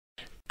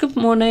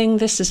Good morning,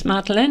 this is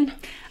Madeline.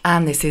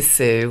 And this is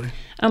Sue.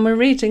 And we're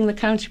reading the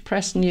County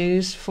Press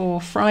News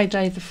for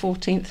Friday the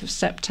 14th of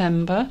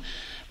September.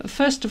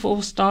 First of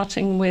all,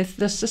 starting with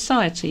the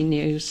Society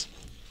News.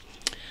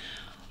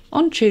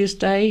 On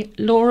Tuesday,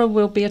 Laura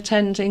will be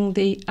attending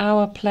the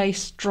Our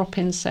Place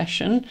drop-in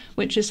session,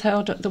 which is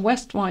held at the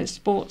West Wight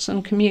Sports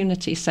and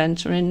Community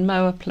Centre in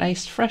Mower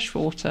Place,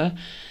 Freshwater,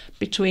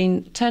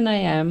 between 10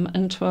 a.m.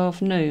 and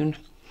 12 noon.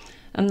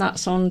 And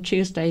that's on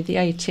Tuesday the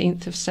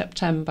 18th of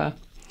September.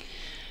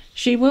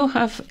 She will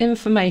have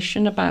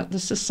information about the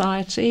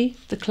Society,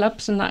 the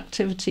clubs and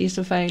activities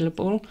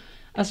available,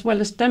 as well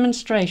as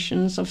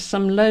demonstrations of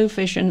some low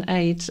vision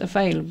aids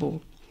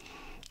available.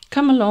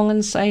 Come along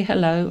and say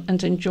hello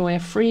and enjoy a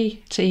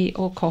free tea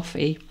or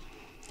coffee.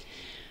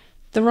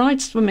 The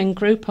Ryde Swimming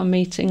Group are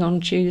meeting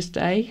on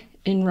Tuesday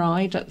in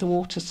Ryde at the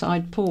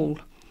waterside pool.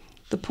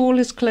 The pool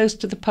is closed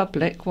to the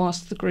public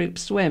whilst the group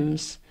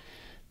swims.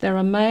 There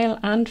are male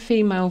and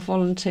female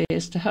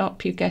volunteers to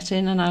help you get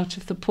in and out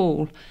of the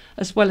pool,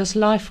 as well as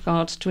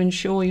lifeguards to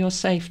ensure your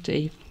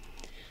safety.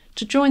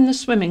 To join the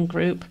swimming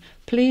group,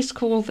 please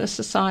call the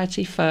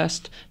Society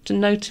first to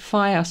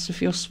notify us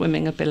of your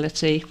swimming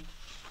ability.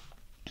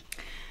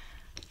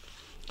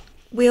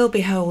 We'll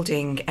be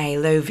holding a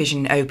low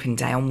vision open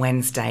day on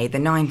Wednesday, the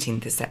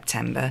 19th of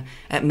September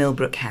at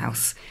Millbrook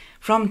House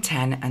from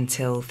 10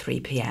 until 3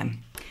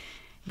 p.m.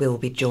 We'll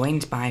be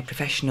joined by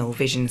Professional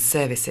Vision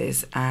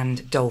Services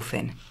and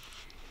Dolphin.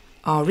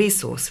 Our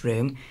resource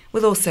room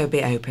will also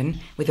be open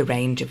with a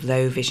range of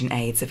low vision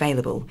aids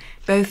available,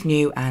 both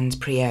new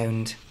and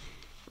pre-owned.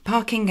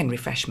 Parking and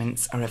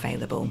refreshments are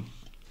available.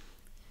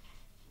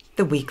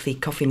 The weekly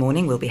coffee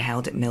morning will be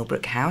held at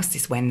Millbrook House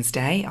this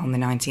Wednesday on the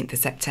 19th of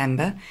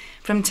September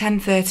from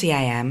 10:30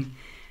 a.m.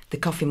 The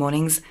coffee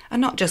mornings are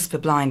not just for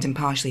blind and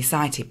partially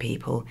sighted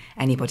people.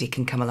 Anybody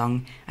can come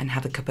along and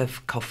have a cup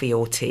of coffee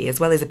or tea, as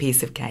well as a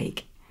piece of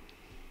cake.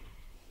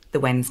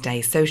 The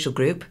Wednesday social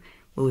group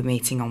will be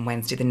meeting on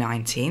Wednesday the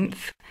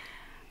 19th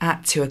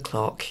at 2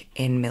 o'clock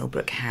in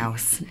Millbrook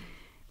House.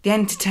 The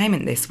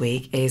entertainment this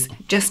week is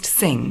Just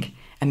Sing,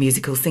 a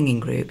musical singing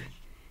group.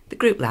 The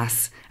group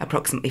lasts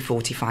approximately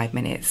 45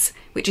 minutes,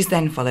 which is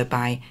then followed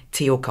by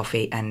tea or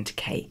coffee and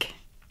cake.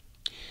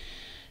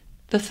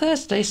 The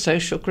Thursday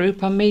social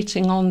group are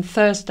meeting on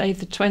Thursday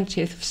the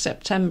 20th of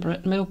September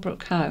at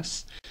Millbrook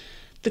House.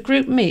 The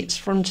group meets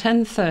from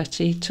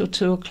 10:30 till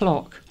 2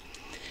 o'clock.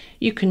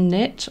 You can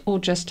knit or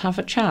just have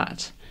a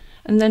chat,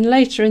 and then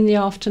later in the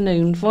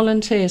afternoon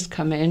volunteers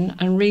come in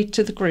and read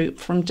to the group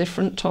from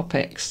different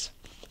topics.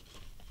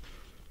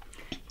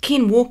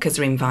 Keen walkers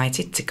are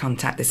invited to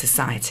contact the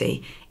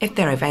Society if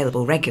they're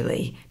available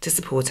regularly to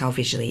support our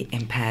visually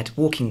impaired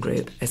walking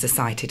group as a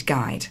sighted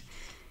guide.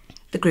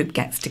 The group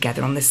gets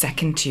together on the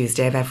second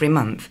Tuesday of every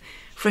month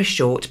for a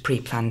short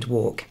pre-planned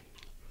walk.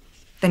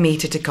 They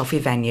meet at a coffee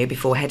venue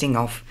before heading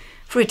off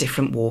for a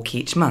different walk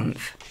each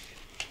month.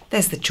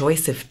 There's the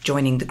choice of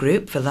joining the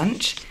group for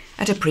lunch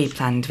at a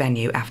pre-planned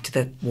venue after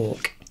the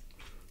walk.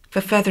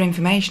 For further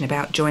information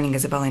about joining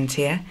as a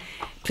volunteer,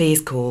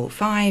 please call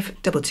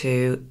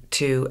 522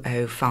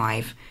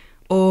 205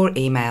 or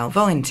email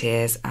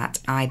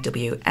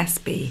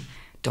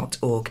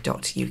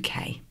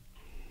volunteers@iwsb.org.uk.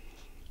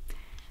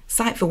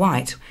 Sight for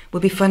Wight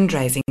will be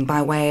fundraising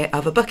by way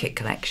of a bucket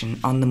collection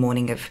on the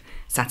morning of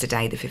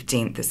Saturday the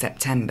 15th of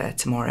September,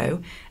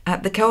 tomorrow,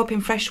 at the Co-op in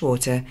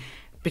Freshwater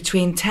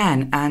between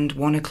 10 and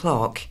 1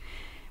 o'clock.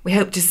 We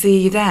hope to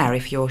see you there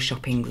if you're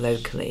shopping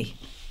locally.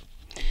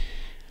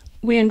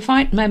 We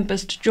invite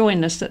members to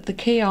join us at the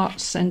Key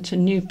Arts Centre,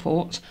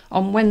 Newport,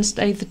 on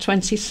Wednesday the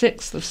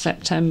 26th of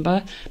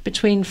September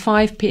between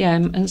 5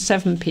 p.m. and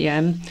 7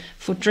 p.m.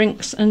 for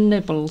drinks and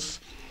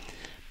nibbles.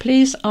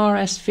 Please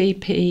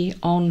RSVP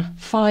on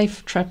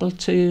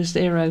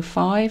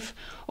 522205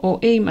 or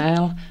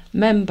email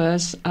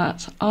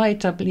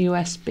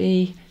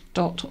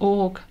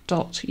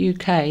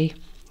members@iwsb.org.uk.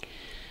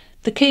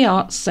 The Key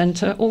Arts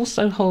Centre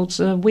also holds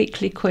a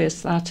weekly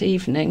quiz that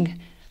evening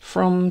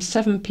from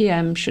 7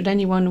 p.m. should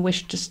anyone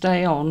wish to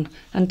stay on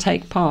and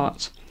take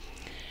part.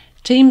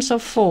 Teams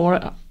of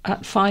 4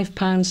 at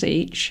 £5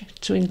 each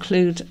to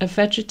include a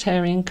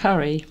vegetarian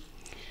curry.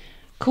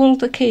 Call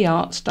the Key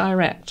Arts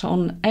direct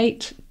on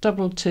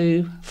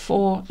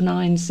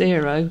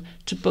 822490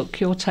 to book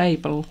your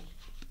table.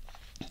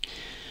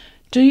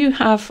 Do you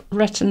have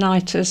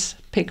retinitis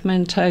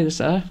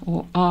pigmentosa,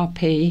 or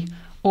RP,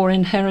 or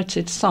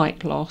inherited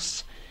sight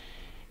loss?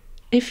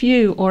 If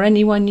you or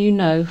anyone you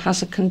know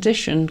has a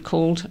condition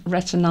called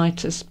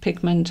retinitis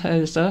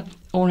pigmentosa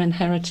or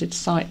inherited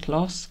sight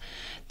loss,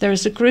 there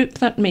is a group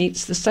that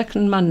meets the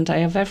second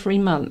Monday of every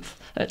month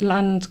at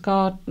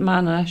Landguard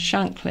Manor,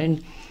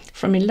 Shanklin,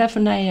 from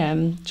 11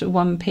 a.m. to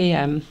 1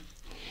 p.m.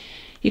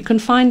 You can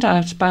find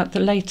out about the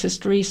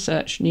latest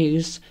research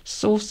news,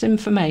 source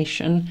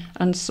information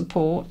and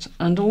support,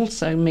 and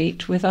also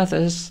meet with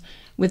others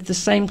with the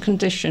same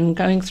condition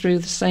going through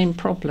the same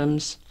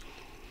problems.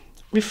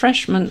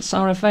 Refreshments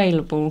are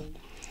available.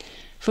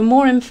 For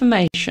more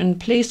information,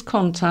 please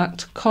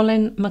contact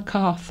Colin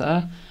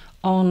MacArthur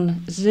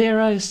on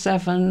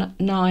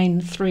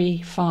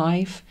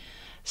 07935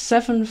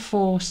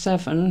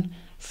 747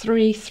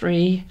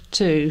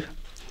 332.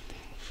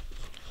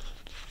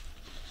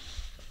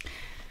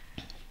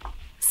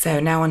 So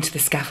now on to the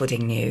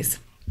scaffolding news.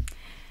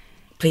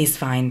 Please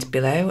find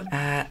below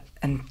a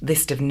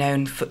list of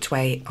known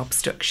footway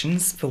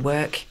obstructions for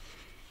work,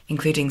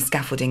 including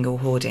scaffolding or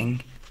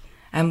hoarding.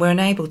 And we're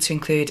unable to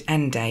include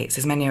end dates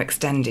as many are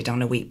extended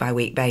on a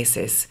week-by-week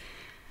basis,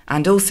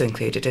 and also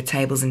included are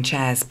tables and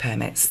chairs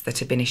permits that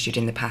have been issued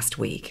in the past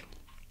week.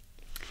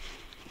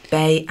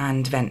 Bay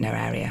and Ventnor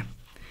area.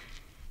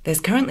 There's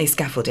currently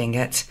scaffolding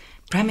at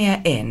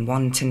Premier Inn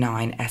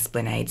 1-9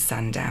 Esplanade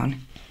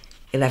Sandown,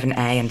 11A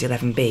and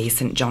 11B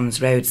St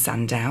John's Road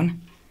Sandown,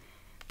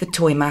 the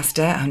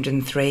Toymaster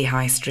 103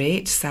 High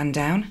Street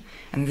Sandown,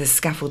 and there's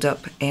scaffold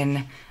up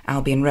in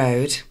Albion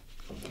Road,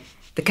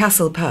 the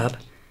Castle Pub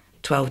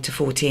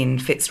 12-14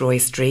 Fitzroy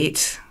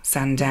Street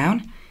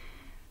Sandown,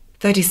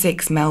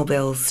 36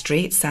 Melville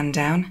Street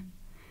Sandown,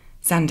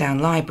 Sandown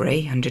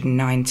Library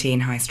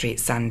 119 High Street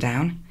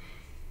Sandown,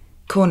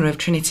 corner of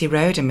Trinity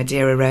Road and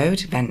Madeira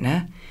Road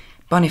Ventnor,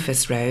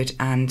 Boniface Road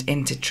and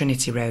into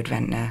Trinity Road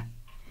Ventnor,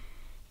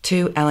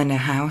 2 Eleanor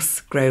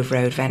House Grove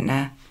Road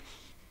Ventnor,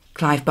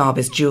 Clive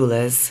Barber's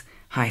Jewellers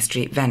High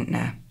Street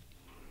Ventnor,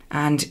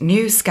 and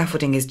new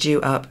scaffolding is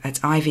due up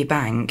at Ivy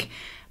Bank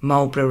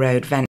Marlborough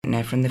Road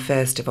Ventnor from the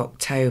 1st of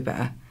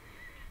October.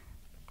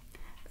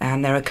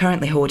 And there are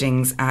currently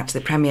hoardings at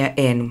the Premier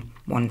Inn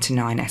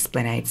 1-9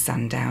 Esplanade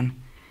Sandown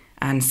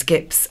and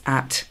skips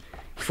at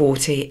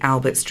 40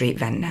 Albert Street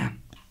Ventnor.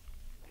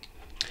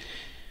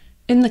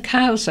 In the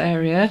Cowes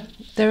area,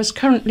 there is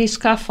currently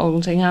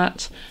scaffolding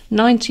at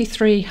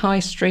 93 High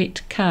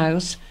Street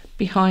Cowes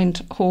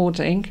behind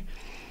hoarding,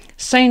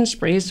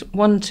 Sainsbury's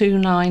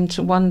 129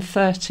 to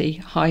 130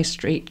 High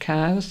Street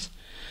Cowes,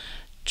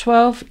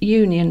 12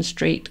 Union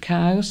Street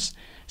Cowes,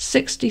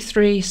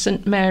 63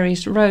 St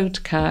Mary's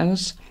Road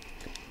Cowes,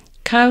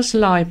 Cowes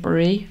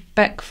Library,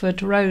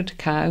 Beckford Road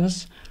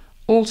Cowes,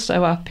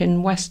 also up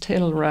in West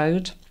Hill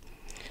Road.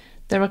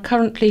 There are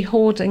currently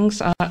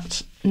hoardings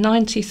at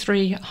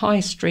 93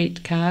 High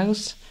Street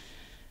Cowes,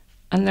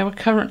 and there are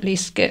currently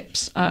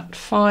skips at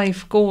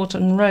 5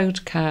 Gordon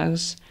Road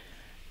Cowes,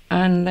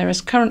 and there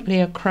is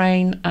currently a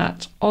crane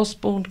at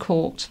Osborne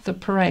Court, the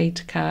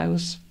Parade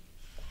Cowes.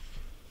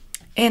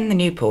 In the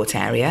Newport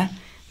area,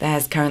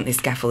 there's currently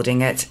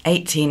scaffolding at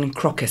 18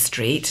 Crocker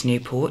Street,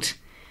 Newport,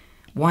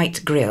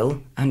 Wight Grill,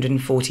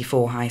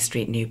 144 High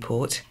Street,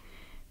 Newport,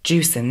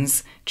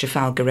 Jewson's,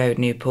 Trafalgar Road,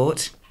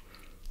 Newport,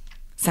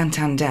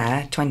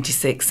 Santander,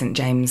 26 St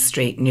James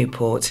Street,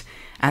 Newport,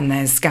 and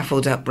there's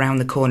scaffold up round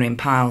the corner in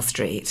Pyle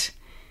Street,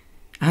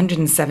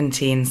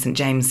 117 St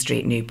James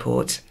Street,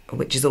 Newport,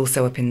 which is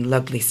also up in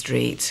Lugley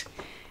Street,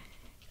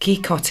 Key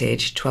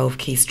Cottage, 12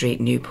 Key Street,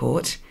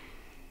 Newport,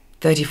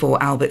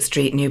 34 Albert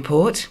Street,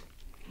 Newport,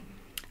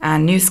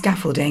 and new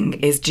scaffolding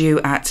is due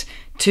at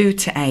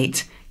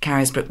 2-8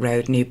 Carisbrooke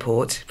Road,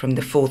 Newport from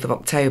the 4th of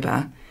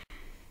October,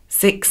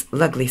 6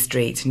 Lugley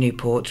Street,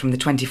 Newport from the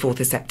 24th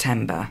of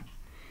September,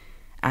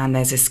 and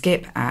there's a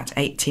skip at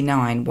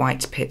 89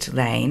 White Pit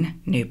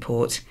Lane,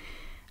 Newport,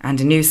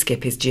 and a new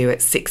skip is due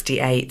at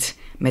 68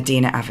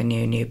 Medina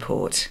Avenue,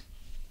 Newport.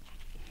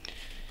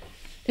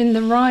 In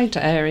the Ryde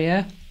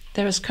area,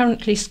 there is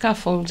currently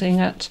scaffolding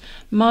at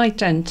My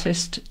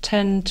Dentist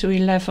 10 to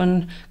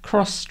 11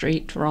 Cross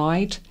Street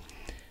Ryde,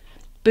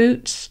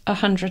 Boots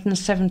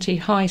 170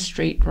 High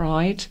Street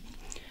Ryde,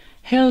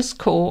 Hills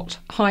Court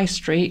High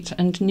Street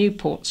and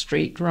Newport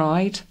Street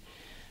Ryde,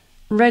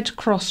 Red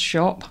Cross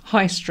Shop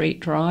High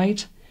Street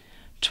Ryde,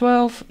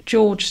 12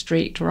 George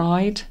Street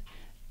Ryde,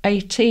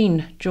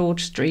 18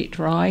 George Street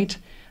Ryde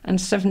and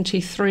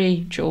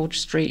 73 George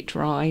Street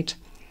Ryde,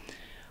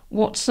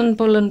 Watson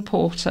Bull and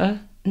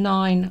Porter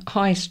 9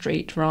 High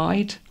Street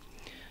Ryde,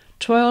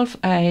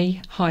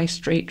 12A High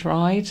Street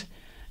Ryde,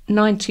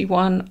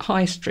 91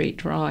 High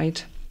Street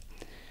Ryde.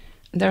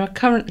 There are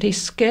currently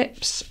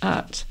skips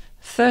at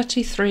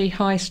 33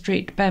 High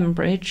Street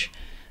Bembridge,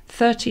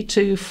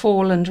 32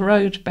 Foreland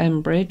Road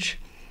Bembridge,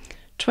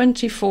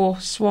 24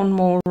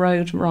 Swanmore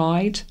Road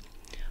Ryde,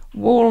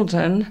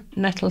 Walden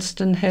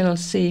Nettleston Hill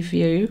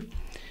Seaview,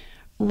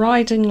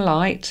 Riding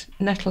Light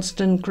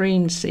Nettleston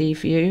Green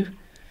Seaview,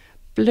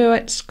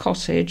 Blewetts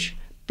Cottage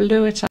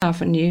Blewett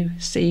Avenue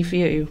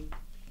Seaview.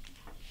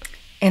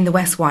 In the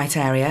West Wight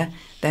area,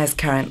 there's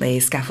currently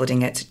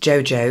scaffolding at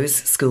Jojo's,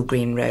 School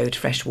Green Road,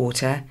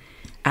 Freshwater,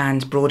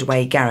 and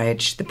Broadway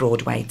Garage, the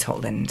Broadway,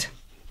 Totland.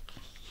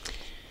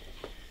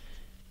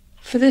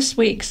 For this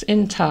week's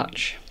In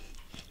Touch.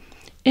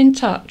 In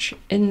Touch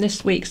in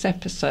this week's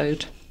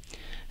episode,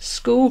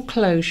 school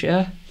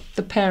closure,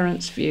 the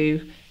parents'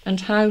 view,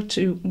 and how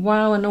to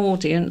wow an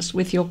audience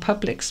with your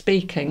public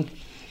speaking.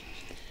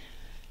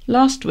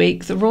 Last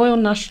week, the Royal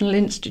National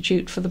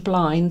Institute for the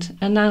Blind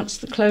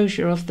announced the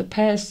closure of the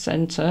Pears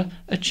Centre,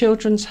 a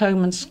children's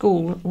home and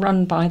school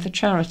run by the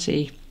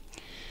charity.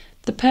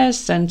 The Pears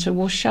Centre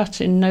will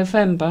shut in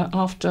November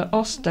after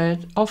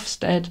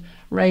Ofsted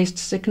raised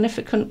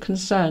significant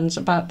concerns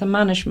about the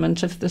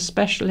management of the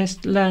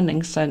Specialist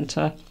Learning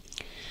Centre.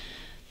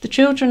 The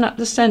children at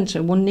the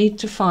centre will need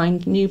to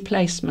find new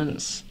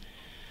placements.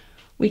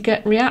 We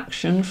get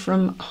reaction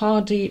from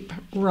Hardeep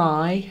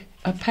Rai,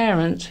 a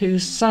parent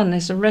whose son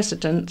is a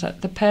resident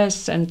at the Pears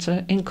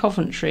Centre in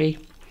Coventry,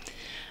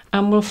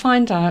 and we'll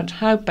find out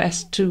how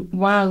best to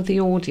wow the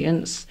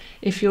audience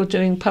if you're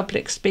doing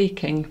public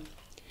speaking.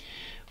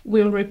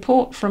 We'll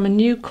report from a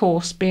new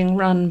course being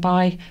run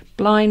by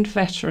Blind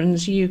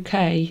Veterans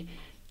UK,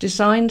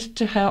 designed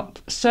to help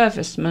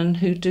servicemen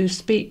who do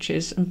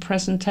speeches and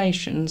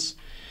presentations,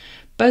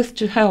 both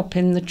to help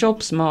in the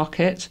jobs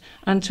market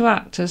and to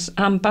act as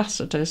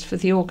ambassadors for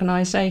the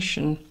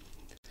organisation.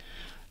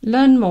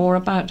 Learn more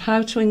about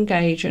how to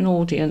engage an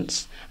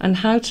audience and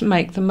how to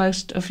make the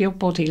most of your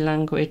body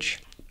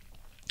language.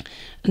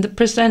 And the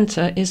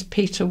presenter is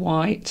Peter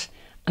Wight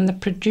and the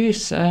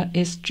producer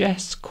is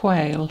Jess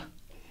Quayle.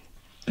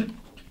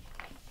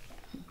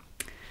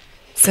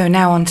 So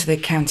now on to the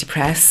county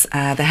press.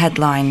 The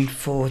headline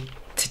for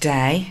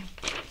today: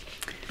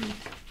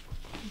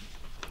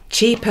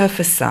 cheaper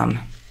for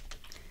some.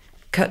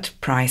 Cut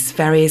price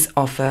ferries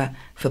offer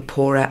for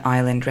poorer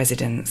island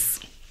residents.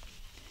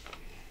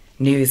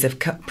 News of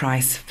cut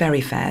price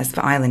ferry fares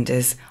for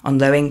islanders on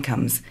low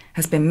incomes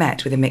has been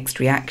met with a mixed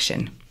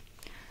reaction.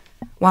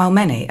 While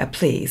many are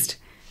pleased,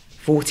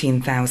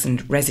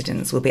 14,000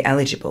 residents will be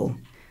eligible,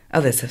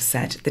 others have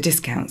said the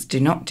discounts do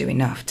not do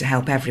enough to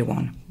help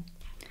everyone.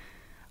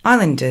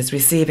 Islanders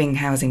receiving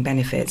housing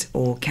benefit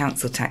or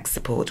council tax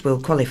support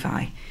will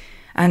qualify,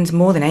 and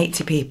more than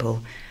 80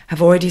 people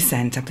have already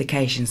sent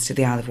applications to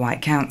the Isle of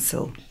Wight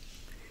Council.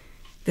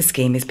 The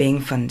scheme is being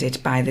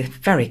funded by the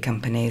ferry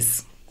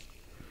companies.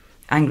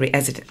 Angry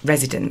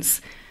residents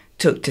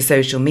took to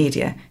social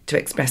media to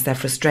express their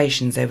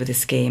frustrations over the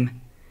scheme.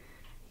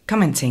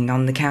 Commenting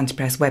on the County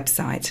Press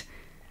website,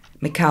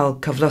 Mikhail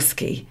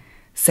Kovlowski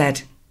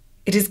said,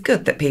 "It is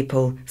good that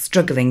people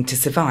struggling to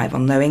survive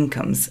on low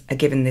incomes are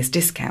given this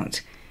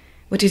discount,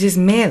 but it is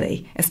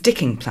merely a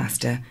sticking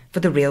plaster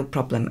for the real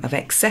problem of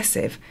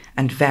excessive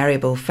and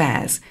variable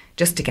fares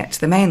just to get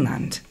to the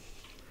mainland.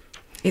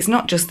 It's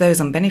not just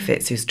those on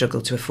benefits who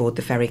struggle to afford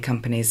the ferry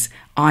company's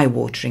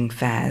eye-watering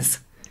fares."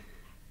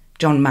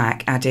 John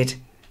Mack added,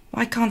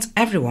 "Why can't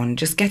everyone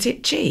just get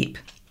it cheap?"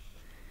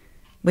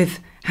 With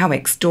how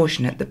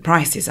extortionate the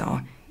prices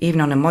are,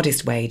 even on a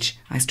modest wage,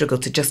 I struggle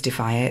to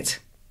justify it.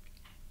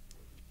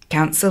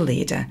 Council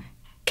leader,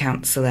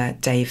 Councillor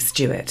Dave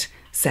Stewart,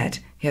 said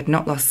he had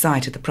not lost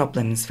sight of the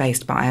problems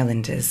faced by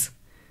islanders.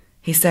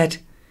 He said,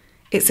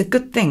 "It's a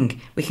good thing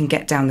we can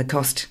get down the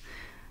cost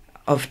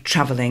of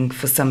travelling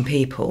for some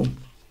people.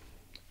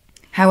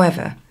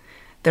 However,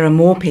 there are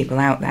more people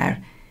out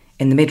there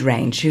in the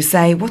mid-range who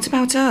say, what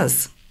about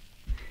us?"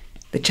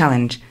 The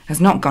challenge has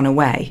not gone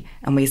away,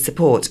 and we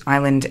support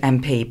Island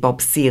MP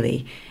Bob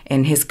Seeley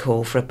in his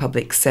call for a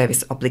public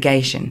service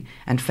obligation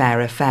and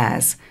fairer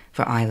fares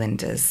for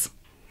islanders.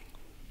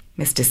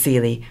 Mr.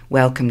 Seeley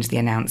welcomed the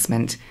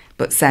announcement,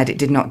 but said it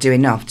did not do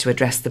enough to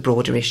address the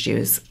broader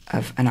issues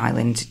of an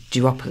island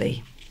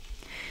duopoly.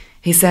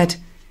 He said,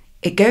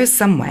 "It goes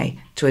some way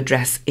to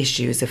address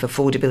issues of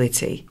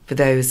affordability for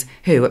those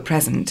who, at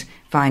present,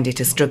 find it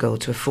a struggle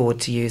to afford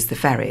to use the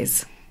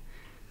ferries."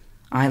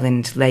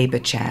 Island Labour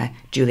Chair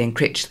Julian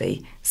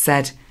Critchley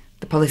said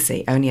the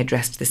policy only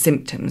addressed the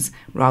symptoms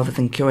rather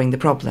than curing the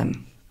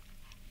problem.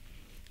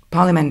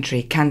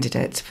 Parliamentary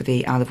candidate for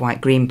the Isle of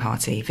Wight Green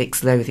Party,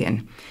 Vix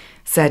Lothian,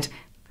 said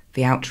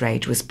the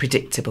outrage was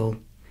predictable.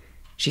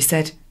 She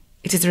said,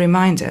 "It is a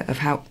reminder of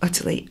how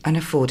utterly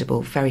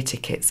unaffordable ferry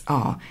tickets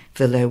are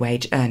for the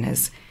low-wage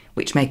earners,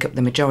 which make up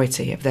the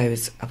majority of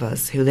those of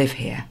us who live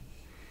here."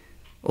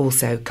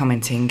 Also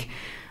commenting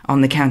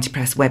on the County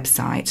Press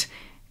website,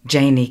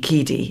 Janie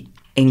Keedy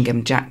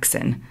Ingham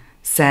Jackson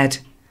said,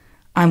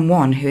 "I'm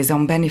one who is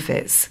on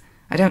benefits.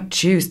 I don't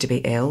choose to be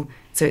ill,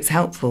 so it's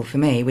helpful for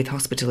me with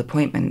hospital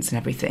appointments and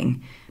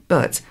everything.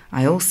 But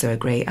I also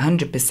agree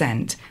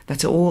 100%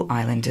 that all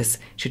islanders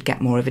should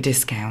get more of a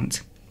discount."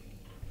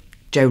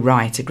 Joe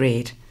Wright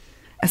agreed.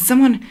 "As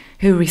someone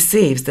who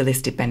receives the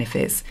listed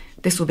benefits,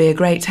 this will be a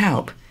great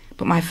help.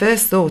 But my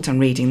first thought on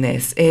reading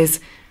this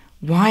is,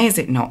 why is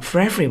it not for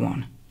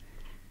everyone?"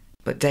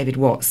 But David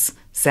Watts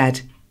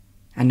said,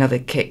 "Another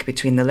kick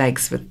between the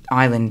legs for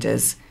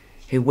islanders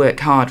who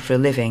work hard for a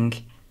living.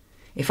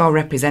 If our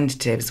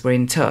representatives were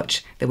in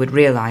touch, they would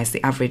realise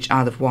the average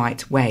Isle of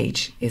Wight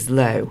wage is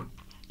low."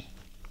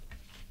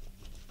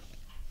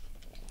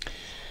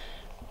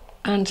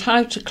 And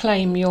how to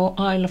claim your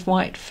Isle of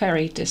Wight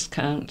ferry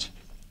discount.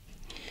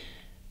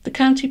 The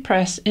County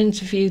Press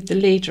interviewed the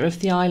leader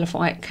of the Isle of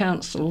Wight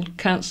Council,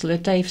 Councillor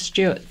Dave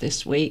Stewart,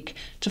 this week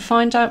to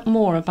find out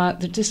more about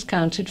the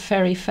discounted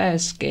ferry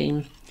fares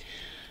scheme.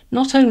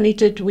 Not only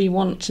did we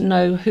want to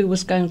know who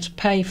was going to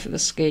pay for the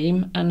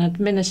scheme and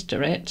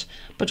administer it,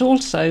 but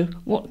also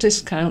what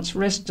discounts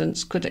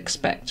residents could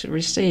expect to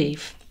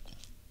receive.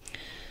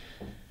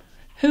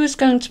 Who is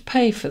going to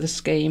pay for the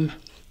scheme?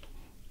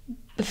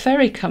 The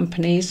ferry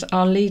companies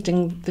are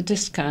leading the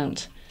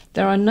discount.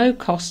 There are no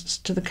costs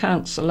to the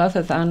council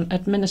other than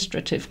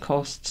administrative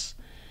costs.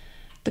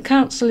 The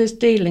council is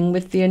dealing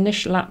with the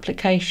initial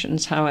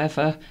applications,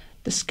 however.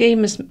 The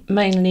scheme is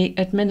mainly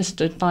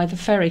administered by the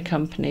ferry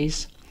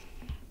companies.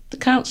 The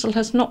council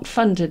has not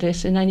funded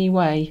it in any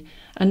way,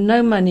 and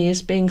no money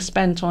is being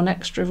spent on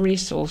extra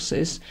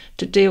resources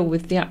to deal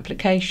with the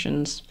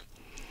applications.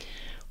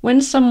 When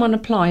someone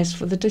applies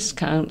for the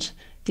discount,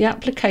 the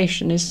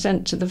application is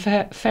sent to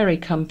the ferry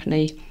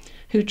company,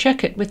 who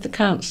check it with the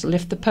council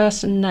if the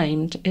person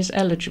named is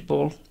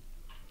eligible.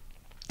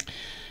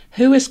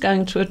 Who is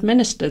going to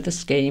administer the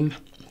scheme?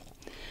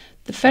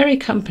 The ferry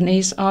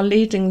companies are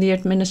leading the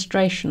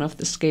administration of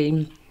the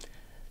scheme.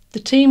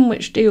 The team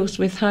which deals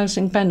with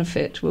housing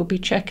benefit will be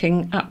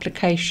checking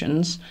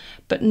applications,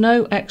 but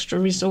no extra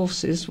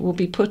resources will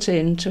be put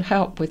in to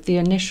help with the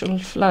initial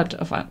flood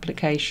of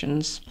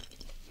applications.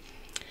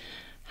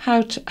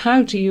 How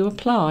do you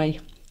apply?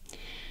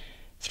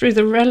 Through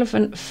the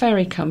relevant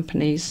ferry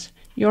companies.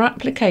 Your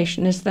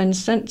application is then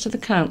sent to the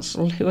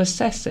council, who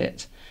assess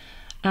it,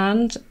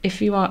 and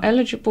if you are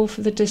eligible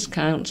for the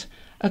discount,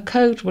 a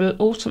code will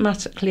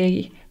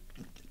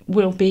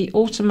be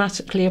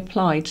automatically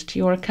applied to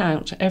your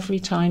account every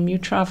time you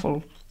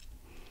travel.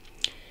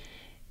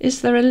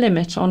 Is there a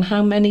limit on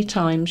how many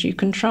times you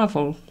can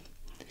travel?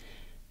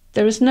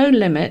 There is no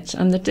limit,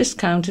 and the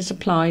discount is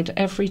applied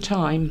every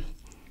time,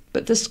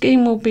 but the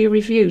scheme will be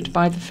reviewed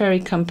by the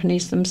ferry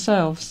companies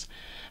themselves,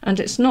 and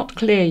it's not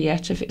clear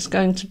yet if it's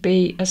going to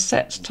be a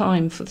set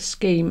time for the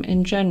scheme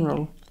in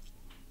general.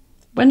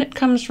 When it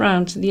comes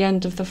round to the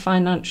end of the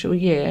financial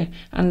year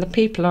and the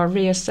people are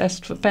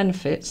reassessed for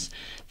benefits,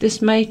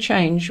 this may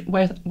change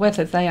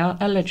whether they are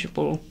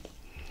eligible.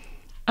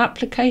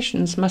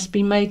 Applications must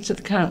be made to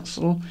the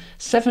council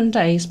 7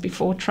 days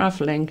before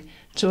travelling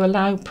to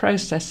allow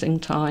processing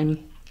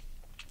time.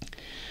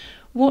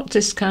 What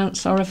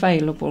discounts are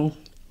available?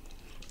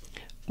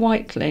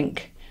 Wight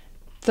Link.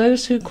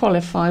 Those who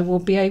qualify will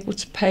be able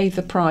to pay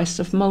the price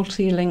of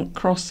multi-link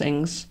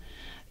crossings,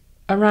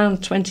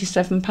 around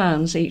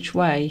 £27 each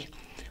way,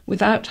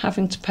 without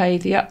having to pay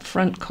the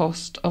upfront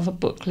cost of a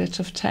booklet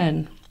of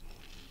 10.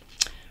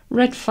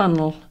 Red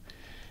Funnel.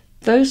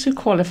 Those who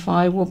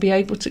qualify will be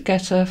able to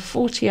get a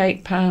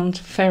 £48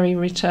 ferry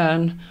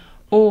return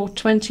or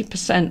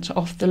 20%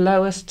 off the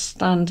lowest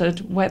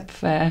standard web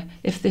fare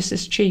if this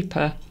is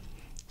cheaper,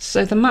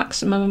 so the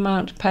maximum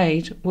amount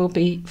paid will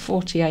be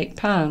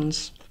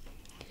 £48.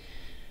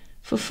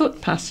 For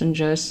foot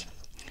passengers,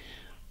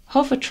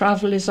 Hover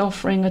Travel is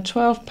offering a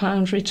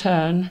 £12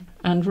 return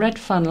and Red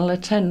Funnel a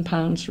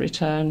 £10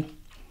 return.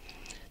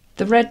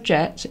 The Red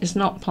Jet is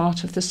not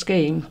part of the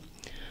scheme.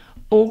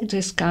 All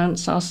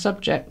discounts are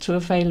subject to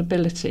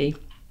availability.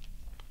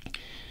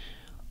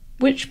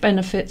 Which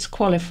benefits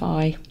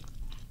qualify?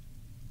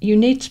 You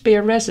need to be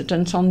a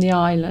resident on the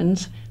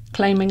island,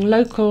 claiming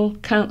local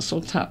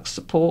council tax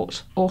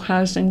support or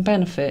housing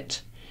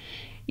benefit.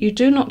 You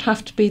do not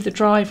have to be the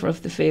driver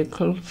of the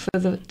vehicle for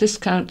the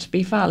discount to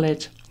be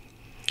valid.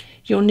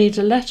 You'll need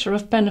a letter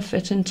of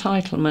benefit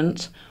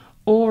entitlement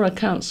or a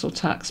council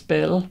tax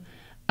bill,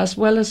 as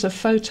well as a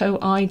photo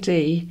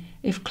ID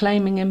if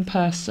claiming in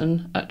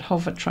person at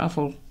Hover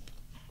Travel.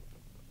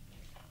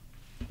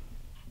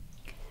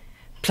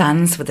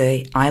 Plans for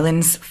the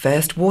island's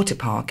first water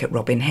park at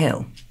Robin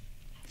Hill.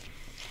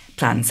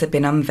 Plans have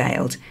been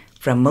unveiled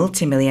for a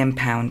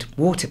multi-million-pound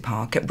water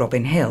park at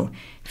Robin Hill,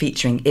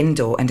 featuring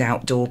indoor and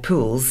outdoor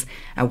pools,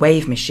 a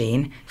wave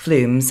machine,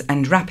 flumes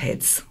and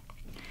rapids.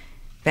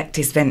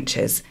 Vectis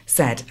Ventures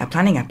said a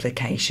planning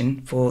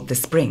application for the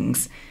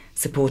Springs,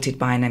 supported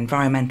by an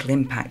environmental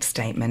impact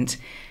statement,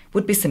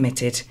 would be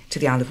submitted to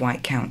the Isle of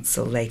Wight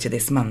Council later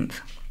this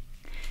month.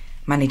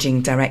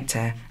 Managing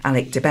Director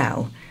Alec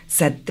DeBell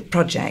said the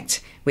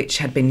project, which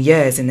had been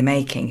years in the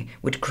making,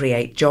 would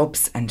create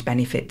jobs and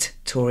benefit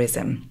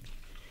tourism.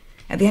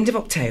 At the end of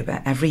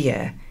October every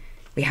year,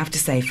 we have to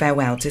say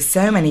farewell to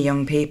so many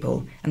young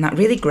people, and that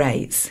really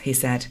grates, he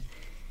said.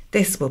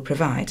 This will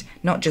provide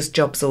not just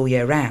jobs all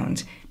year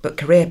round, but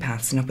career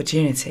paths and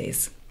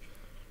opportunities.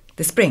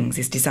 The Springs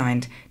is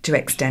designed to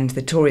extend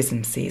the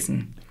tourism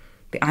season.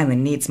 The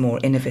island needs more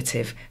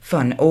innovative,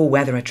 fun,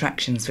 all-weather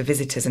attractions for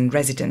visitors and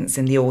residents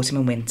in the autumn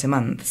and winter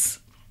months.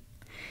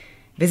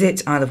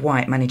 Visit Isle of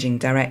Wight Managing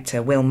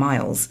Director Will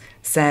Miles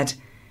said,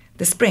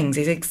 "The Springs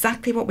is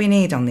exactly what we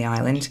need on the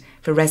island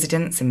for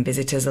residents and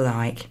visitors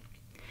alike.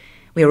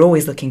 We are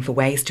always looking for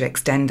ways to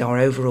extend our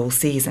overall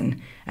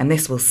season, and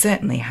this will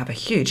certainly have a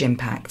huge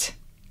impact."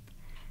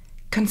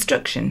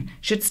 Construction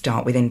should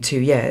start within 2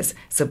 years,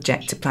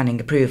 subject to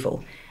planning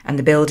approval, and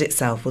the build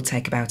itself will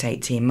take about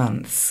 18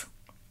 months.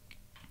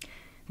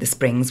 The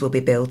Springs will be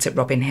built at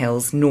Robin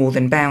Hill's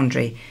northern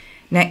boundary,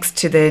 next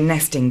to the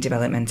nesting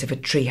development of a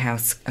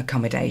treehouse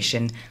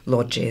accommodation,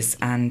 lodges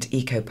and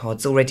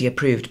ecopods already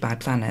approved by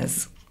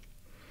planners.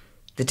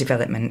 The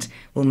development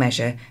will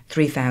measure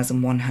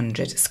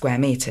 3,100 square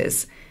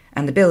metres,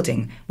 and the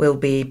building will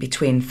be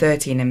between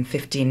 13 and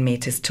 15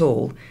 metres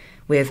tall,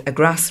 with a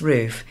grass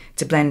roof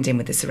to blend in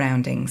with the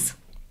surroundings.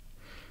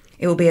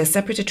 It will be a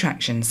separate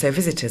attraction, so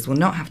visitors will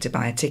not have to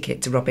buy a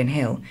ticket to Robin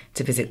Hill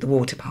to visit the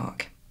water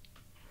park.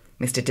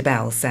 Mr.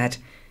 DeBell said,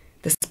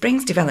 "The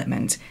Springs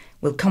development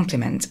will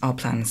complement our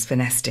plans for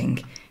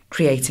nesting,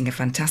 creating a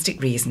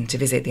fantastic reason to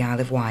visit the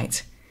Isle of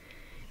Wight.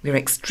 We are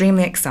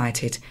extremely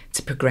excited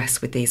to progress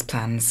with these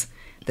plans.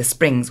 The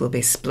Springs will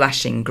be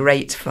splashing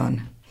great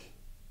fun."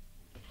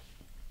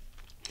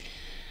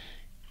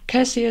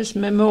 Kezia's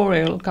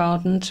Memorial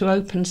Garden to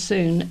open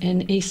soon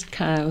in East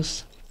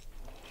Cowes.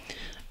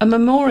 A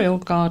memorial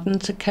garden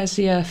to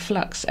Kezia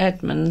Flux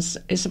Edmonds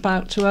is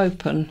about to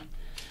open.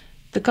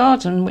 The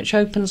garden, which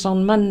opens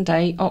on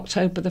Monday,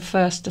 October the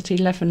 1st at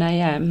 11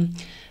 a.m,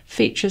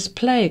 features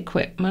play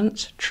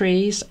equipment,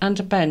 trees and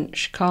a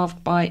bench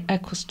carved by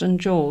Eccleston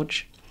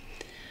George.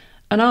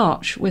 An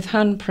arch with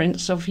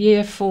handprints of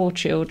Year 4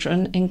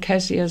 children in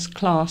Kezia's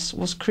class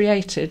was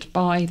created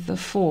by The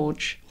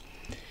Forge.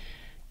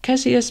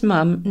 Kezia's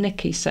mum,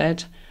 Nikki,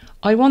 said,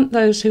 "I want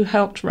those who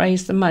helped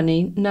raise the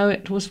money know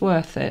it was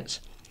worth it.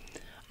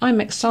 I'm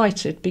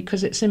excited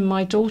because it's in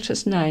my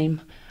daughter's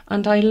name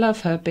and I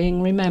love her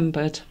being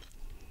remembered.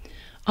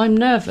 I'm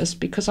nervous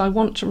because I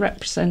want to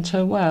represent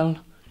her well.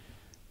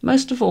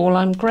 Most of all,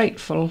 I'm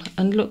grateful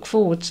and look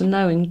forward to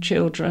knowing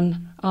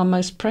children, our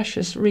most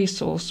precious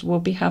resource, will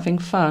be having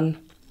fun."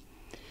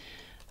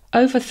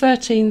 Over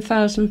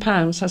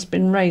 £13,000 has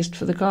been raised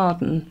for the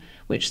garden,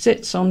 which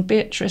sits on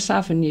Beatrice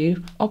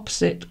Avenue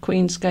opposite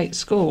Queensgate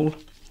School.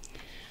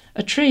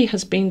 A tree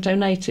has been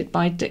donated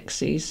by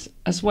Dixie's,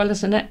 as well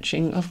as an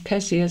etching of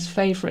Kezia's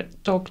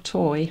favourite dog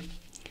toy.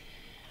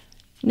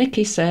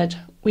 Nikki said,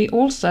 "We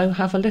also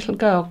have a little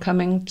girl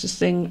coming to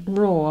sing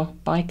Roar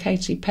by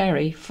Katy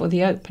Perry for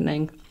the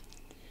opening.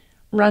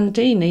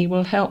 Randini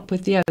will help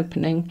with the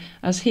opening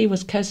as he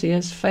was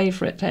Kezia's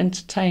favourite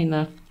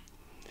entertainer.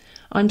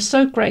 I'm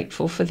so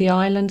grateful for the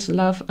island's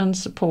love and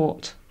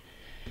support."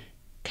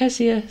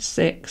 Kezia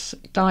 6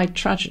 died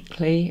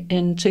tragically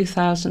in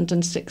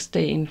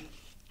 2016.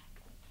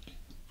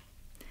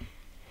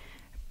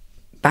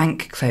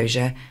 Bank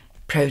closure,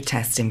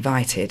 protests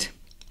invited.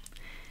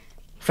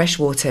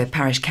 Freshwater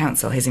Parish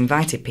Council has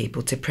invited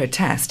people to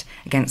protest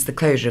against the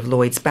closure of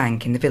Lloyd's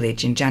Bank in the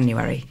village in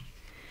January.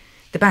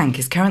 The bank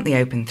is currently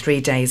open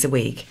 3 days a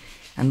week,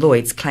 and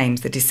Lloyd's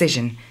claims the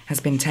decision has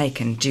been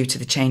taken due to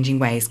the changing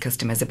ways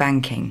customers are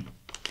banking.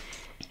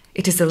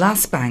 It is the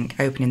last bank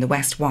open in the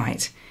West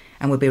Wight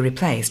and will be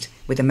replaced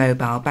with a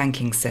mobile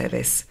banking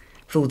service,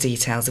 full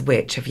details of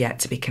which have yet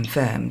to be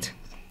confirmed.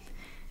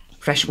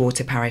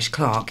 Freshwater Parish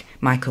Clerk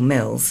Michael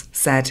Mills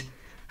said,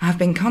 "I have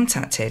been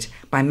contacted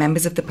by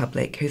members of the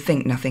public who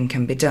think nothing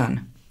can be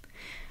done.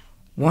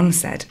 One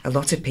said a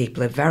lot of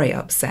people are very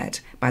upset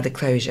by the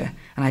closure,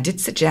 and I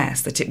did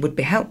suggest that it would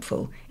be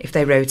helpful if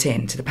they wrote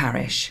in to the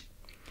parish.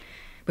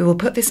 We will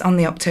put this on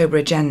the October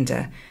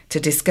agenda to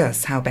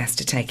discuss how best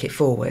to take it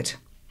forward."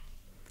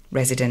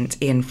 Resident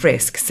Ian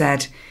Frisk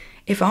said,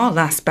 "If our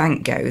last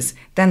bank goes,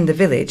 then the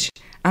village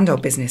and our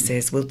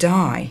businesses will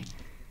die.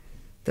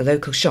 The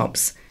local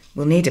shops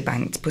will need a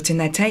bank to put in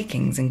their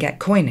takings and get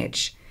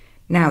coinage.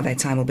 Now their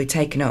time will be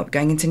taken up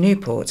going into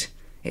Newport.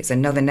 It's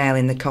another nail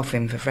in the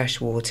coffin for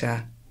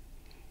Freshwater."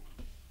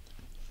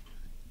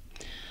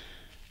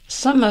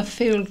 Summer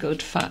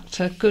feel-good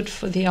factor good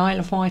for the Isle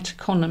of Wight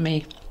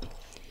economy.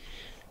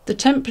 The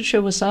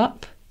temperature was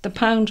up, the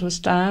pound was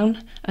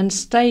down, and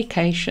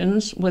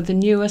staycations were the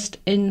newest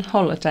in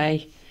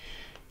holiday.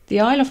 The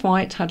Isle of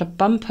Wight had a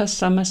bumper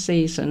summer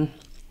season.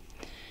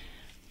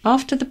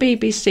 After the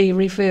BBC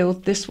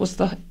revealed this was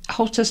the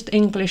hottest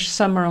English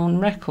summer on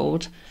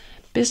record,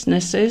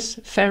 businesses,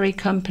 ferry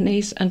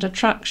companies and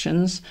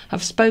attractions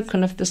have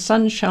spoken of the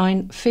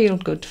sunshine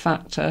feel-good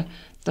factor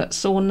that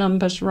saw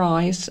numbers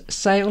rise,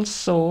 sales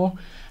soar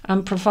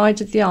and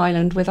provided the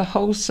island with a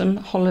wholesome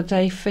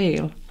holiday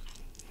feel.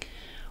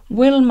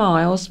 Will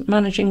Miles,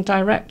 Managing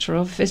Director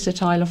of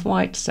Visit Isle of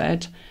Wight,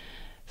 said,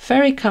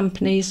 "Ferry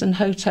companies and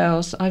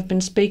hotels I've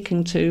been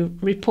speaking to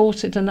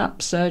reported an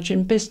upsurge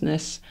in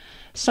business,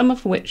 some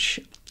of which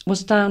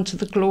was down to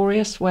the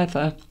glorious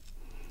weather."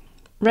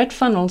 Red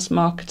Funnel's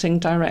Marketing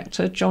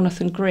Director,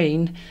 Jonathan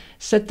Green,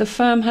 said the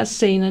firm has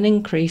seen an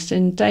increase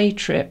in day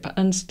trip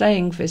and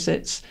staying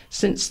visits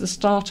since the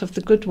start of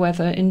the good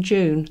weather in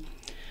June,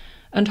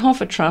 and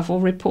Hover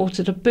Travel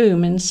reported a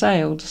boom in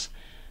sales,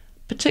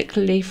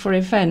 particularly for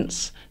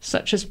events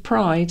such as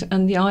Pride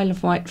and the Isle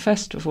of Wight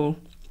Festival.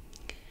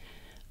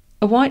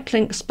 A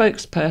Wightlink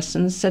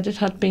spokesperson said it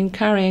had been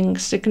carrying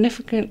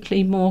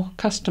significantly more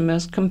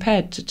customers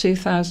compared to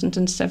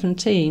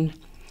 2017.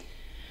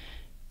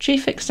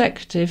 Chief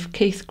Executive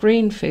Keith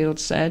Greenfield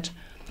said,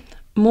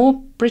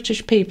 "More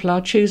British people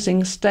are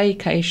choosing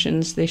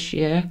staycations this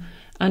year,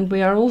 and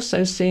we are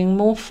also seeing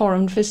more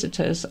foreign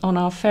visitors on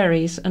our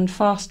ferries and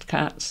fast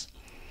cats.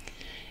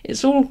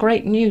 It's all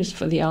great news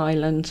for the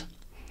island."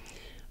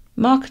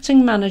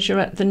 Marketing manager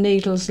at the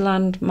Needles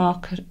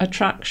landmark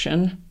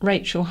attraction,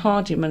 Rachel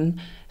Hardiman,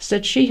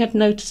 said she had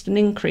noticed an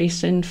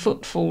increase in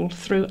footfall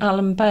through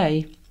Allen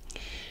Bay.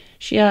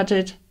 She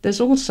added,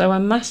 "There's also a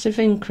massive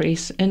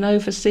increase in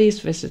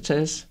overseas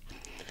visitors.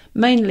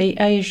 mainly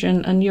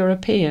Asian and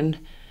European,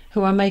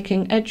 who are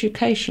making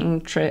educational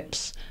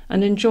trips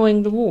and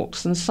enjoying the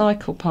walks and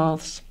cycle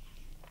paths.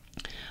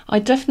 I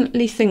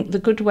definitely think the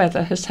good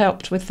weather has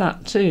helped with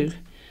that too.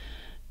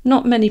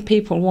 Not many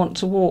people want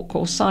to walk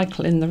or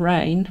cycle in the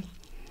rain.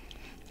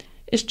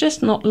 It's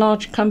just not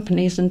large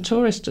companies and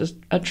tourist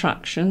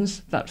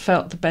attractions that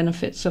felt the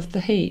benefits of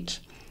the heat.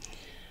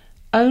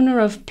 Owner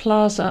of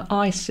Plaza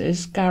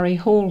Ices, Gary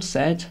Hall,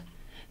 said,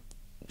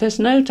 "There's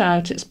no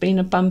doubt it's been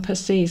a bumper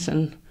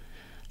season.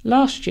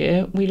 Last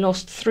year we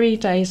lost 3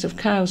 days of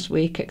Cows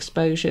Week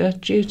exposure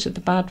due to the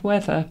bad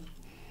weather.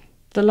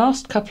 The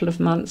last couple of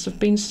months have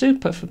been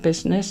super for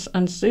business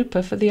and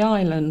super for the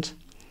island."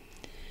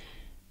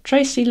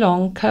 Tracy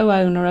Long,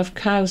 co-owner of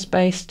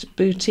cows-based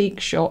boutique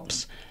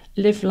shops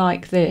Live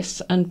Like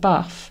This and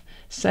Buff,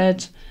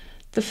 said,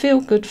 "The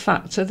feel-good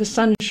factor the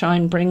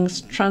sunshine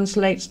brings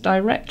translates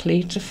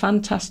directly to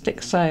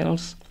fantastic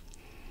sales.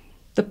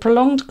 The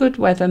prolonged good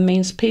weather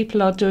means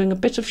people are doing a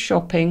bit of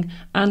shopping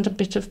and a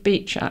bit of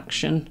beach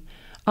action.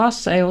 Our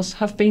sales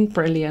have been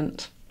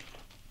brilliant."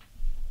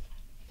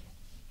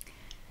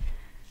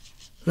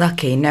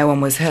 Lucky no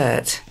one was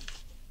hurt.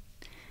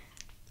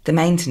 The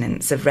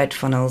maintenance of Red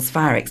Funnel's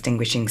fire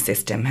extinguishing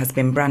system has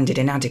been branded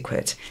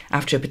inadequate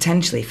after a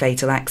potentially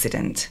fatal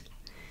accident.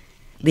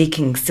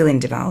 Leaking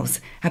cylinder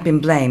valves have been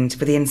blamed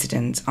for the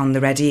incident on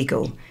the Red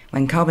Eagle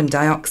when carbon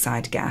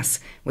dioxide gas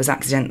was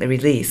accidentally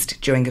released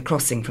during a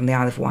crossing from the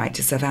Isle of Wight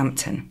to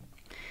Southampton.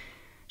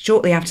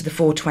 Shortly after the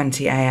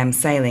 4:20 a.m.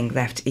 sailing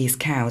left East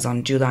Cowes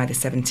on July the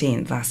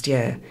 17th last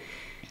year,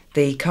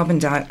 the carbon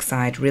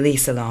dioxide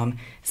release alarm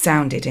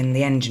sounded in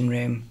the engine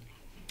room.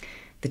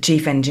 The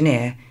chief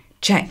engineer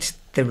checked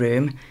the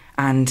room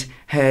and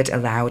heard a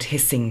loud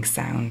hissing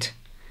sound.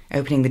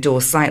 Opening the door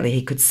slightly,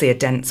 he could see a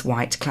dense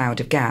white cloud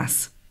of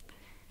gas.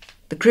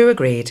 The crew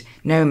agreed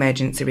no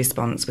emergency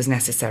response was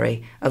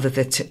necessary other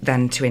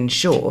than to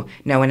ensure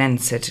no one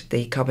entered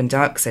the carbon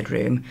dioxide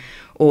room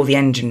or the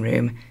engine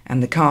room,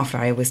 and the car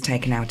ferry was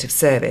taken out of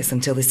service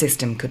until the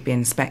system could be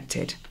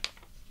inspected.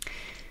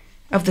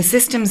 Of the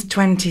system's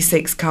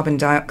 26 carbon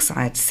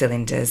dioxide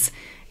cylinders,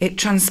 it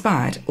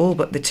transpired all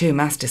but the 2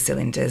 master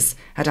cylinders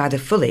had either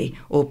fully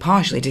or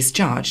partially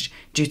discharged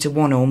due to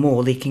one or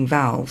more leaking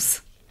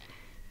valves.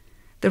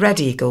 The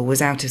Red Eagle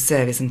was out of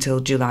service until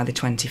July the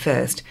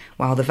 21st,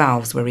 while the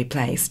valves were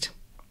replaced.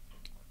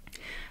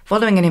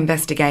 Following an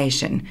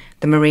investigation,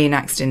 the Marine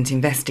Accident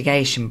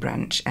Investigation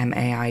Branch,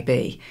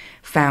 MAIB,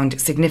 found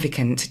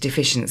significant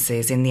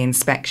deficiencies in the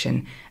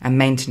inspection and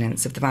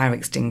maintenance of the fire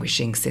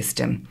extinguishing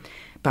system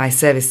by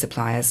service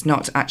suppliers,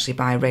 not actually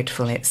by Red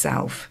Funnel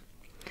itself.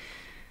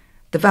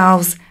 The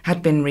valves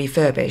had been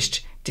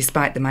refurbished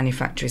despite the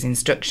manufacturer's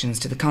instructions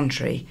to the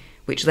contrary,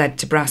 which led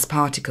to brass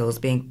particles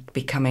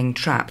becoming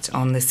trapped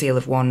on the seal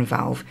of one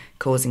valve,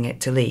 causing it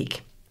to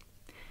leak.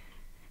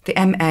 The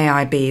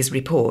MAIB's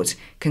report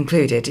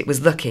concluded it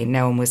was lucky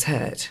no one was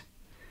hurt.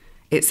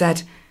 It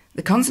said,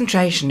 "The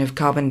concentration of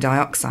carbon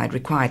dioxide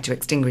required to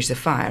extinguish a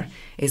fire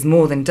is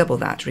more than double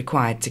that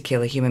required to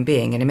kill a human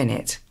being in a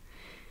minute.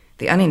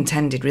 The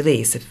unintended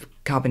release of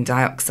carbon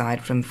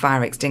dioxide from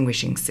fire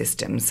extinguishing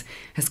systems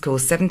has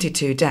caused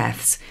 72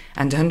 deaths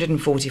and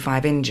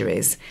 145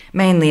 injuries,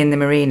 mainly in the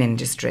marine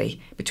industry,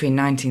 between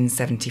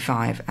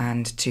 1975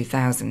 and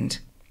 2000.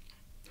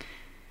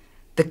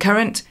 The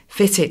current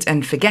fit it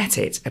and forget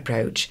it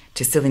approach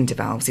to cylinder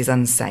valves is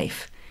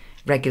unsafe.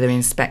 Regular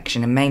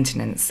inspection and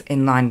maintenance,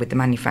 in line with the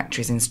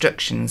manufacturer's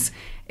instructions,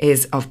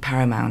 is of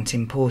paramount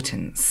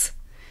importance."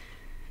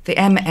 The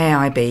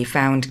MAIB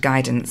found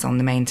guidance on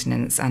the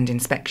maintenance and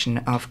inspection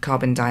of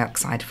carbon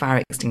dioxide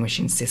fire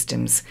extinguishing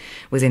systems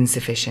was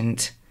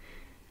insufficient.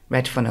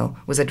 Red Funnel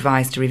was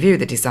advised to review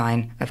the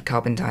design of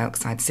carbon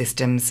dioxide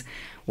systems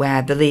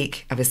where the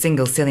leak of a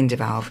single cylinder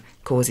valve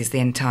causes the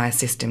entire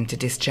system to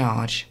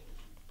discharge.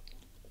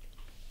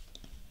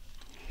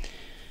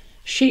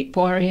 Sheep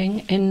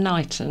worrying in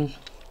Knighton.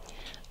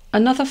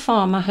 Another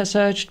farmer has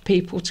urged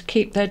people to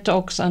keep their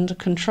dogs under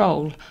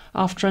control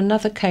after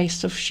another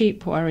case of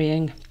sheep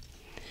worrying.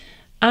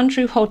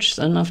 Andrew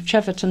Hodgson of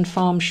Cheverton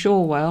Farm,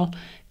 Shorewell,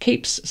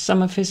 keeps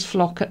some of his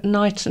flock at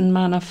Knighton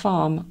Manor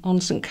Farm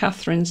on St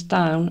Catherine's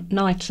Down,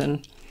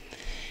 Knighton.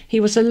 He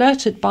was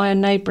alerted by a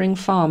neighbouring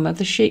farmer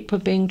the sheep were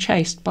being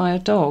chased by a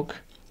dog.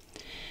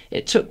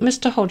 It took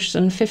Mr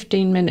Hodgson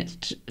 15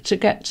 minutes to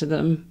get to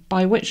them,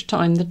 by which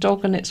time the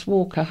dog and its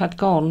walker had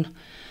gone,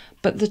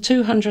 but the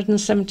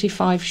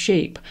 275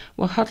 sheep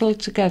were huddled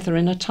together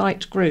in a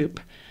tight group,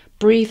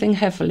 breathing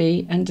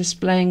heavily and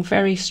displaying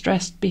very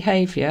stressed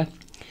behaviour.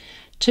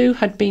 2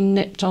 had been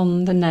nipped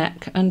on the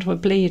neck and were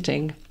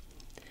bleeding.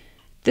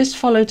 This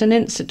followed an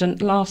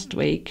incident last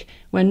week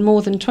when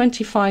more than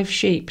 25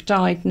 sheep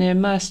died near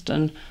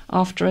Merston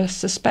after a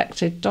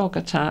suspected dog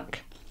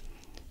attack.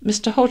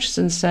 Mr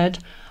Hodgson said,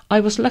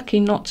 "I was lucky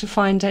not to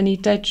find any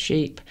dead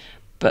sheep,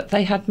 but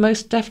they had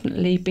most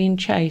definitely been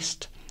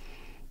chased.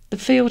 The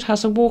field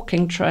has a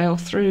walking trail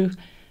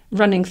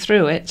running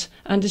through it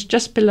and is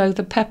just below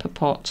the pepper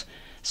pot,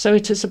 so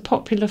it is a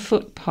popular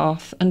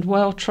footpath and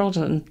well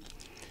trodden.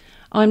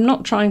 I'm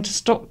not trying to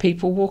stop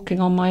people walking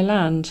on my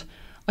land.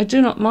 I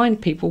do not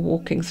mind people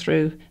walking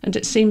through, and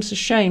it seems a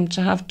shame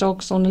to have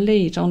dogs on a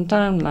lead on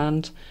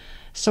downland,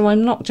 so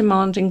I'm not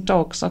demanding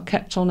dogs are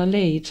kept on a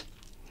lead.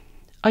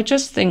 I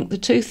just think the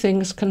two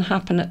things can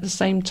happen at the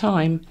same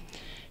time: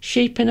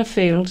 sheep in a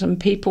field and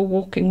people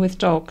walking with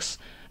dogs,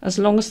 as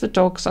long as the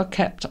dogs are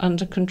kept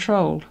under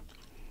control.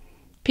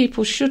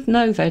 People should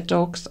know their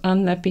dogs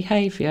and their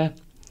behaviour.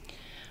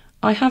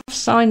 I have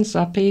signs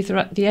up either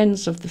at the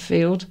ends of the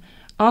field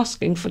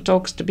asking for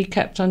dogs to be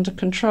kept under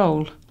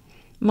control.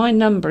 My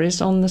number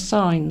is on the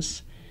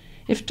signs.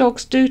 If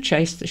dogs do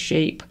chase the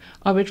sheep,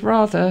 I would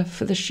rather,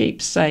 for the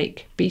sheep's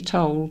sake, be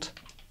told.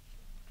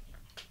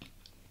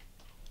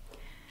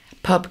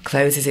 Pub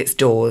closes its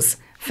doors,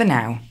 for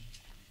now.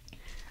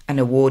 An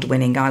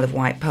award-winning Isle of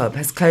Wight pub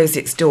has closed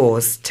its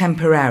doors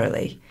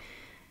temporarily.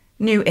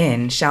 New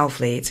Inn,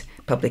 Shalfleet,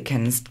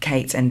 publicans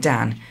Kate and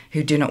Dan,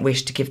 who do not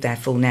wish to give their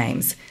full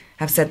names,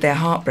 have said they are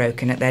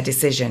heartbroken at their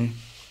decision.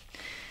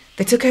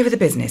 They took over the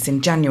business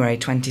in January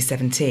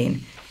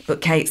 2017,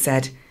 but Kate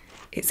said,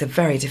 "It's a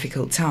very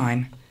difficult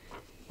time.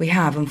 We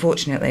have,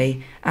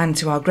 unfortunately, and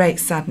to our great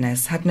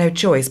sadness, had no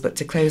choice but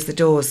to close the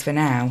doors for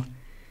now.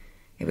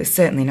 It was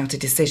certainly not a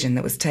decision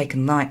that was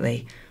taken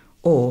lightly,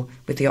 or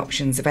with the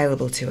options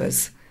available to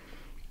us.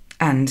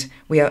 And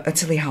we are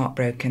utterly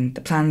heartbroken.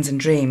 The plans and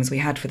dreams we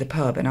had for the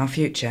pub and our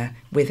future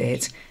with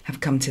it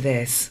have come to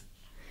this."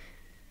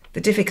 The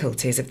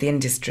difficulties of the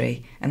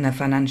industry and the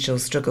financial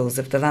struggles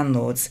of the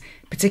landlords,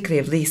 particularly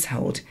of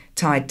leasehold,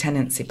 tied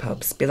tenancy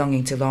pubs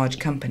belonging to large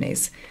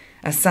companies,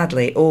 are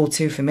sadly all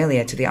too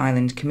familiar to the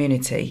island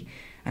community,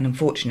 and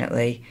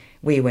unfortunately,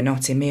 we were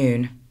not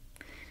immune.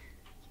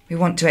 We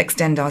want to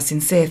extend our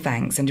sincere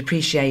thanks and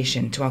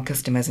appreciation to our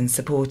customers and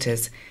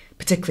supporters,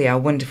 particularly our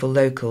wonderful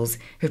locals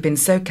who have been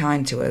so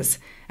kind to us,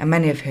 and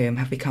many of whom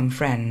have become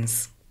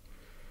friends.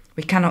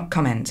 We cannot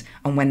comment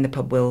on when the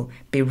pub will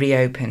be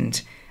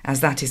reopened, as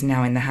that is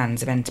now in the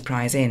hands of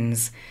Enterprise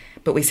Inns,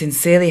 but we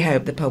sincerely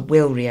hope the pub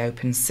will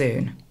reopen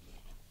soon.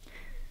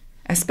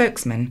 A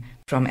spokesman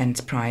from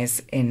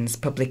Enterprise Inns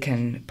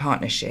Publican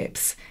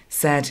Partnerships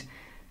said,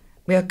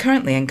 "We are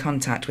currently in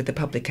contact with the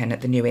publican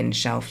at the New Inn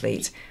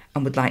Shalfleet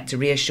and would like to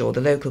reassure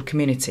the local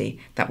community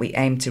that we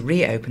aim to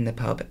reopen the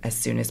pub as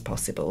soon as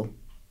possible."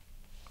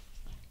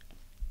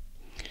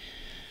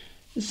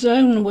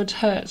 Zone would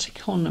hurt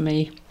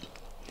economy.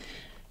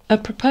 A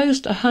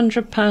proposed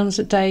 £100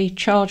 a day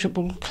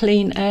chargeable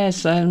clean air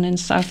zone in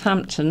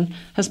Southampton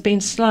has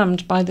been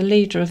slammed by the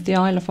leader of the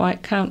Isle of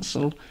Wight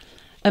Council,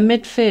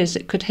 amid fears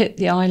it could hit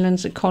the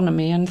island's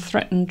economy and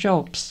threaten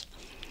jobs.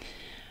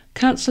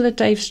 Councillor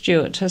Dave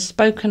Stewart has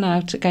spoken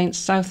out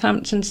against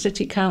Southampton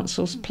City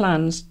Council's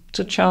plans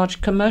to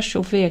charge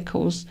commercial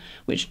vehicles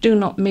which do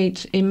not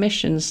meet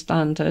emissions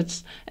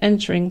standards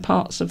entering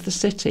parts of the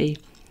city.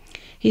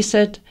 He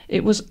said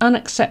it was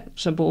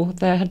unacceptable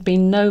there had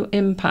been no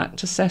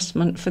impact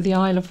assessment for the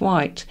Isle of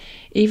Wight,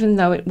 even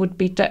though it would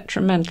be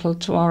detrimental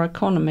to our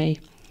economy.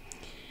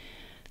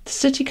 The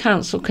City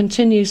Council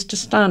continues to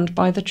stand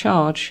by the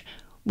charge,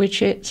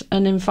 which it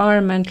and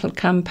environmental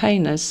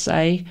campaigners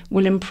say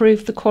will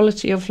improve the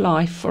quality of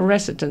life for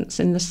residents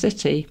in the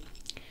city.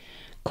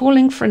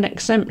 Calling for an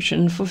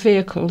exemption for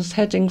vehicles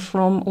heading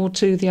from or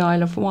to the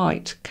Isle of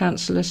Wight,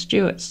 Councillor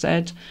Stewart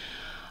said,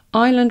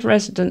 "Island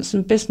residents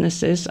and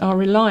businesses are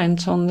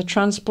reliant on the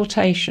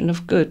transportation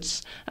of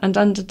goods and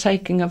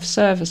undertaking of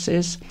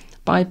services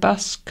by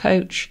bus,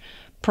 coach,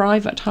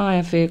 private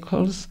hire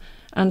vehicles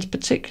and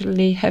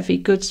particularly heavy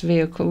goods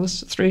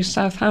vehicles through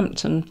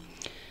Southampton,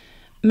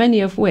 many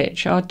of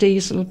which are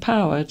diesel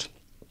powered.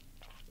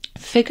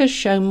 Figures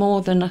show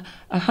more than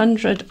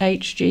 100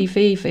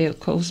 HGV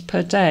vehicles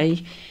per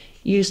day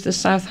use the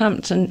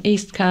Southampton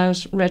East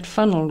Cowes Red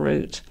Funnel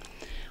route,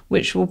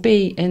 which will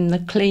be in the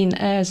Clean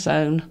Air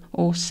Zone,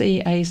 or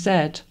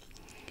CAZ.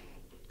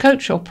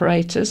 Coach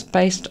operators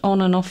based on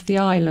and off the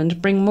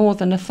island bring more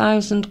than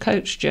 1,000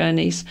 coach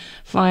journeys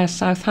via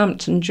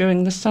Southampton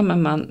during the summer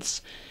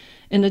months,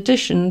 in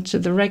addition to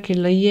the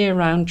regular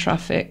year-round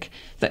traffic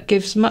that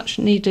gives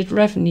much-needed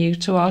revenue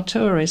to our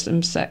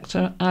tourism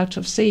sector out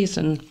of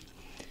season.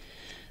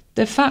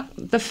 The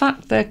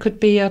fact there could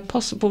be a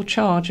possible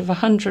charge of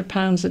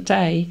 £100 a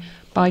day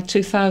by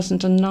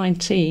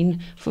 2019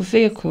 for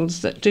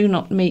vehicles that do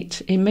not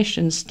meet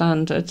emission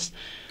standards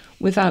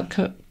without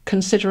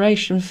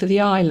consideration for the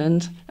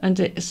island and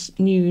its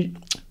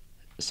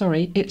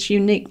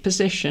unique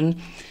position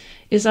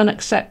is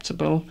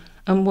unacceptable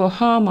and will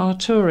harm our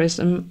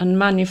tourism and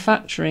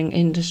manufacturing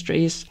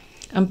industries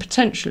and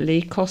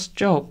potentially cost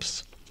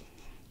jobs.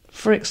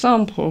 For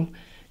example,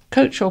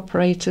 coach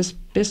operators'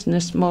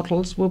 business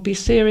models will be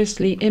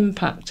seriously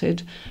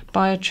impacted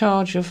by a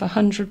charge of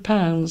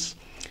 £100,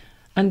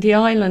 and the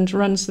island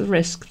runs the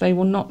risk they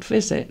will not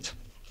visit.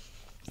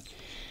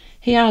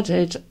 He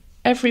added,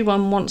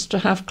 "Everyone wants to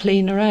have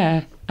cleaner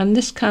air, and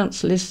this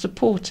council is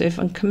supportive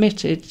and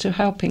committed to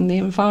helping the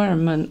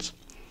environment.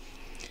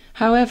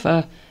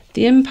 However,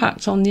 The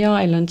impact on the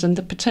island and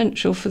the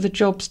potential for the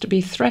jobs to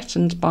be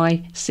threatened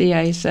by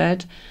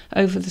CAZ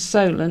over the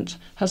Solent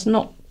has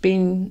not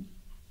been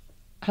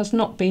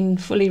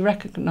fully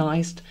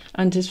recognised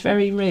and is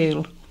very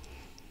real.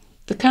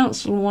 The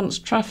council wants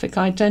traffic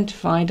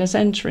identified as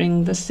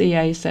entering the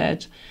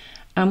CAZ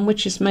and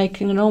which is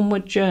making an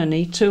onward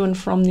journey to and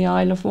from the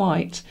Isle of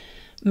Wight,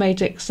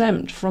 made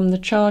exempt from the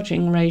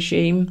charging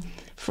regime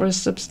for a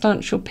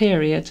substantial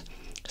period,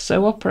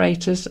 so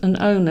operators and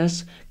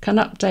owners can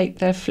update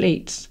their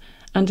fleets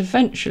and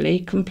eventually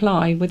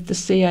comply with the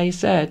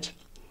CAZ.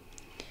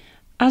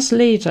 As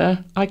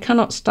leader, I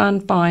cannot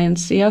stand by and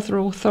see other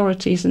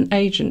authorities and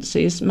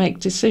agencies make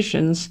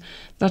decisions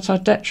that are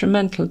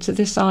detrimental to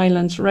this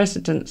island's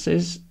residents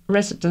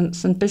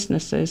and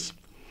businesses.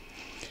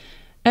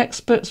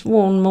 Experts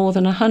warn more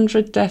than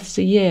 100 deaths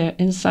a year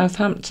in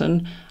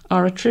Southampton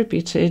are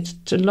attributed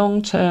to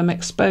long-term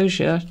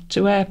exposure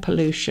to air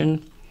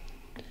pollution.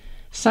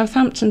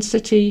 Southampton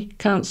City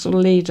Council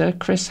leader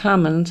Chris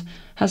Hammond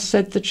has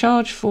said the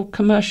charge for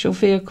commercial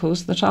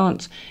vehicles that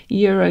aren't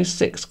Euro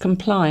 6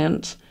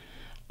 compliant,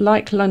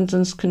 like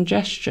London's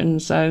congestion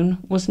zone,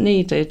 was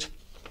needed.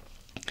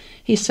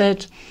 He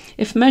said,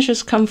 if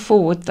measures come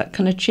forward that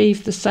can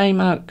achieve the same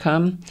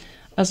outcome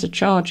as a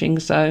charging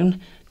zone,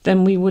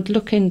 then we would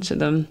look into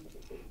them.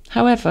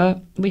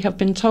 However, we have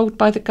been told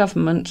by the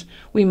government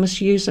we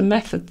must use a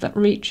method that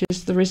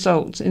reaches the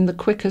result in the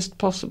quickest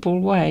possible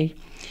way,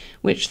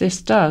 which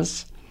this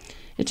does.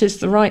 It is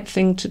the right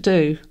thing to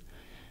do.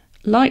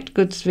 Light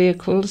goods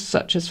vehicles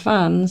such as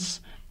vans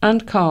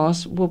and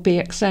cars will be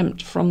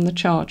exempt from the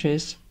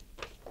charges.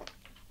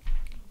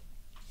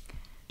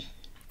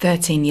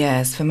 13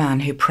 years for man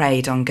who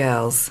preyed on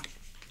girls.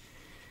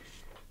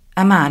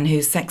 A man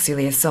who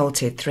sexually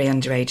assaulted 3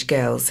 underage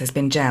girls has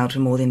been jailed for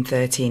more than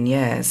 13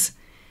 years.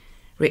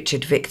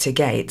 Richard Victor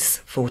Gates,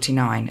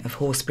 49, of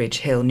Horsebridge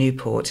Hill,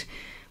 Newport,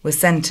 was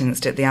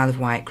sentenced at the Isle of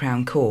Wight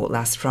Crown Court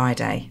last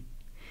Friday.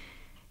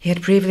 He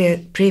had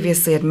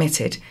previously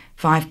admitted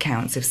 5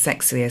 counts of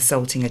sexually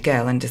assaulting a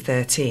girl under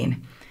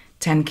 13,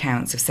 10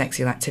 counts of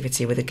sexual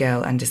activity with a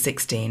girl under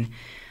 16,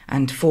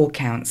 and 4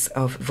 counts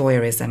of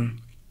voyeurism.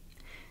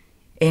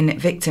 In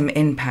victim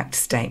impact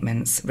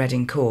statements read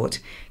in court,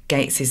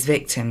 Gates's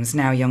victims,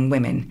 now young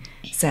women,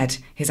 said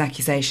his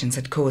actions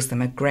had caused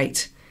them a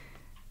great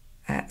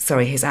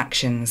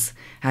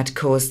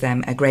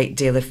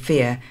deal of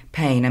fear,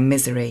 pain and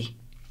misery.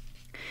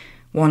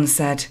 One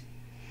said,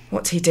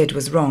 "What he did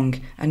was wrong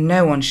and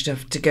no one should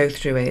have to go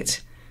through it.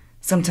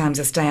 Sometimes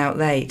I stay out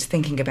late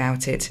thinking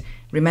about it,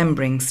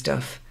 remembering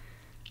stuff.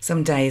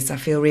 Some days I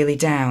feel really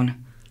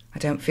down. I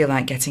don't feel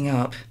like getting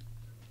up."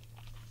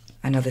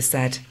 Another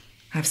said,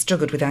 "I've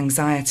struggled with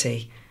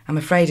anxiety. I'm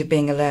afraid of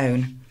being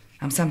alone.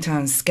 I'm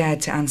sometimes scared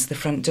to answer the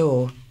front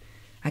door.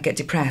 I get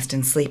depressed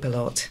and sleep a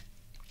lot.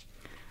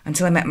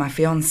 Until I met my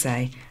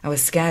fiancé, I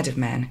was scared of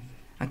men.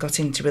 I got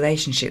into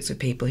relationships with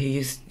people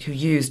who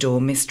used or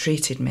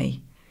mistreated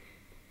me."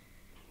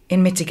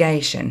 In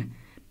mitigation,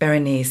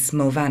 Berenice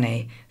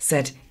Mulvaney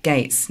said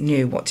Gates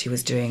knew what he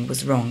was doing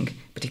was wrong,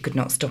 but he could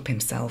not stop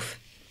himself.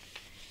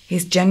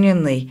 "He's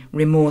genuinely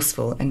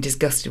remorseful and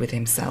disgusted with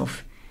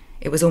himself.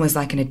 It was almost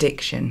like an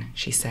addiction,"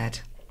 she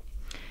said.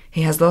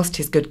 "He has lost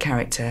his good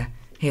character.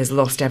 He has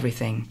lost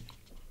everything."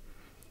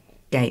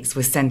 Gates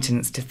was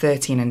sentenced to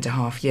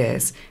 13.5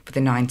 years for the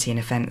 19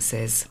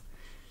 offences.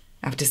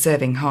 After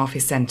serving half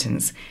his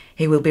sentence,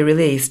 he will be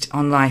released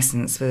on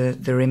licence for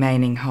the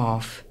remaining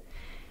half.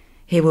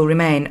 He will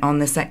remain on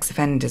the sex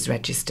offenders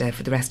register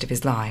for the rest of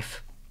his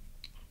life.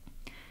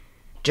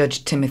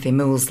 Judge Timothy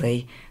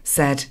Moolsley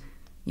said,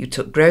 "You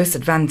took gross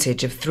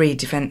advantage of 3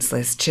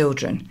 defenceless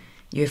children.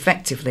 You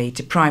effectively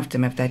deprived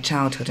them of their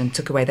childhood and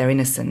took away their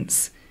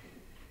innocence.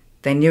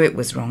 They knew it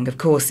was wrong, of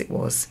course it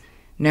was.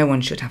 No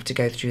one should have to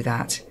go through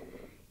that.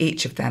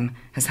 Each of them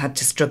has had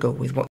to struggle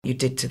with what you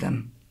did to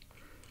them.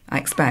 I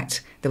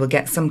expect they will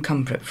get some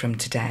comfort from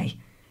today,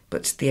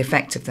 but the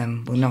effect of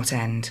them will not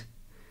end.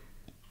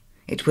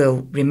 It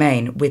will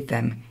remain with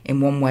them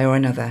in one way or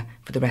another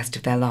for the rest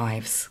of their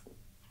lives."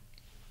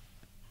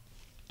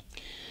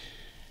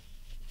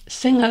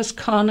 Singers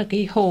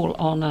Carnegie Hall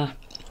honour.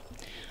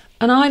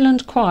 An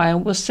island choir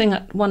will sing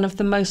at one of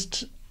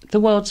the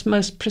world's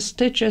most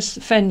prestigious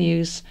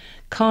venues,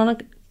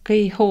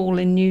 Carnegie Hall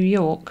in New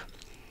York.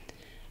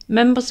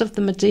 Members of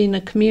the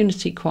Medina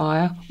Community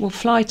Choir will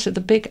fly to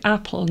the Big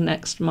Apple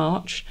next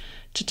March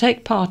to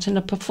take part in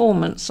a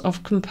performance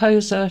of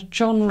composer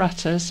John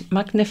Rutter's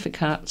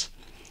Magnificat.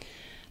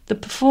 The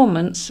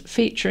performance,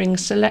 featuring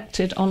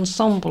selected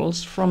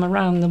ensembles from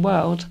around the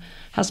world,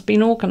 has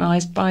been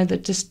organised by the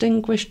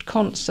Distinguished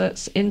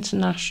Concerts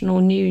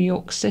International New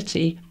York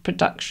City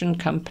production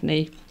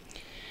company.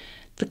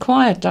 The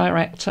choir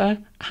director,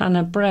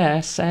 Hannah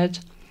Brer, said,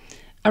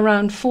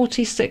 "Around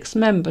 46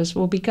 members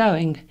will be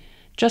going,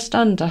 just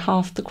under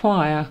half the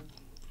choir,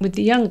 with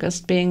the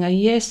youngest being a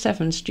Year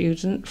 7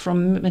 student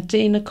from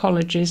Medina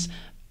College's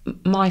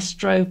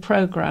Maestro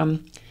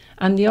programme,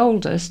 and the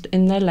oldest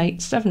in their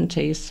late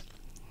 70s.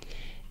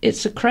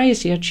 It's a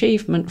crazy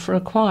achievement for a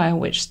choir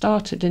which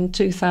started in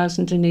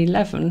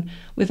 2011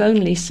 with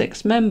only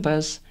 6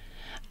 members,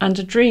 and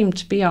a dream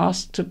to be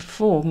asked to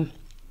perform.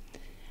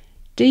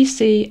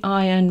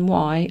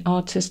 DCINY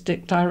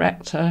Artistic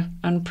Director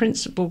and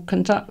Principal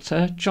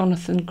Conductor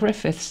Jonathan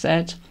Griffith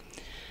said,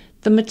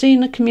 "The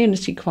Medina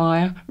Community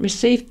Choir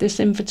received this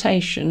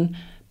invitation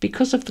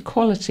because of the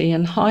quality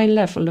and high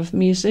level of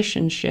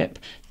musicianship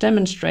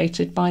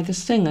demonstrated by the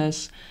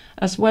singers,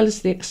 as well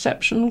as the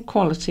exceptional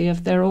quality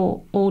of their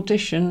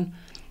audition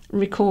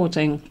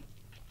recording.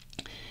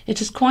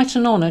 It is quite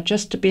an honour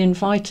just to be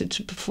invited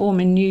to perform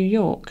in New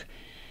York.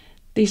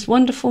 These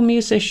wonderful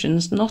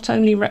musicians not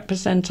only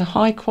represent a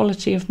high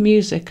quality of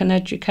music and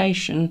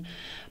education,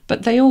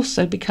 but they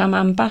also become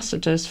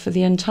ambassadors for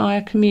the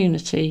entire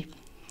community.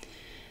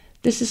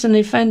 This is an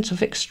event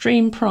of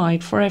extreme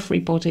pride for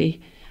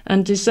everybody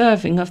and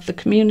deserving of the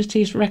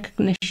community's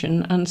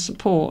recognition and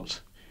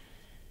support.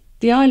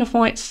 The Isle of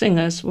Wight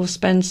singers will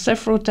spend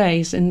several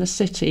days in the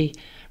city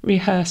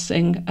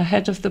rehearsing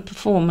ahead of the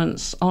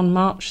performance on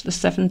March the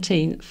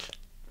 17th.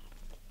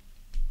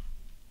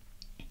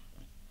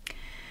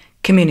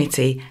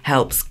 Community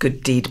helps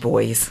good deed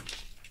boys.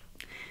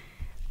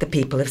 The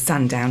people of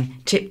Sandown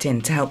chipped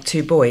in to help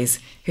 2 boys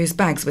whose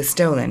bags were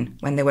stolen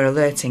when they were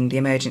alerting the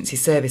emergency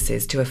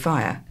services to a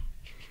fire.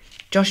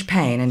 Josh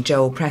Payne and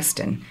Joel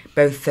Preston,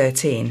 both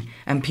 13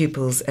 and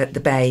pupils at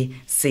the Bay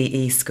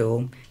CE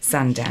School,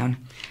 Sandown,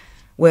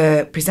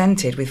 were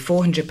presented with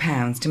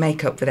 £400 to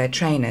make up for their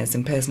trainers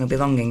and personal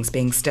belongings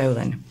being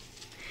stolen.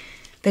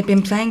 They'd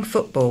been playing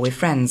football with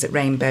friends at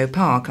Rainbow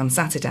Park on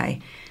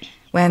Saturday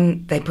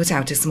when they put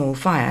out a small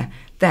fire,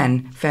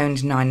 then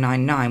phoned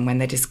 999 when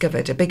they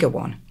discovered a bigger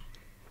one.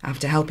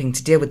 After helping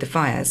to deal with the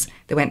fires,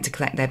 they went to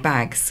collect their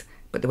bags,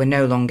 but they were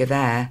no longer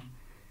there.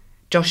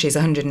 Josh's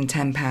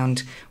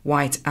 £110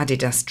 white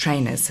Adidas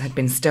trainers had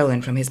been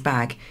stolen from his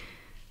bag,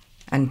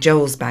 and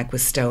Joel's bag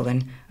was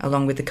stolen,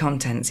 along with the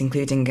contents,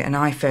 including an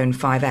iPhone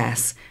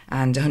 5S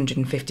and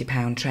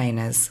 £150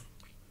 trainers.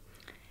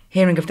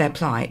 Hearing of their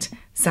plight,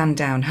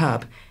 Sandown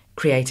Hub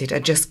created a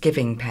Just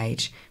Giving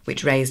page,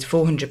 which raised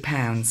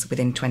 £400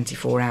 within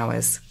 24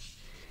 hours.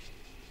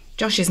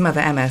 Josh's mother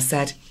Emma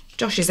said,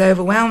 "Josh is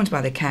overwhelmed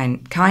by the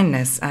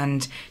kindness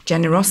and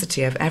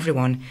generosity of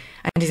everyone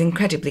and is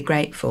incredibly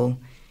grateful.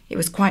 He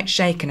was quite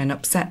shaken and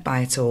upset by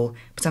it all,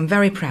 but I'm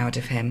very proud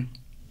of him."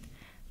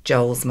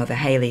 Joel's mother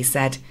Hayley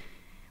said,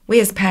 "We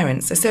as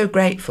parents are so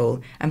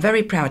grateful and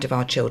very proud of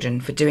our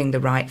children for doing the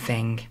right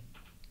thing."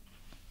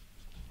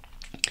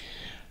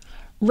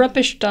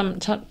 Rubbish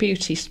dumped at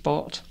beauty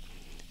spot.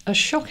 A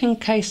shocking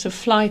case of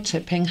fly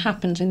tipping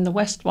happened in the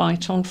West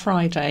Wight on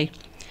Friday.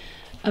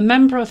 A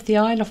member of the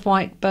Isle of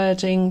Wight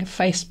birding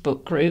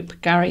Facebook group,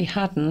 Gary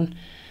Haddon,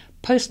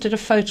 posted a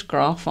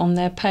photograph on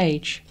their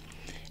page.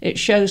 It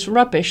shows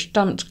rubbish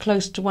dumped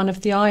close to one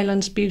of the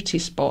island's beauty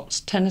spots,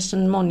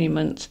 Tennyson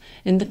Monument,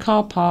 in the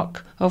car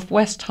park of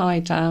West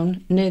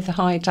Highdown, near the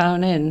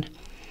Highdown Inn.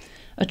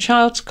 A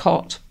child's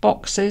cot,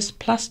 boxes,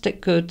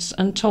 plastic goods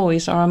and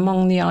toys are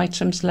among the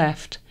items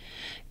left.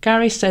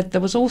 Gary said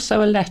there was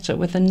also a letter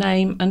with a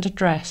name and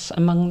address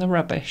among the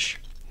rubbish.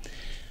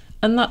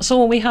 And that's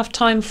all we have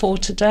time for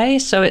today,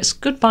 so it's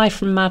goodbye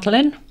from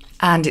Madeline.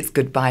 And it's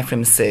goodbye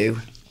from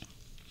Sue.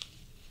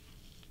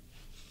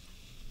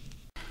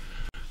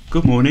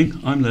 Good morning,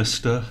 I'm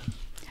Lester.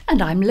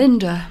 And I'm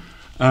Linda.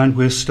 And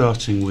we're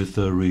starting with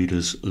the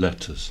readers'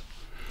 letters.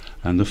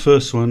 And the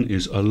first one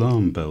is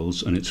Alarm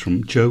Bells, and it's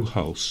from Joe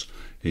Hulse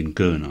in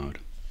Gurnard.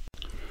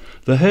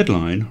 The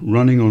headline,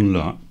 Running on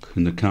Luck,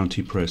 in the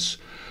County Press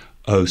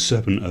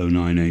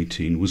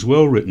 070918, was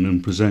well written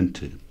and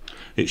presented.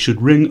 It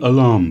should ring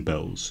alarm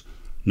bells,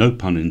 no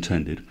pun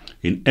intended,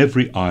 in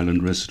every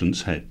island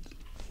resident's head.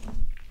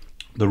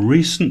 The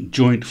recent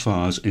joint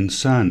fires in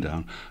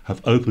Sandown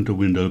have opened a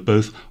window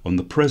both on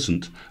the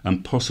present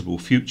and possible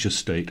future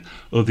state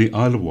of the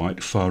Isle of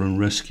Wight Fire and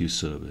Rescue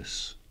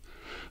Service.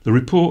 The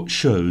report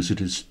shows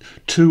it is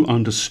too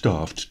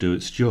understaffed to do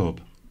its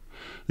job.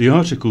 The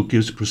article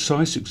gives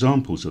precise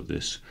examples of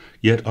this,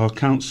 yet our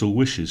council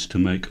wishes to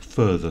make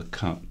further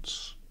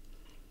cuts.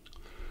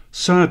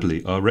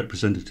 Sadly, our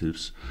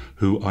representatives,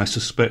 who I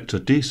suspect are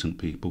decent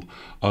people,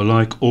 are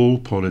like all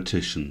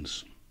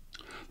politicians.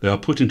 They are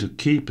put into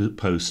key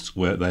posts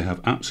where they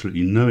have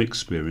absolutely no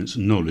experience,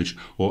 knowledge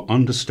or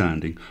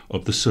understanding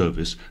of the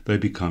service they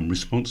become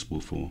responsible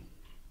for.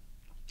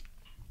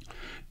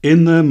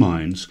 In their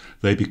minds,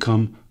 they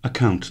become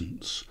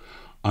accountants,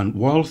 and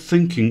while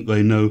thinking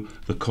they know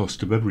the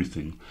cost of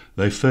everything,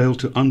 they fail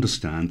to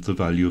understand the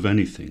value of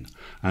anything,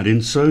 and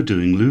in so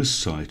doing lose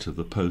sight of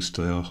the post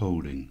they are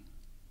holding.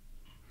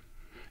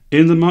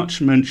 In the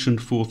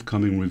much-mentioned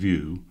forthcoming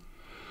review,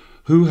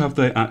 who have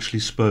they actually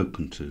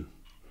spoken to?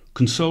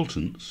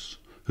 Consultants,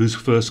 whose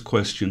first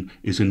question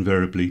is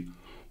invariably,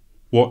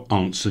 "What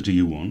answer do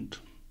you want?"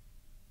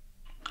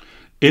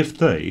 If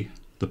they,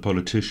 the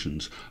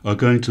politicians, are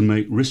going to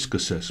make risk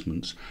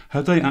assessments,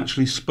 have they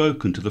actually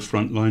spoken to the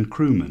frontline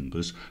crew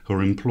members who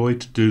are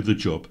employed to do the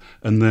job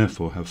and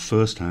therefore have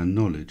first-hand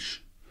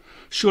knowledge?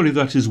 Surely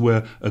that is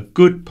where a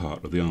good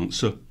part of the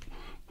answer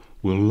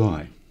will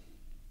lie.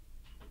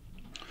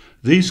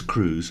 These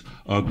crews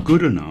are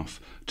good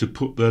enough to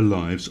put their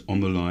lives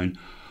on the line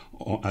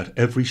at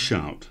every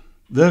shout.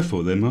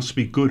 Therefore, they must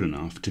be good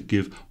enough to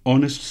give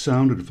honest,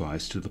 sound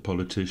advice to the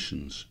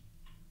politicians.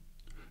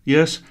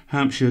 Yes,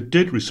 Hampshire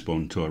did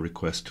respond to our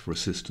request for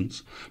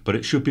assistance, but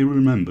it should be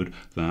remembered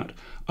that,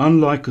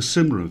 unlike a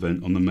similar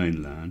event on the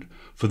mainland,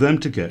 for them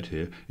to get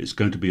here it's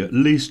going to be at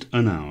least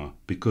an hour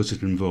because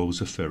it involves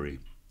a ferry.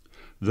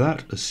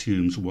 That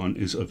assumes one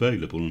is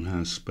available and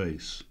has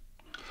space.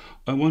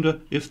 I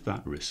wonder if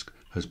that risk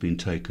has been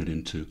taken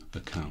into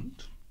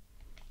account.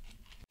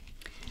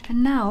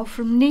 And now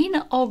from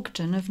Nina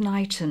Ogden of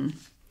Knighton.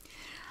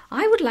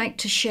 I would like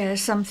to share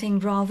something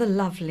rather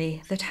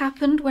lovely that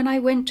happened when I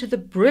went to the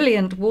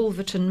brilliant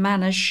Wolverton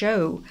Manor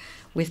show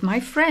with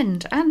my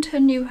friend and her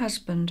new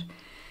husband.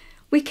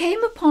 We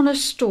came upon a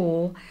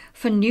store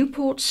for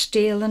Newport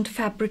steel and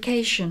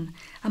fabrication,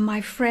 and my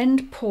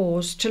friend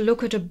paused to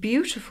look at a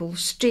beautiful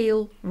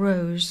steel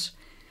rose.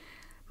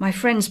 My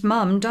friend's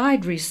mum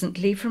died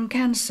recently from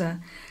cancer,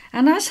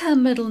 and as her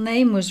middle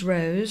name was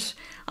Rose,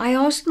 I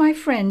asked my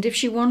friend if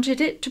she wanted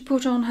it to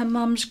put on her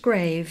mum's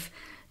grave,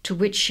 to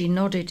which she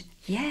nodded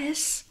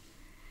yes.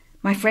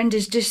 My friend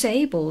is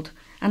disabled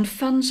and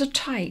funds are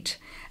tight,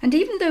 and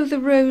even though the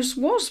rose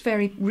was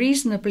very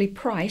reasonably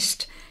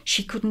priced,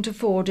 she couldn't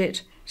afford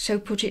it, so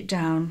put it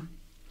down.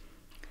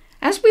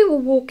 As we were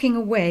walking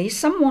away,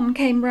 someone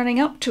came running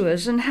up to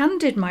us and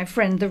handed my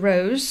friend the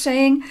rose,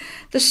 saying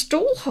the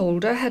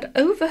stallholder had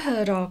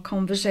overheard our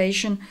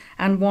conversation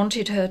and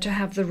wanted her to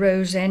have the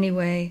rose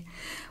anyway.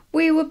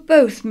 We were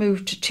both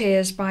moved to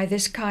tears by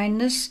this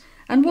kindness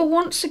and were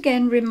once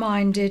again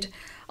reminded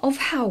of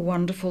how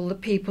wonderful the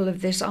people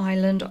of this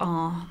island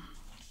are.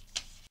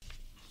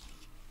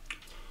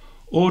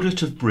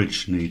 Audit of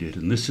bridge needed,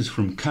 and this is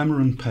from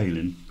Cameron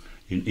Palin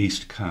in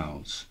East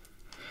Cowes.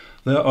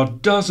 There are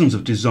dozens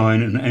of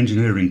design and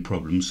engineering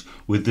problems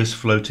with this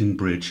floating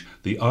bridge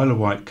the Isle of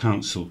Wight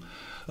Council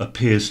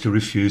appears to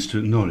refuse to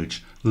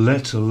acknowledge,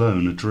 let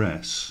alone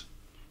address.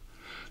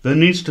 There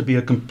needs to be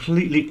a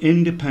completely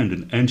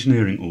independent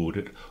engineering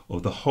audit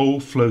of the whole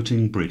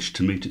floating bridge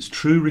to meet its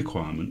true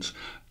requirements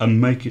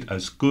and make it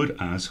as good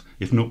as,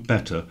 if not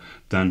better,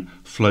 than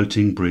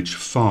Floating Bridge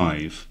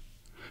 5.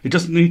 It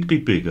doesn't need to be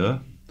bigger.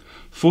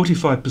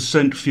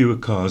 45% fewer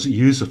cars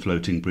use the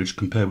floating bridge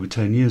compared with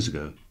 10 years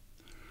ago.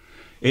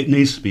 It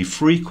needs to be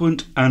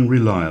frequent and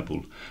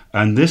reliable,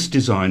 and this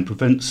design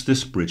prevents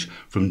this bridge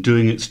from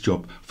doing its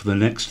job for the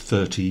next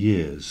 30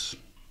 years.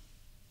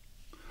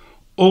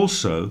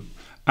 Also,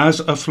 as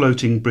a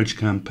floating bridge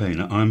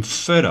campaigner, I'm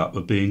fed up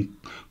of being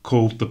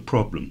called the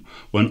problem,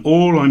 when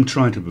all I'm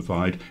trying to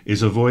provide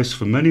is a voice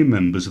for many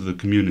members of the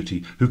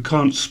community who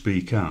can't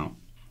speak out.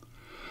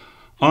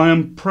 I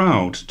am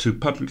proud to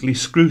publicly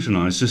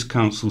scrutinise this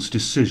council's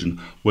decision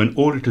when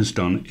all it has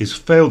done is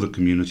fail the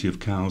community of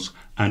Cowes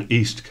and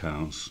East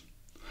Cowes.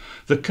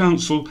 The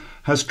council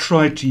has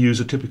tried to use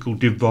a typical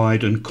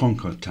divide and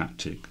conquer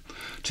tactic,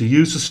 to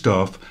use the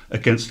staff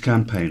against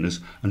campaigners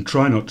and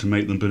try not to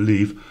make them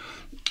believe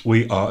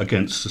we are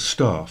against the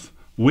staff.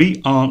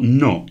 We are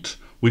not.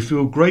 We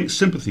feel great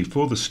sympathy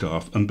for the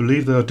staff and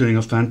believe they are doing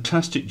a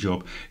fantastic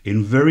job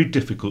in very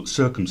difficult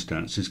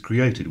circumstances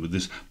created with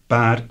this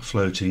bad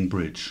floating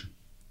bridge.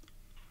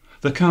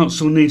 The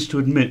council needs to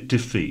admit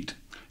defeat,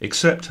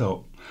 accept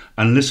help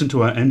and listen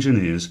to our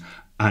engineers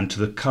and to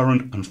the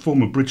current and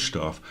former bridge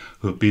staff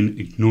who have been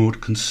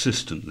ignored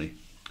consistently.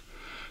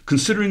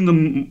 Considering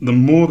the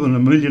more than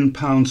 £1 million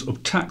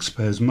of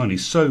taxpayers' money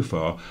so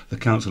far the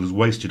council has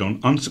wasted on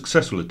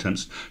unsuccessful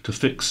attempts to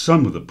fix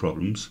some of the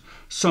problems,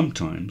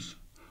 sometimes,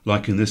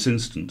 like in this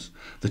instance,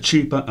 the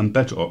cheaper and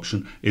better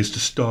option is to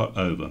start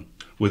over,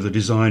 with a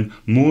design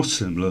more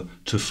similar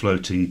to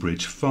Floating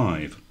Bridge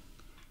 5.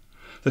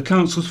 The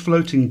council's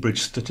floating bridge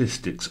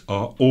statistics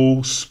are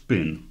all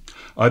spin.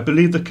 I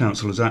believe the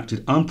council has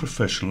acted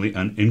unprofessionally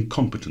and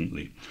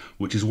incompetently,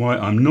 which is why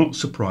I'm not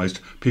surprised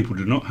people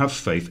do not have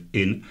faith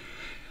in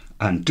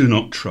and do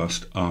not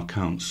trust our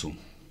council.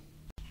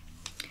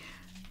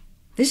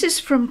 This is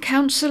from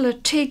Councillor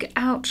Tig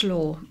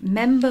Outlaw,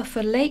 Member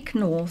for Lake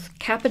North,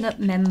 Cabinet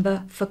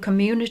Member for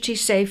Community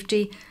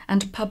Safety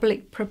and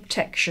Public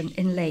Protection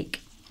in Lake.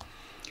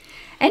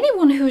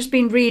 Anyone who has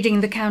been reading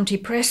the county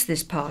press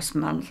this past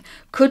month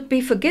could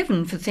be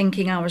forgiven for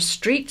thinking our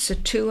streets are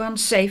too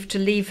unsafe to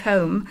leave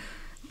home,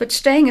 but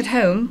staying at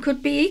home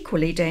could be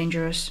equally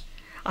dangerous.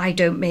 I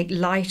don't make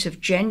light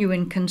of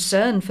genuine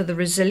concern for the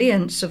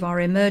resilience of our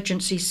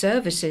emergency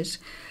services,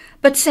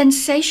 but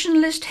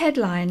sensationalist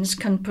headlines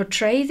can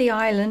portray the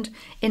island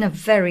in a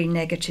very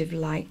negative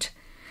light.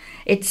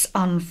 It's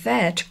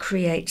unfair to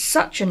create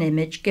such an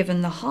image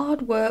given the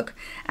hard work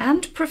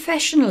and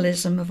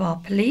professionalism of our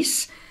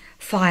police,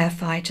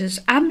 firefighters,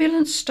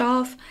 ambulance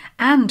staff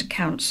and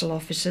council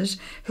officers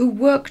who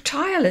work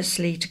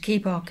tirelessly to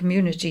keep our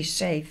community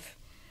safe.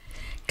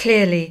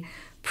 Clearly,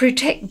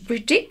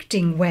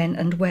 predicting when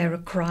and where a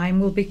crime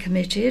will be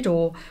committed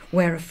or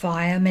where a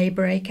fire may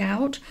break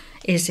out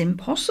is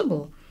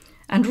impossible,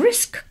 and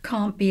risk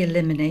can't be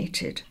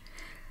eliminated.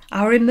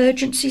 Our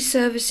emergency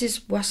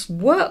services must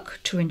work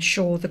to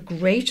ensure the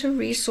greater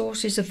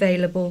resources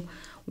available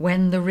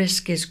when the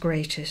risk is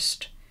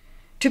greatest.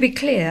 To be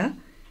clear,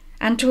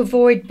 and to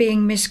avoid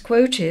being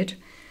misquoted,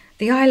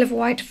 the Isle of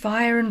Wight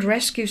Fire and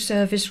Rescue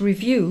Service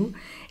review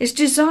is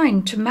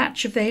designed to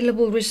match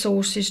available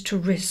resources to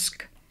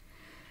risk.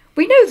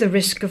 We know the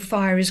risk of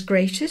fire is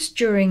greatest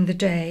during the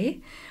day,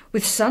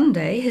 with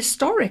Sunday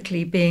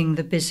historically being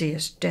the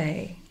busiest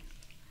day.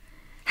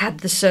 Had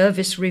the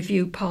service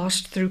review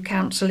passed through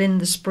Council in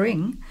the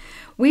spring,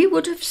 we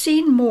would have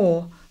seen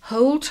more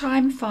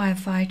whole-time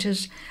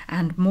firefighters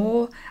and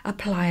more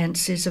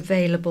appliances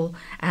available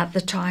at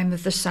the time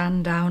of the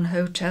Sandown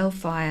Hotel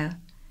fire.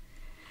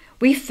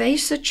 We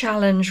face a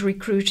challenge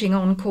recruiting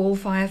on-call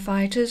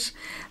firefighters.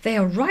 They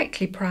are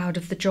rightly proud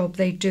of the job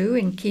they do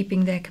in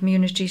keeping their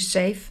communities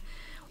safe.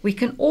 We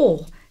can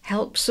all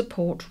help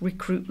support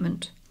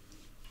recruitment.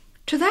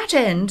 To that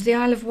end, the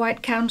Isle of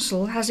Wight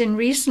Council has in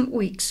recent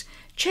weeks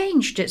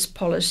changed its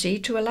policy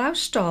to allow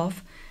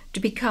staff to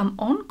become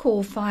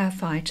on-call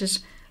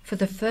firefighters for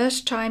the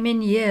first time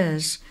in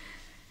years,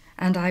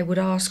 and I would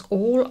ask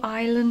all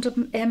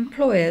island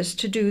employers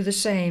to do the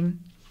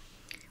same.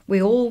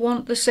 We all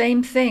want the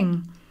same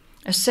thing,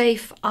 a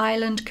safe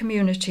island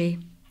community.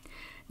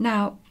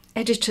 Now,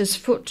 editor's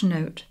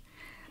footnote.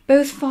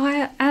 Both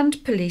fire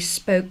and police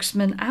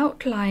spokesmen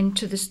outlined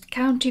to the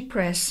county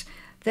press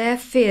their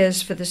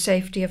fears for the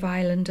safety of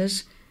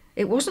islanders.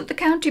 It wasn't the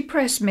county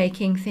press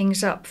making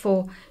things up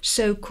for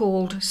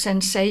so-called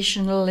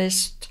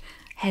sensationalist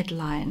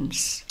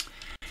headlines.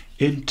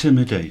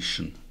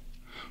 Intimidation.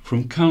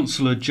 From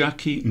Councillor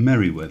Jackie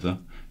Merriweather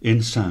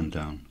in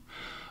Sandown.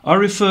 I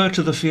refer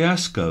to the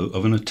fiasco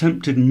of an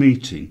attempted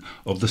meeting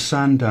of the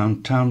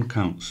Sandown Town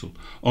Council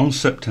on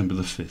September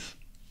the 5th.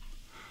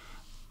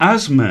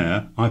 As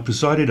Mayor, I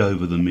presided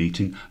over the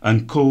meeting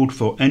and called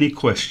for any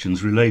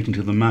questions relating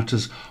to the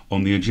matters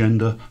on the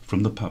agenda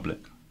from the public.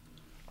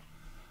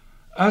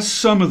 As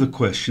some of the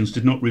questions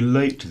did not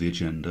relate to the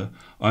agenda,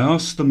 I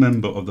asked the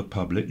member of the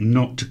public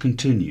not to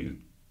continue.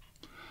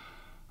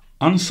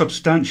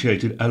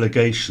 Unsubstantiated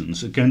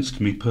allegations against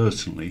me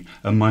personally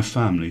and my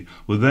family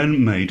were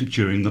then made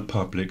during the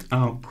public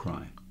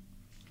outcry.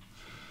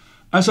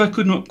 As I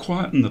could not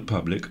quieten the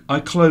public, I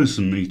closed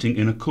the meeting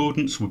in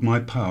accordance with my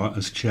power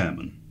as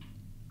chairman.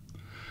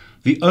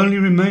 The only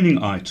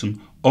remaining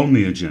item on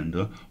the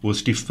agenda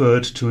was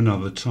deferred to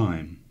another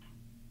time.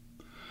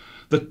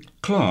 The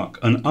clerk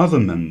and other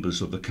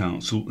members of the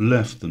council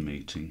left the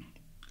meeting.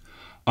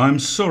 I am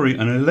sorry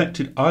an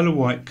elected Isle of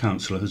Wight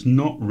councillor has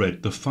not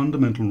read the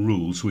fundamental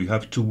rules we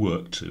have to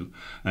work to,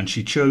 and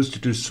she chose to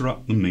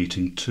disrupt the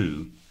meeting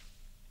too.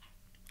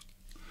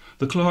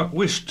 The clerk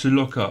wished to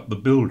lock up the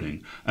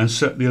building and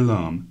set the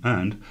alarm,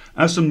 and,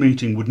 as the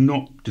meeting would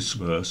not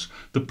disperse,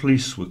 the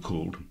police were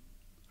called.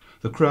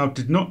 The crowd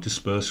did not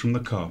disperse from the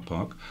car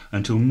park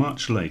until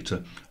much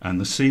later, and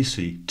the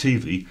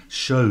CCTV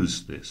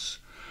shows this.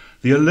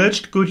 The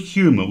alleged good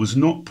humour was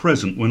not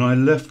present when I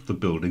left the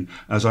building,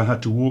 as I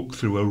had to walk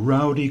through a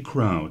rowdy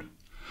crowd.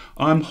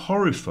 I am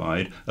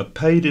horrified a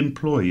paid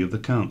employee of the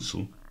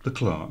council, the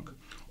clerk,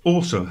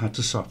 also had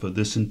to suffer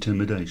this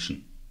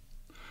intimidation.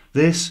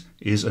 This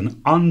is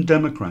an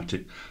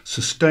undemocratic,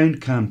 sustained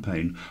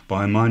campaign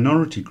by a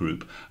minority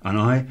group, and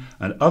I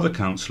and other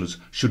councillors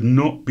should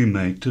not be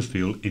made to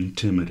feel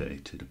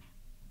intimidated.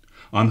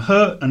 I'm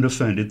hurt and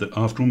offended that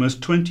after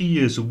almost 20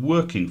 years of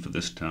working for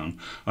this town,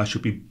 I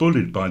should be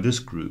bullied by this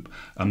group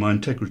and my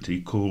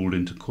integrity called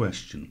into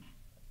question.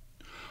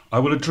 I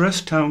will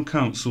address town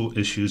council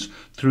issues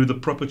through the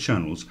proper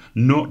channels,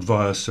 not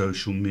via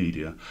social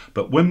media,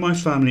 but when my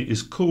family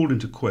is called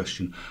into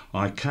question,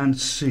 I can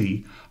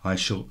see I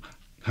shall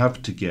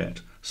have to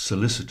get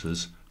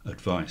solicitors'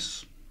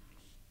 advice.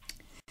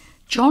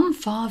 John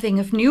Farthing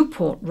of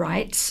Newport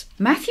writes,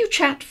 Matthew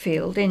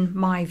Chatfield, in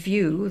My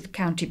View, the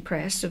county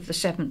press of the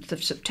 7th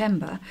of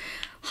September,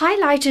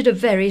 highlighted a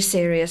very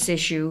serious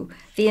issue,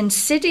 the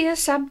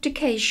insidious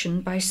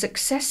abdication by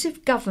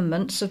successive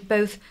governments of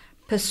both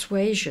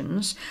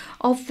persuasions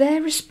of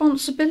their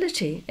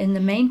responsibility in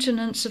the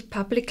maintenance of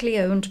publicly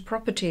owned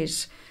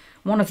properties,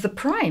 one of the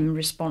prime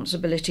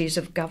responsibilities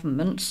of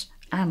governments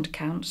and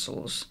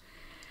councils.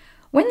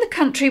 When the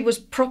country was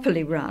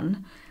properly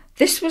run,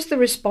 this was the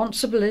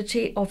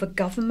responsibility of a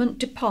government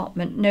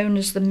department known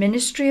as the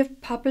Ministry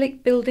of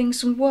Public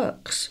Buildings and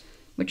Works,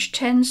 which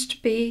tends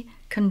to be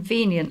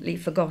conveniently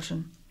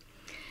forgotten.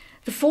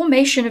 The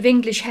formation of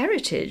English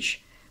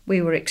heritage,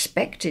 we were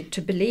expected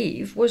to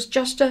believe, was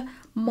just a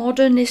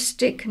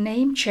modernistic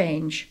name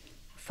change.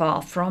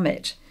 Far from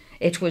it.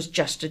 It was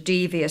just a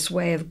devious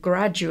way of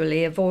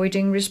gradually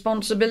avoiding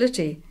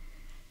responsibility.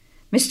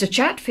 Mr.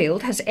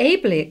 Chatfield has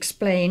ably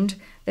explained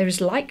there is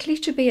likely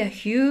to be a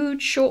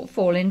huge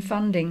shortfall in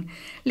funding,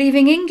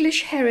 leaving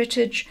English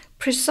heritage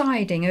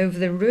presiding over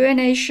the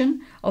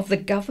ruination of the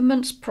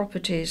government's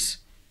properties.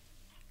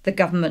 The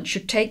government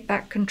should take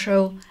back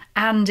control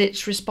and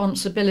its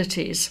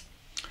responsibilities.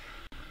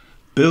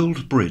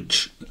 Build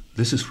bridge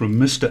This is from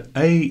Mr.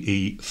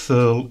 A.E.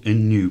 Thurl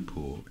in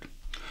Newport.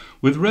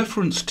 With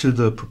reference to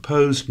the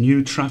proposed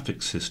new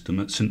traffic system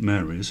at St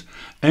Mary's,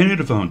 any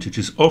advantage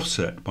is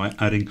offset by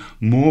adding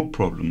more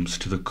problems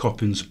to the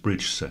Coppins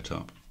Bridge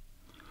setup.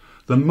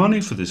 The money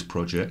for this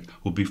project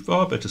will be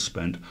far better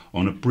spent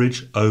on a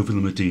bridge over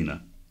the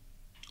Medina.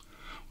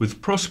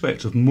 With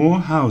prospect of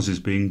more houses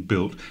being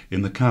built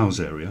in the Cowes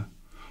area,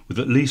 with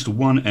at least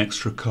one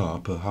extra car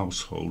per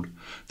household,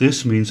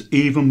 this means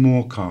even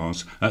more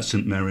cars at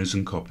St Mary's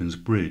and Coppins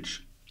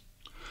Bridge.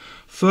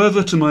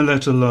 Further to my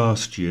letter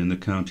last year in the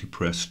County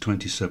Press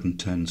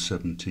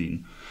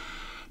 27/10/17,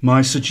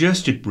 my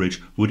suggested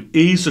bridge would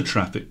ease the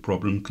traffic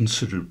problem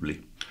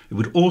considerably. It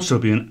would also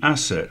be an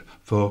asset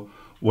for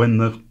when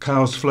the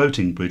Cowes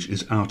floating bridge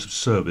is out of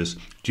service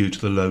due to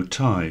the low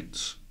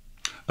tides.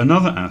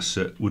 Another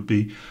asset would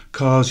be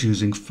cars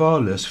using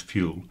far less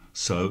fuel,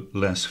 so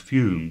less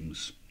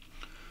fumes.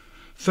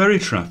 Ferry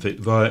traffic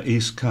via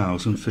East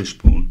Cowes and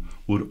Fishbourne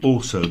would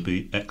also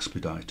be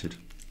expedited.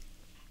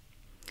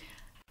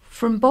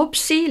 From Bob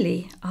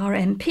Seeley, our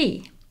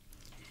MP.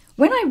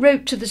 When I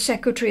wrote to the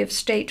Secretary of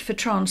State for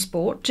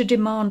Transport to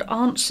demand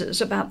answers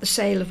about the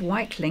sale of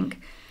Wight,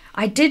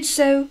 I did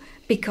so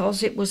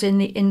because it was in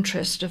the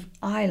interest of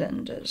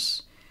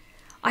islanders.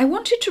 I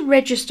wanted to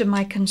register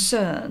my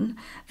concern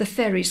that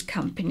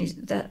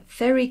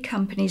ferry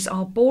companies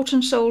are bought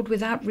and sold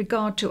without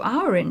regard to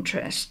our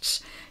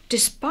interests,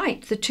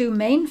 despite the two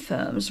main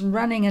firms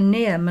running a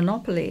near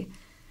monopoly.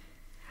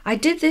 I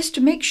did this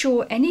to make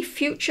sure any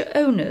future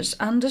owners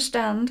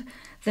understand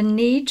the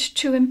need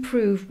to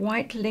improve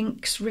Wight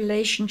Link's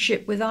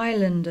relationship with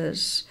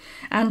islanders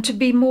and to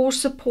be more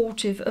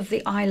supportive of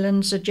the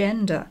island's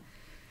agenda.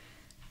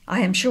 I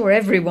am sure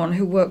everyone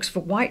who works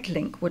for Wight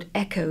Link would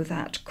echo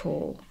that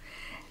call.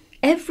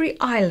 Every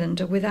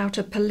islander without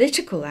a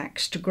political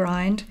axe to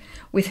grind,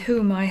 with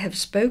whom I have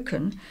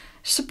spoken,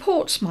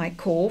 supports my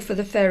call for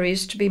the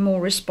ferries to be more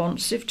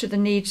responsive to the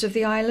needs of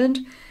the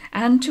island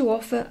and to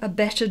offer a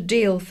better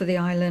deal for the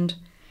island.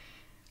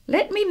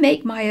 Let me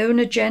make my own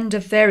agenda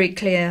very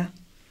clear.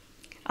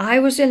 I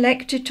was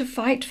elected to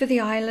fight for the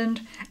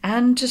island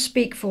and to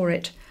speak for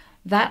it.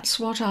 That's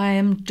what I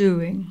am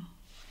doing.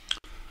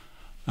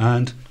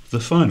 And the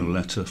final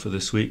letter for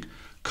this week,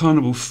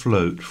 Carnival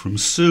Float from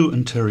Sue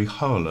and Terry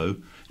Harlow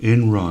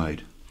in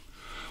Ryde.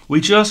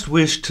 We just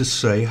wish to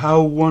say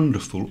how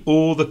wonderful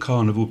all the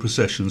carnival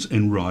processions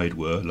in Ryde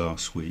were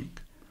last week.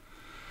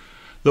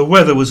 The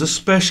weather was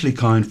especially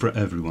kind for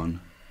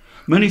everyone.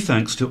 Many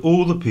thanks to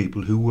all the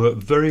people who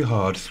worked very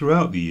hard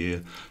throughout the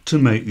year to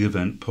make the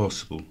event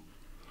possible.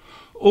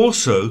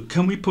 Also,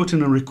 can we put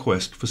in a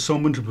request for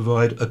someone to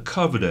provide a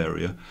covered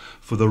area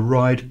for the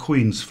Ryde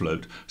Queen's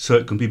Float so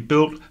it can be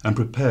built and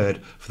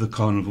prepared for the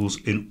carnivals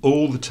in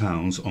all the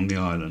towns on the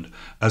island,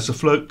 as the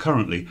float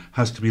currently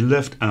has to be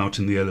left out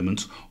in the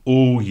elements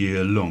all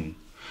year long.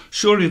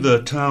 Surely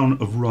the town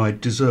of Ryde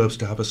deserves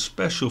to have a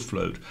special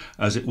float,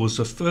 as it was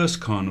the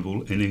first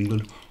carnival in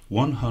England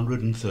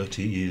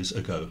 130 years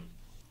ago.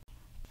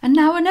 And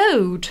now an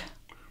ode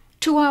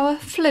to our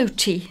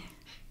floaty.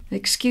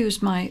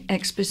 Excuse my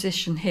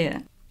exposition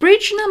here.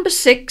 Bridge number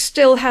 6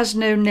 still has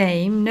no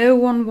name. No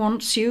one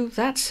wants you,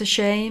 that's a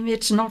shame.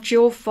 It's not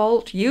your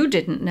fault, you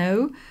didn't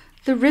know.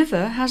 The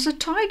river has a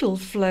tidal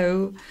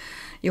flow.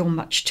 You're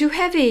much too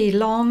heavy,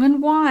 long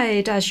and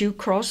wide, as you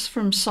cross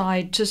from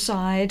side to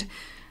side.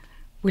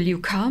 Will you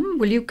come?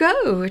 Will you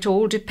go? It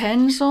all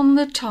depends on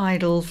the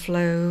tidal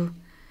flow.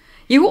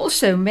 You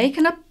also make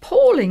an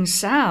appalling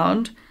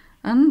sound,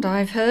 and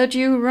I've heard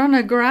you run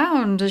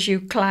aground as you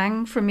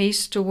clang from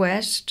east to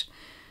west.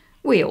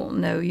 We all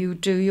know you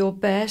do your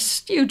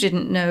best. You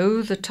didn't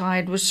know the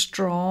tide was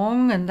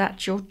strong and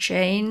that your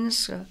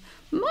chains are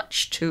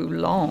much too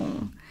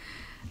long.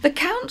 The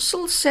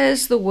council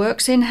says the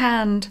work's in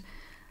hand.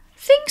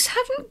 Things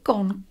haven't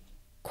gone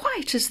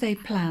quite as they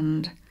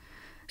planned.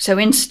 So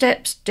in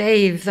steps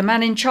Dave, the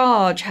man in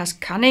charge, has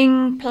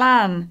cunning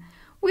plan.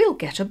 We'll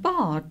get a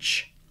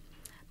barge.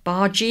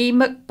 Bargee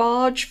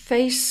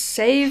McBargeface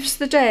saves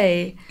the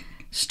day,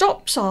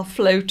 stops our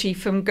floaty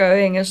from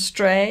going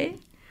astray.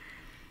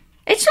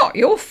 It's not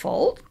your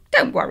fault,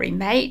 don't worry,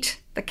 mate.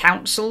 The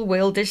council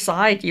will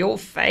decide your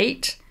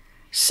fate.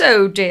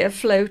 So, dear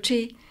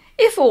floaty,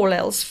 if all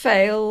else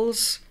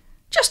fails,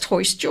 just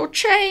hoist your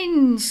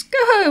chains,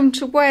 go home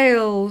to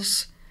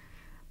Wales.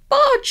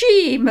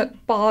 Bargee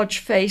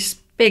McBargeface,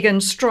 big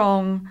and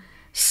strong,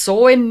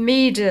 saw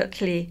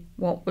immediately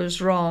what was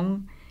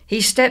wrong. He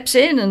steps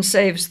in and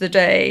saves the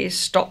day,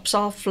 stops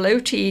our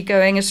floaty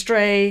going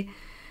astray.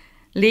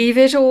 Leave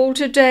it all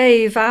to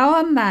Dave,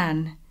 our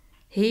man.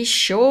 He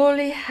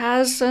surely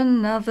has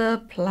another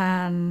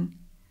plan.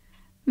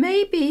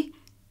 Maybe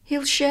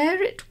he'll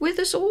share it with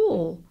us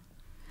all,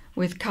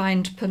 with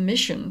kind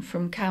permission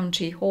from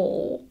County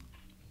Hall.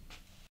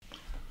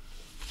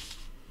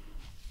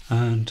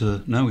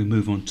 And now we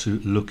move on to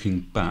looking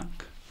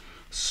back,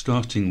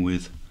 starting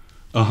with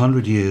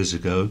 100 years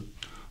ago,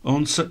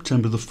 on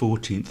September the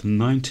 14th,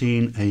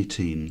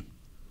 1918.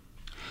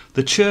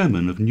 The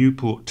chairman of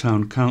Newport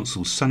Town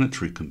Council's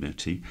Sanitary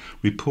Committee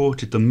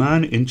reported the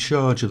man in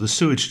charge of the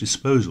sewage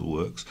disposal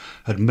works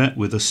had met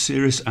with a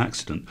serious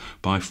accident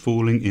by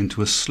falling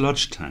into a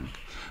sludge tank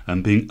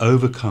and being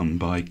overcome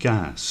by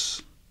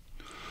gas.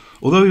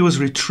 Although he was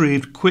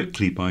retrieved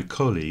quickly by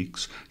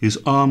colleagues, his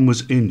arm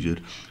was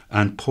injured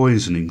and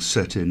poisoning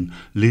set in,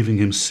 leaving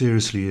him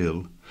seriously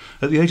ill.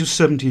 At the age of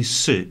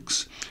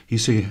 76, he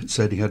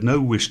said he had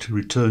no wish to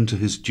return to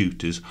his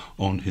duties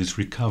on his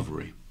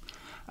recovery.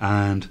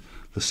 And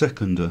the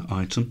second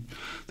item,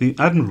 the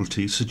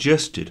Admiralty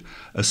suggested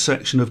a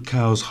section of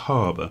Cowes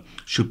Harbour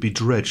should be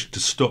dredged to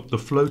stop the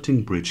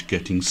floating bridge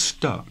getting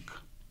stuck.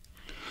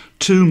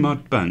 2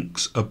 mud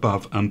banks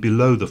above and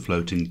below the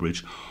floating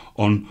bridge,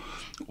 on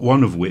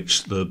one of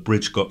which the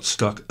bridge got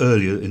stuck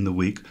earlier in the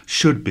week,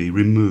 should be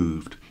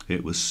removed,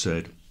 it was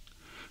said.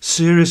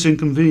 Serious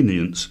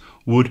inconvenience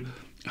would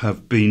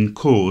have been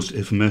caused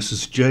if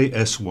Messrs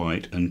J.S.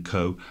 Wight and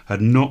Co.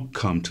 had not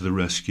come to the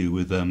rescue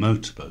with their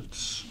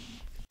motorboats.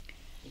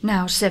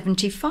 Now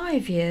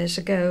 75 years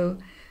ago,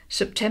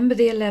 September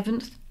the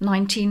 11th,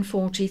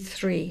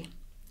 1943.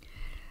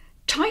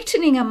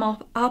 Tightening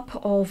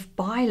up of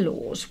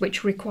bylaws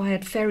which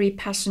required ferry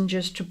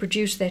passengers to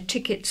produce their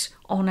tickets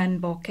on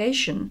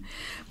embarkation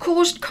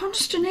caused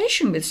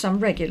consternation with some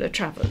regular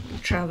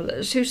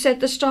travellers who said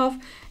the staff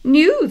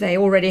knew they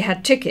already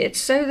had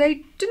tickets, so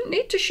they didn't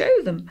need to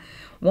show them.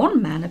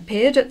 One man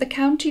appeared at the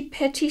county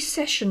petty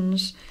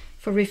sessions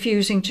for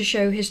refusing to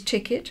show his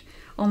ticket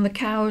on the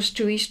Cowes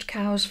to East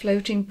Cowes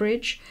floating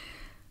bridge,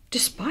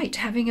 despite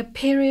having a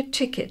period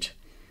ticket.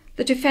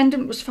 The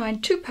defendant was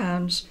fined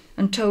 £2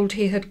 and told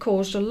he had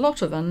caused a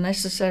lot of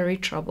unnecessary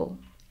trouble.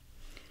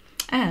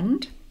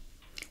 And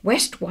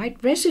West Wight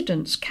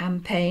residents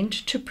campaigned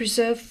to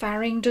preserve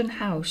Farringdon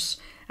House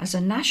as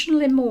a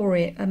national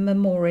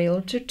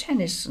memorial to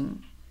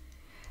Tennyson.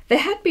 There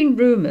had been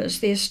rumours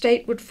the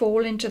estate would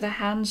fall into the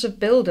hands of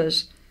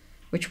builders,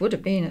 which would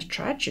have been a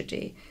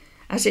tragedy,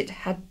 as it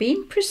had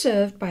been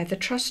preserved by the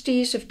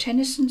trustees of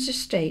Tennyson's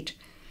estate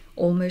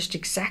almost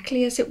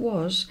exactly as it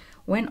was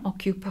when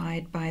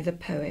occupied by the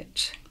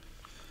poet.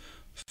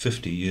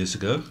 50 years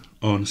ago,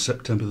 on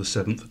September the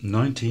 7th,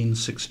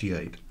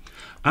 1968,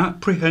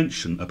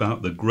 apprehension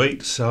about the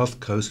Great South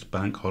Coast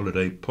Bank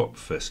Holiday Pop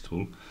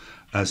Festival,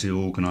 as the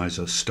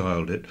organiser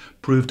styled it,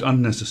 proved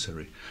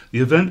unnecessary. The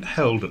event,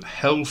 held at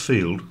Hell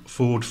Field,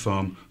 Ford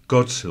Farm,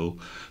 Godshill,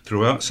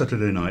 throughout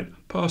Saturday night,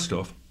 passed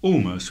off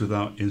almost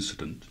without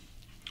incident.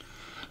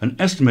 An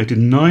estimated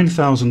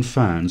 9,000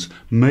 fans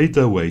made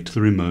their way to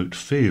the remote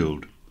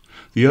field.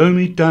 The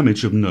only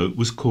damage of note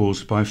was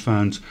caused by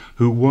fans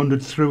who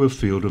wandered through a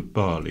field of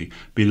barley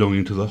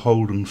belonging to the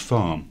Holden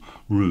Farm,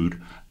 Rood,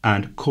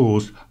 and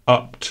caused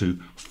up to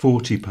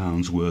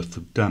 £40 worth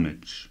of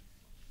damage.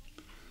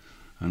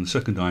 And the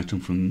second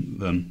item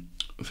from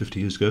 50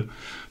 years ago,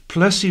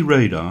 Plessy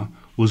Radar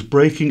was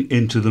breaking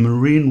into the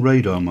marine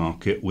radar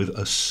market with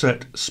a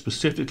set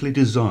specifically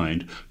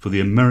designed for the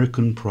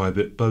American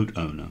private boat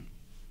owner.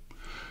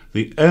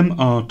 The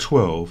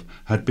MR-12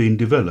 had been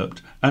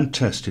developed and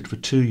tested for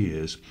 2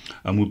 years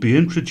and would be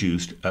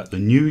introduced at the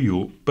New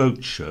York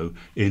Boat Show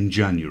in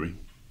January.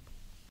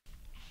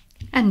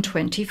 And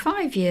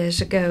 25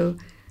 years ago,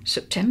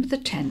 September the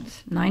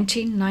 10th,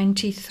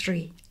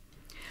 1993,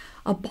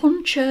 a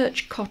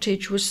Bonchurch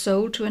cottage was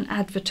sold to an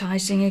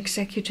advertising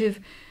executive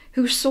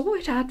who saw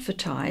it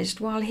advertised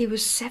while he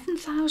was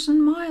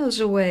 7,000 miles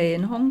away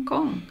in Hong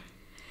Kong.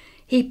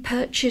 He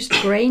purchased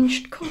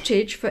Grange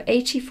Cottage for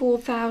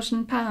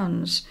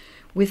 £84,000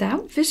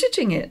 without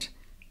visiting it.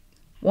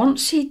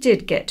 Once he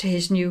did get to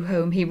his new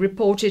home, he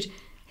reported he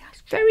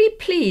was very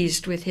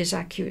pleased with his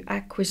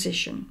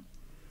acquisition.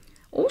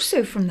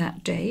 Also from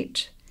that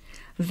date,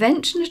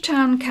 Ventnor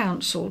Town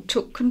Council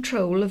took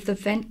control of the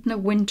Ventnor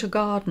Winter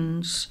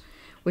Gardens,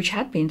 which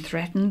had been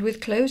threatened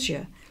with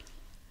closure.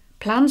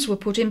 Plans were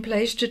put in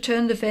place to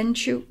turn the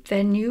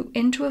venue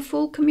into a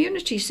full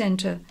community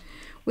centre,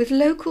 with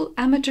local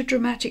amateur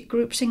dramatic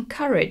groups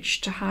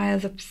encouraged to hire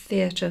the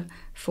theatre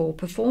for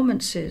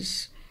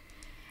performances.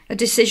 A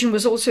decision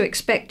was also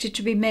expected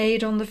to be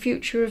made on the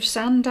future of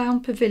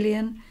Sandown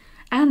Pavilion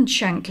and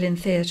Shanklin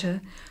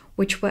Theatre,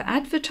 which were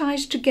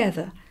advertised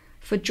together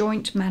for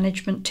joint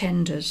management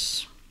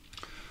tenders.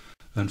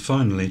 And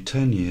finally,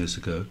 10 years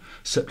ago,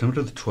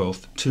 September the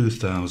 12th,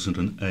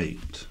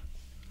 2008,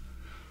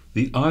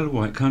 the Isle of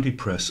Wight County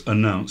Press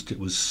announced it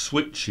was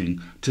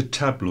switching to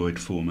tabloid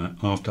format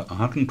after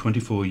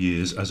 124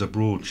 years as a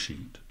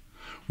broadsheet.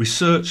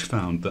 Research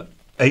found that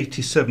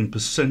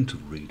 87%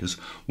 of readers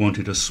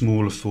wanted a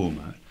smaller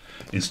format,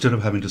 instead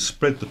of having to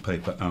spread the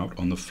paper out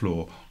on the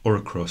floor or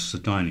across the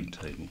dining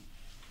table.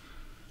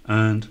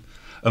 And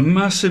a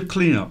massive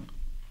clean-up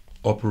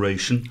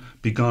operation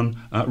begun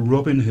at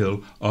Robin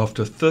Hill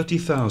after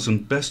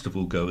 30,000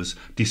 festival goers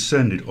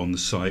descended on the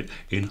site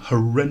in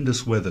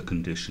horrendous weather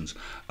conditions,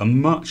 and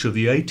much of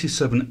the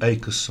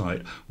 87-acre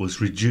site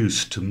was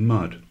reduced to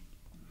mud.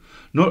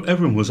 Not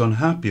everyone was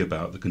unhappy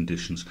about the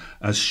conditions,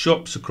 as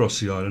shops across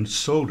the island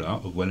sold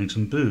out of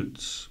Wellington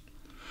boots.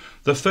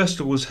 The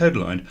festival was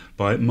headlined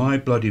by My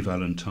Bloody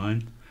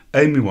Valentine,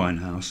 Amy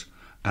Winehouse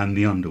and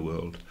The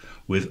Underworld,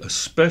 with a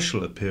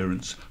special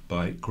appearance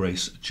by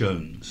Grace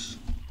Jones.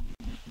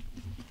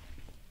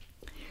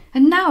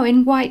 And now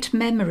in Wight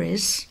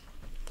Memories,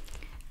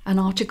 an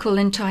article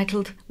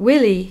entitled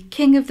Willie,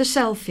 King of the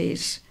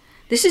Selfies.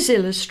 This is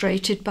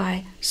illustrated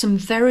by some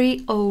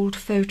very old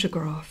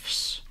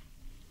photographs.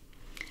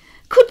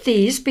 Could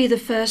these be the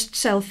first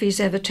selfies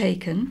ever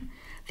taken?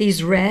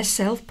 These rare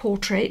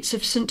self-portraits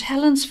of St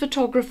Helens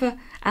photographer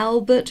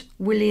Albert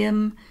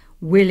William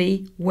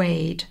Willie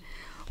Wade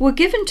were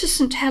given to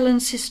St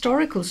Helens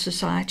Historical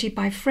Society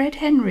by Fred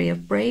Henry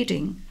of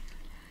Brading.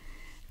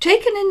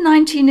 Taken in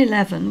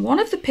 1911, one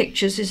of the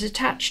pictures is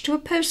attached to a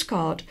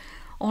postcard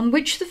on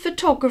which the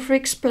photographer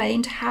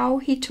explained how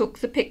he took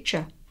the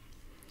picture.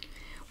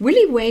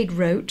 Willie Wade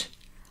wrote,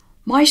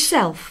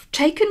 "Myself,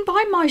 taken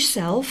by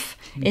myself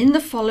in the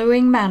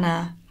following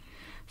manner.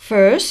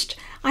 First,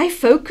 I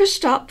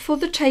focused up for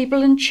the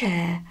table and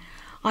chair.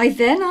 I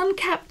then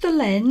uncapped the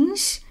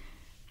lens,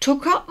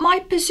 took up my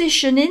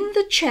position in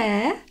the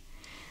chair,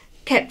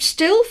 kept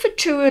still for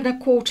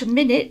 2¼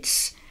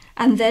 minutes,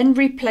 and then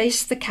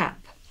replaced the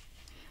cap.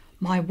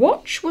 My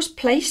watch was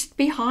placed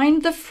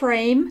behind the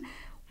frame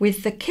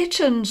with the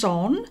kittens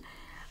on,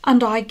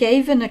 and I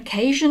gave an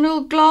occasional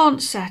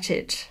glance at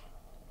it."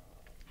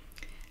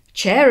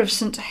 Chair of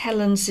St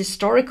Helens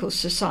Historical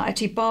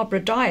Society, Barbara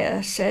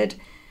Dyer, said,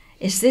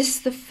 "Is this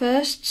the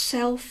first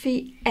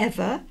selfie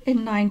ever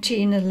in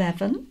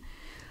 1911?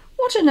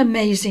 What an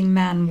amazing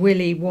man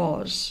Willie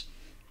was.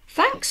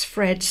 Thanks,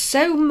 Fred,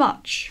 so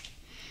much.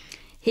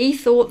 He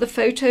thought the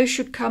photo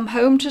should come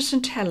home to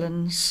St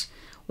Helens.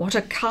 What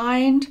a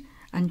kind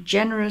and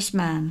generous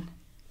man."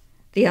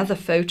 The other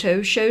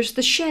photo shows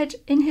the shed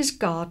in his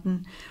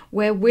garden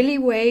where Willie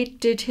Wade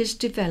did his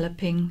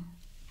developing.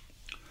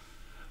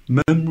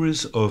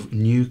 Memories of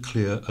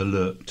Nuclear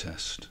Alert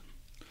Test.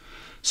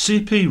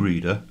 CP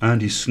reader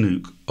Andy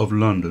Snook of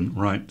London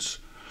writes,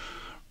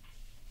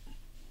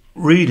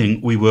 "Reading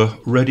we were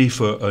ready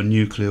for a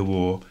nuclear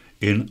war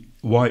in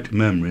Wight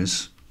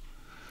Memories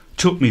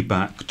took me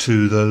back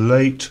to the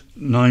late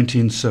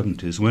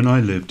 1970s when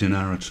I lived in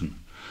Arreton.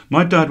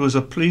 My dad was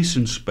a police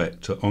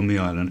inspector on the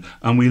island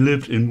and we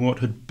lived in what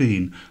had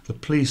been the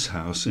police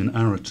house in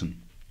Arreton.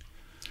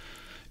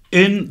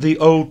 In the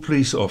old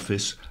police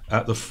office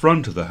at the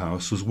front of the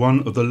house was one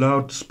of the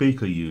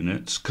loudspeaker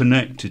units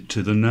connected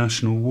to the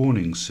national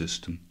warning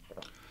system.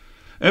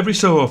 Every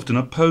so often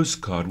a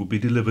postcard would be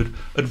delivered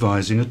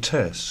advising a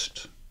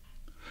test.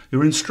 You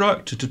were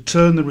instructed to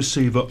turn the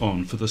receiver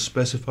on for the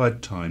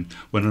specified time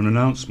when an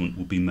announcement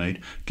would be made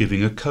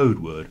giving a code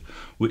word,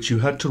 which you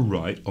had to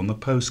write on the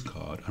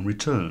postcard and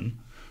return,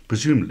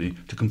 presumably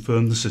to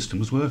confirm the system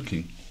was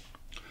working.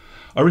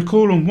 I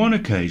recall on one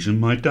occasion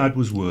my dad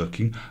was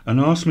working and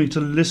asked me to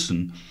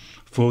listen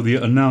for the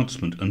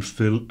announcement and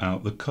fill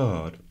out the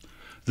card.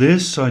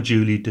 This I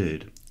duly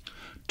did.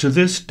 To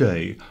this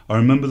day I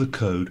remember the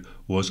code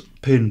was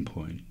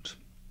pinpoint.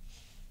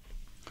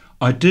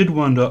 I did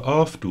wonder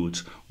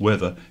afterwards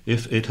whether,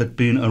 if it had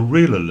been a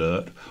real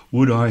alert,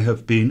 would I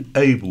have been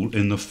able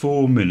in the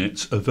 4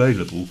 minutes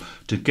available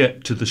to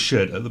get to the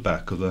shed at the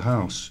back of the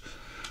house,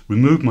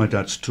 remove my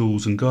dad's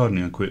tools and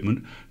gardening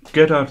equipment,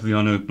 get out the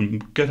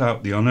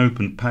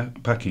unopened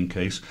packing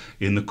case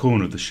in the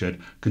corner of the shed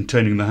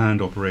containing the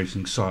hand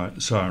operating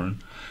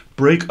siren,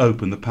 break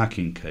open the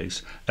packing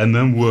case and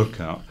then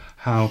work out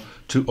how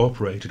to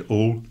operate it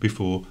all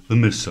before the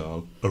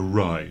missile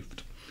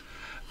arrived.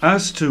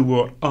 As to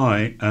what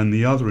I and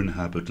the other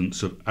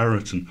inhabitants of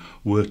Arreton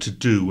were to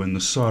do when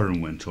the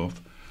siren went off,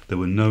 there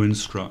were no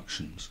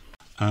instructions."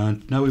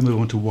 And now we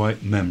move on to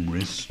Wight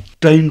Memories.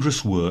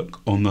 Dangerous work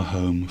on the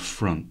home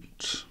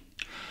front.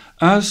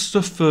 As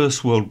the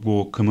First World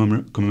War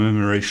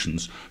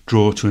commemorations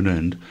draw to an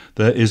end,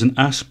 there is an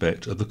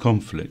aspect of the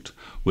conflict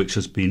which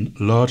has been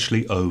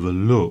largely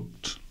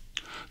overlooked.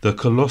 The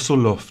colossal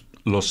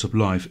loss of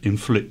life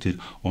inflicted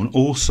on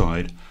all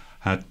sides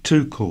had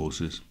two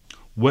causes: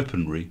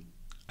 weaponry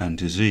and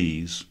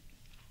disease.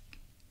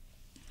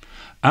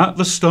 At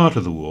the start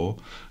of the war,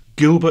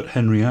 Gilbert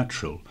Henry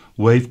Attrill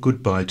waved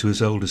goodbye to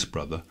his eldest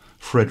brother,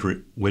 Frederick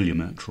William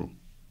Attrill.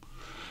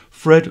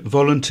 Fred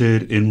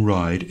volunteered in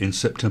Ryde in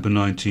September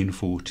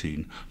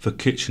 1914 for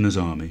Kitchener's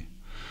army.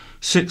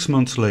 6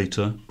 months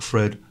later,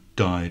 Fred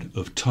died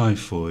of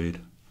typhoid.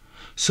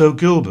 So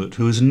Gilbert,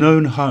 who was in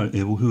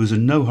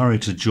no hurry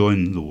to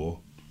join the war,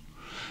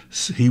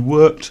 he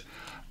worked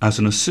as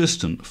an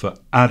assistant for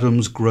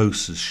Adams'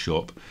 grocer's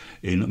shop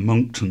in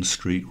Monckton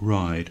Street,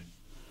 Ryde.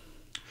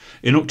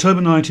 In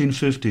October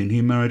 1915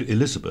 he married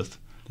Elizabeth,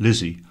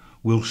 Lizzie,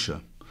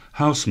 Wilshire,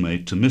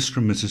 housemaid to Mr.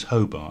 and Mrs.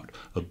 Hobart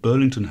of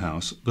Burlington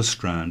House, The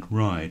Strand,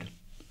 Ryde.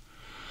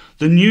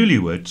 The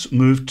newlyweds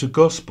moved to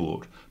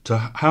Gosport to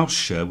house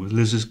share with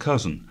Lizzie's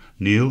cousin,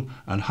 Neil,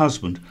 and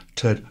husband,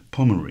 Ted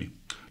Pomeroy.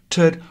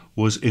 Ted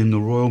was in the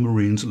Royal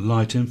Marines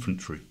Light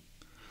Infantry.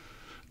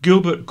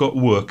 Gilbert got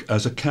work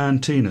as a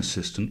canteen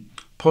assistant,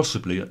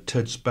 possibly at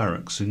Ted's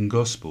barracks in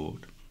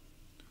Gosport.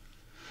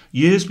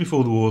 Years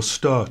before the war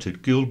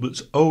started,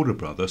 Gilbert's older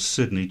brother,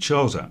 Sidney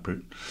Charles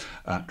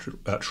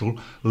Attrell,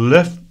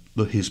 left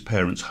his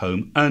parents'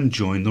 home and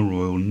joined the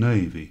Royal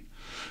Navy.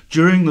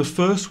 During the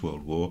First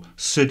World War,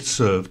 Sid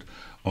served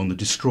on the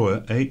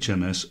destroyer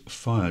HMS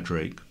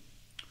Firedrake.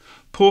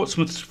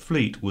 Portsmouth's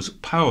fleet was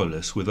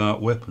powerless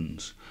without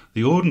weapons.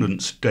 The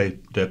Ordnance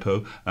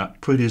Depot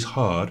at Priddy's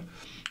Hard,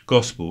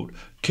 Gosport,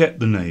 kept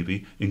the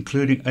Navy,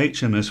 including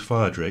HMS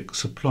Firedrake,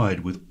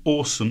 supplied with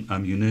awesome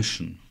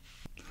ammunition.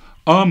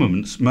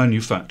 Armaments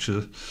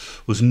manufacture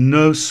was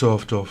no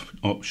soft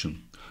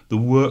option. The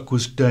work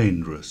was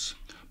dangerous.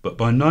 But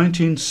by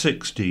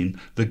 1916,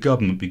 the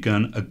government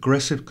began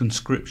aggressive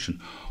conscription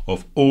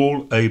of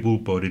all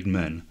able-bodied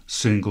men,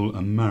 single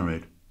and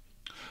married.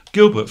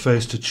 Gilbert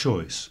faced a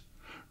choice: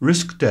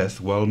 risk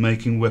death while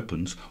making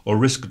weapons or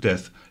risk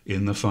death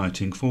in the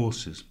fighting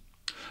forces.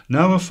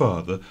 Now a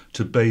father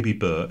to baby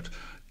Bert,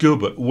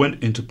 Gilbert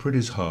went into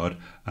Priddy's Hard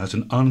as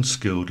an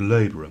unskilled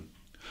labourer.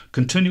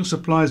 Continual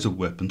supplies of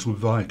weapons were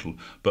vital,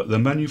 but their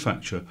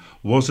manufacture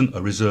wasn't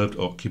a reserved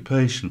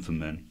occupation for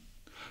men.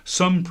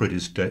 Some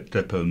Priddy's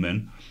depot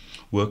men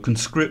were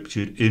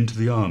conscripted into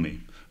the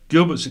army.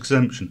 Gilbert's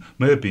exemption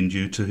may have been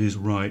due to his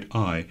right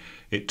eye.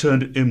 It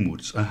turned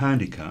inwards, a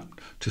handicap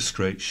to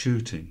straight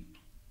shooting.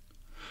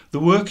 The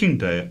working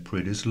day at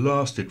Priddy's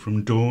lasted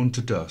from dawn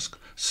to dusk,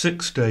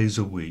 6 days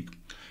a week.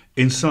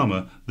 In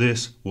summer,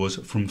 this was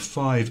from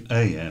 5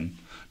 a.m.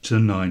 to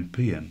 9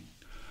 p.m.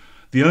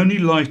 The only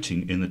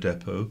lighting in the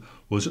depot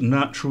was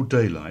natural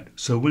daylight,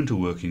 so winter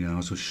working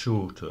hours were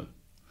shorter.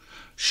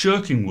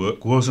 Shirking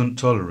work wasn't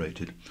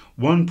tolerated.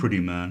 One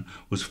Priddy man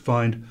was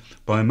fined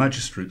by a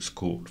magistrate's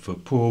court for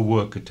poor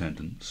work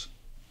attendance.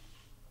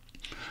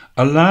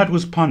 A lad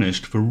was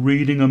punished for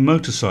reading a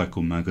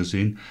motorcycle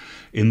magazine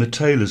in the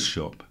tailor's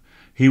shop.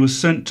 He was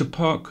sent to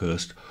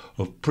Parkhurst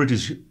of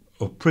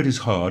Priddy's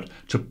Hard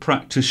to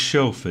practice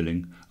shell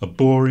filling, a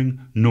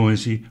boring,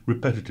 noisy,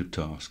 repetitive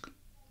task.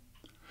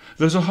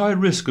 There was a high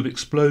risk of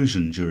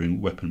explosion during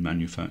weapon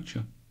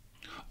manufacture.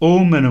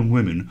 All men and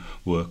women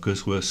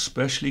workers were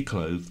specially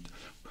clothed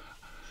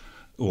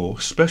or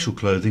special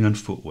clothing and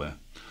footwear.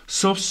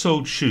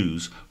 Soft-soled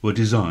shoes were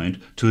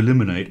designed to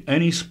eliminate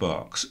any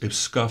sparks if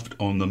scuffed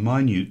on the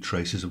minute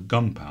traces of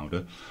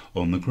gunpowder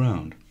on the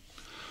ground.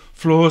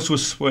 Floors were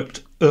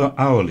swept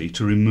hourly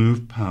to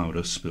remove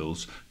powder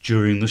spills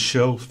during the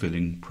shell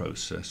filling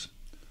process.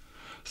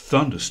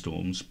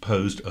 Thunderstorms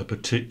posed a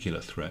particular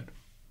threat.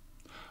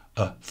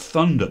 A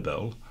thunder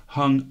bell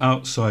hung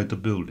outside the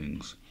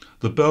buildings.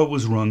 The bell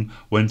was rung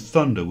when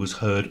thunder was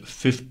heard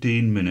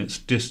 15 minutes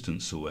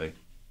distance away.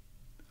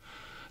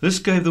 This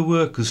gave the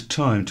workers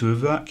time to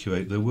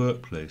evacuate their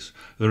workplace.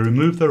 They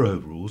removed their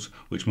overalls,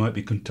 which might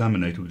be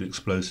contaminated with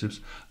explosives,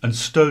 and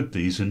stowed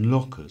these in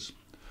lockers.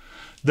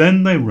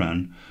 Then they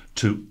ran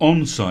to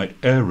on-site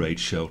air raid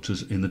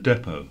shelters in the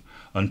depot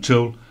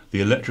until the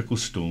electrical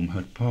storm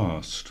had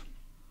passed.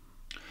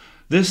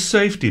 This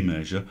safety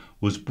measure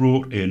was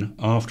brought in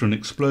after an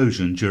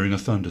explosion during a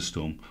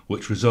thunderstorm,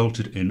 which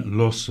resulted in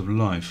loss of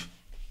life.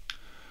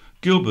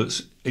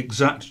 Gilbert's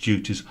exact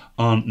duties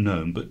aren't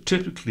known, but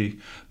typically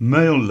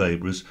male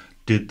labourers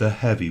did the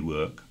heavy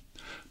work.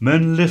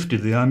 Men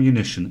lifted the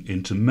ammunition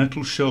into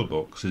metal shell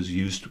boxes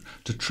used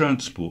to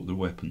transport the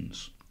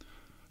weapons.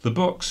 The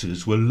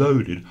boxes were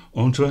loaded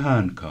onto a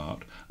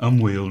handcart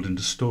and wheeled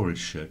into storage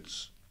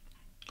sheds.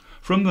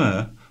 From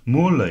there,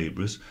 more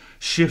labourers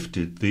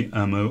shifted the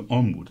ammo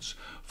onwards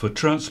for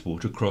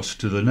transport across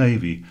to the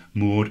Navy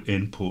moored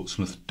in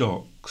Portsmouth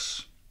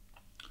docks.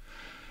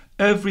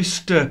 Every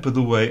step of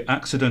the way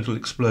accidental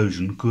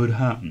explosion could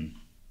happen.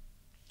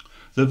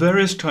 The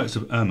various types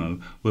of ammo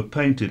were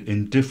painted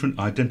in different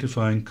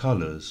identifying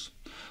colours.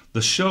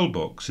 The shell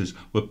boxes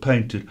were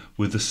painted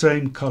with the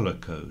same colour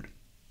code.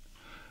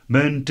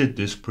 Men did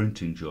this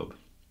printing job.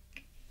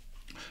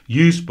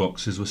 Used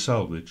boxes were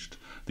salvaged,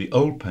 the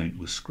old paint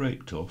was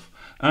scraped off,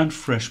 and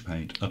fresh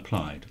paint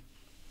applied.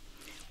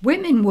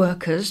 Women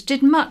workers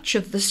did much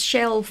of the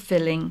shell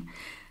filling.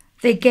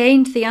 They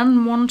gained the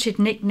unwanted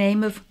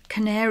nickname of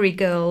Canary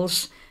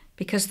Girls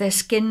because their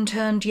skin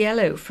turned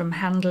yellow from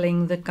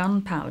handling the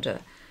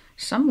gunpowder.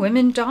 Some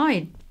women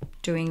died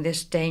doing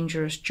this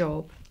dangerous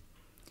job.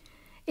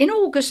 In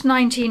August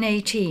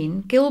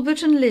 1918,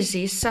 Gilbert and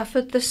Lizzie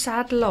suffered the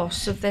sad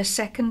loss of their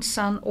second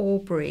son,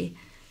 Aubrey.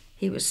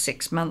 He was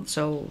 6 months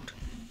old.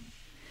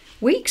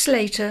 Weeks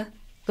later,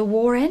 the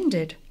war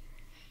ended.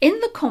 In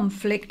the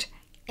conflict,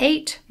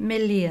 8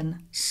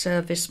 million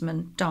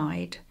servicemen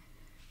died.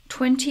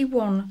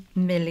 21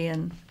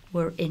 million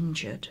were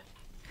injured.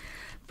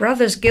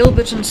 Brothers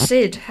Gilbert and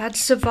Sid had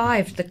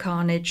survived the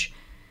carnage.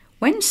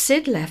 When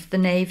Sid left the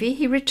Navy,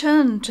 he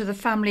returned to the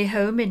family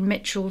home in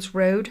Mitchell's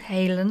Road,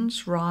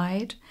 Haylands,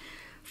 Ryde.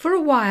 For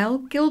a while,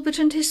 Gilbert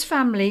and his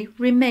family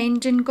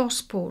remained in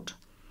Gosport.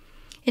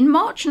 In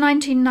March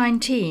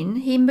 1919,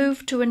 he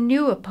moved to a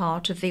newer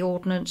part of the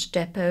Ordnance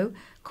Depot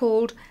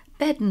called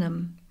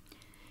Bednam.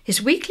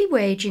 His weekly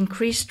wage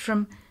increased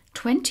from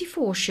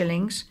 24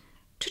 shillings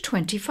to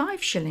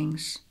 25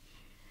 shillings.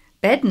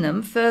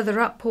 Bednam,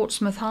 further up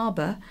Portsmouth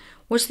Harbour,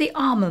 was the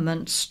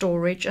armaments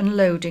storage and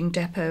loading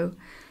depot.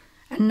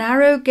 A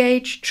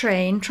narrow-gauge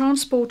train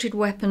transported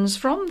weapons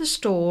from the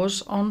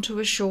stores onto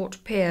a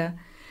short pier.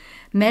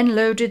 Men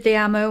loaded the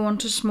ammo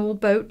onto small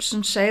boats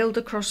and sailed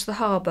across the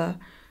harbour.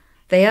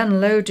 They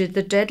unloaded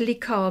the deadly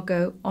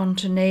cargo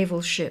onto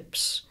naval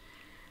ships.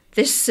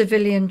 This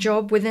civilian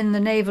job within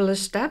the naval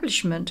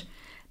establishment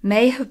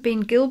may have been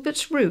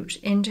Gilbert's route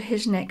into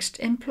his next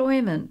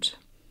employment.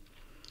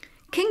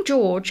 King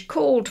George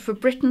called for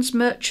Britain's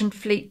merchant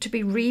fleet to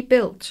be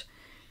rebuilt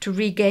to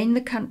regain the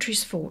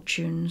country's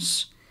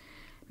fortunes.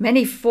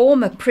 Many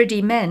former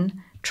Priddy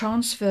men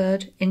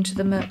transferred into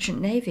the merchant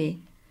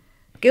navy.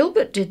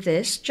 Gilbert did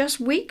this just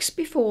weeks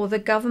before the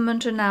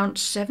government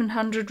announced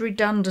 700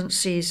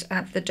 redundancies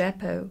at the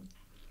depot.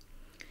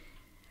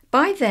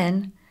 By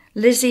then,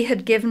 Lizzie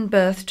had given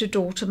birth to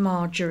daughter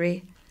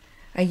Marjorie.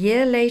 A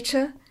year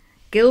later,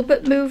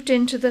 Gilbert moved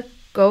into the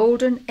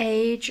golden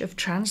age of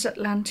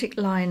transatlantic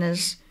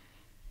liners.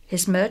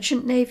 His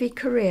merchant navy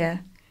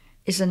career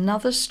is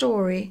another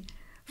story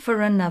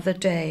for another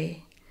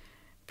day.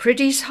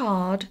 Priddy's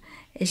Hard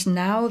is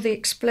now the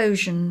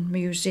Explosion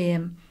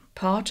Museum,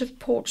 part of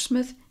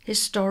Portsmouth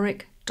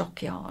Historic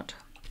Dockyard.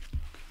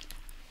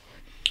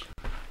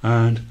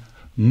 And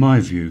my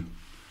view,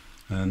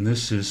 and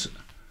this is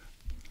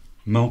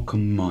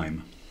Malcolm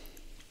Mime.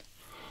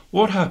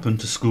 What happened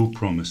to school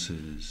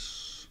promises?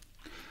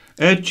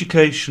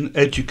 Education,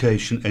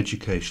 education,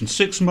 education.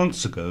 6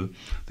 months ago,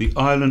 the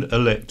island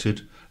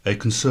elected a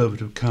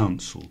Conservative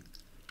council.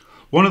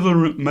 One of the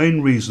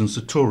main reasons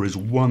the Tories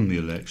won the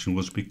election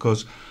was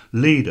because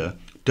leader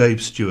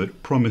Dave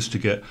Stewart promised to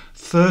get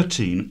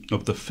 13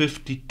 of the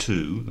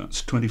 52,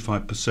 that's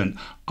 25%,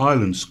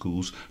 island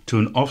schools to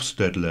an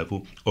Ofsted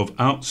level of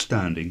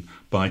outstanding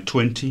by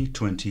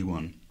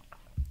 2021.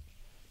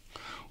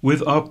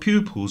 With our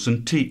pupils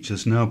and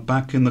teachers now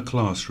back in the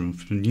classroom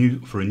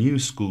for a new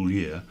school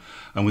year,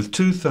 and with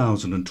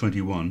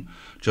 2021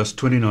 just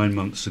 29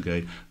 months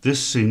ago,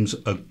 this seems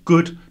a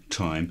good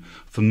time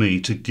for me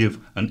to give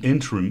an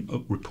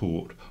interim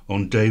report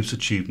on Dave's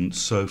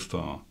achievements so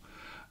far.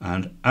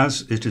 And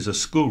as it is a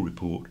school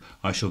report,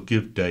 I shall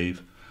give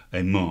Dave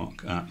a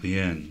mark at the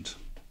end.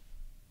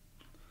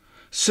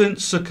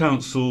 Since the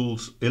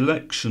Council's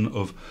election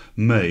of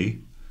May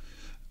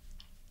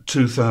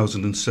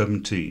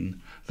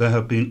 2017, there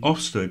have been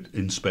Ofsted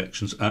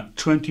inspections at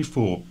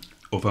 24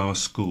 of our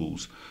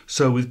schools,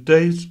 so with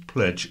Dave's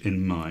pledge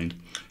in mind,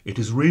 it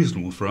is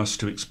reasonable for us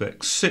to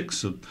expect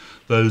 6 of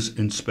those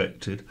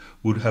inspected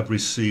would have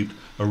received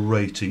a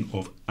rating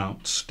of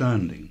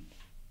outstanding.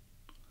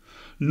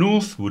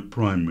 Northwood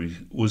Primary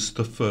was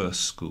the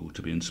first school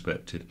to be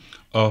inspected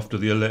after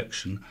the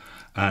election,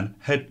 and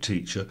head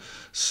teacher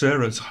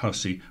Sarah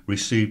Hussey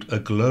received a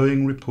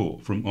glowing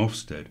report from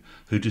Ofsted,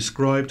 who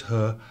described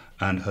her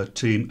and her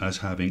team as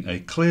having a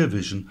clear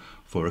vision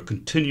for a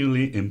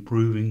continually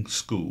improving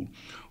school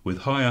with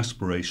high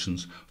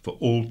aspirations for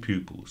all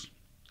pupils.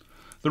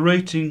 The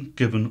rating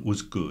given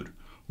was good,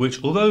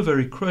 which, although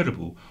very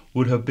credible,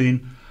 would have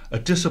been a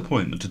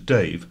disappointment to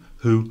Dave,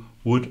 who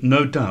would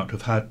no doubt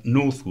have had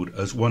Northwood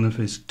as one of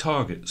his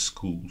target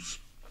schools.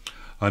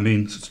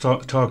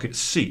 Target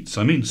seats,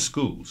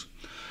 schools.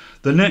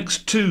 The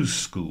next 2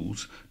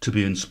 schools to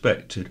be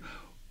inspected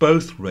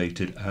both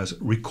rated as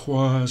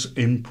requires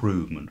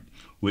improvement,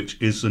 which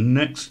is the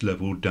next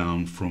level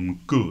down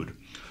from good.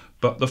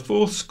 But the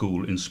 4th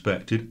school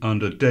inspected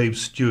under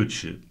Dave's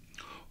stewardship,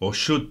 or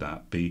should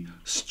that be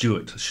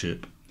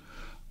stewardship,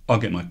 I'll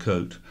get my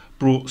coat,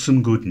 brought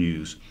some good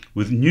news,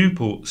 with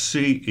Newport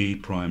CE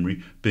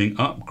Primary being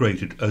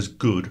upgraded as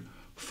good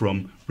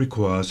from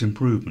requires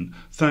improvement,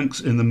 thanks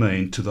in the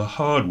main to the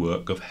hard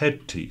work of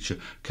head teacher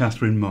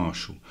Catherine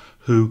Marshall,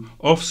 who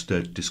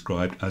Ofsted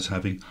described as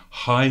having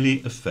highly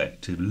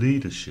effective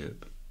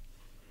leadership.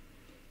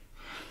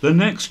 The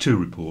next 2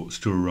 reports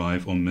to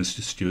arrive on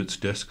Mr. Stewart's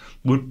desk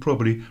would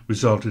probably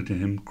result in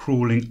him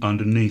crawling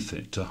underneath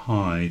it to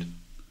hide.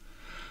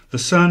 The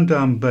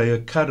Sandown Bay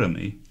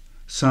Academy,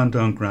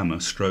 Sandown Grammar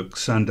 /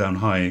 Sandown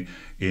High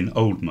in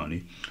old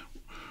money,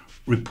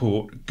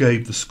 report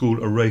gave the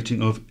school a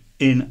rating of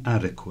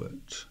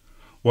inadequate,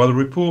 while the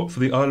report for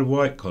the Isle of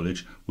Wight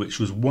College, which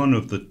was one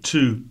of the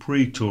 2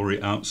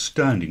 pre-Tory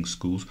outstanding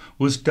schools,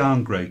 was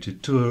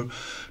downgraded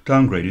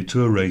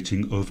to a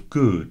rating of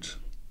good.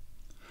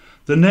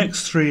 The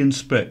next 3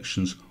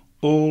 inspections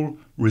all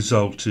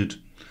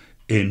resulted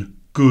in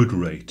good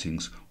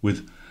ratings,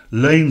 with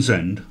Lane's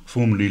End,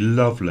 formerly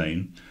Love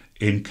Lane,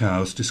 in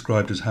Cowes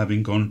described as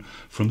having gone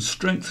from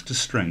strength to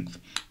strength,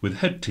 with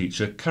head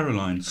teacher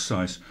Caroline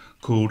Seiss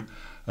called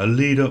a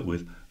leader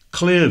with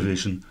clear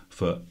vision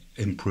for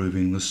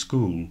improving the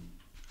school.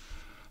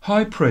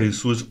 High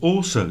praise was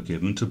also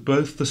given to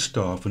both the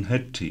staff and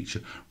head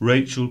teacher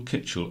Rachel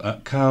Kitley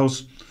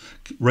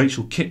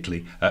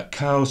at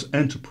Cowes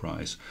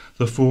Enterprise,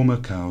 the former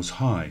Cowes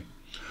High,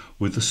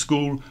 with the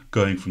school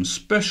going from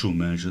special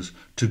measures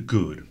to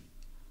good.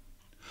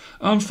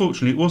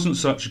 Unfortunately, it wasn't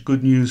such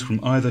good news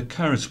from either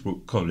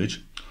Carisbrooke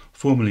College,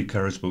 formerly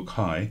Carisbrooke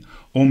High,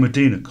 or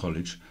Medina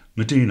College,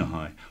 Medina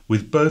High,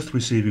 with both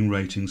receiving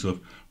ratings of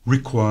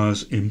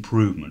requires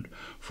improvement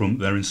from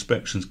their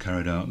inspections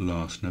carried out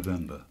last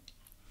November.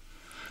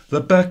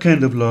 The back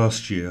end of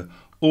last year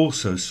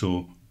also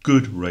saw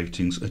good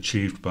ratings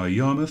achieved by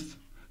Yarmouth,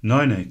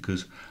 9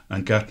 Acres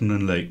and Gatton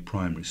and Lake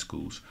primary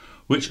schools,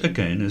 which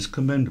again is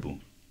commendable.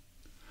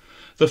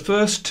 The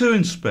first 2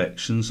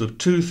 inspections of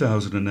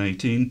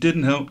 2018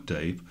 didn't help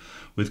Dave,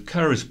 with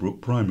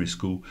Carisbrook Primary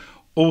School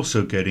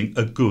also getting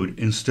a good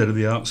instead of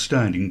the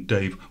outstanding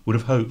Dave would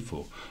have hoped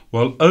for,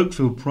 while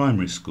Oakfield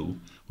Primary School,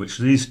 which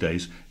these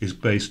days is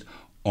based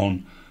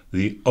on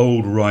the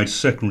old Ryde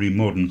Secondary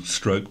Modern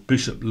 /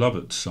 Bishop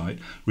Lovett site,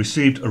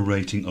 received a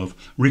rating of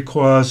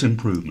requires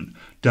improvement,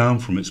 down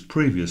from its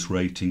previous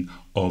rating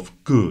of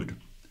good.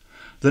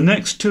 The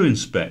next 2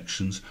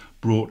 inspections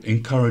brought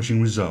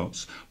encouraging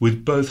results,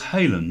 with both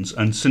Haylands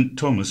and St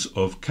Thomas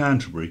of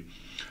Canterbury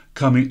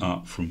coming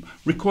up from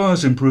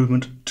requires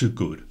improvement to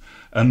good,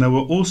 and there were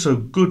also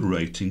good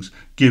ratings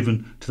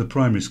given to the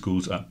primary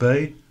schools at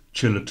Bay,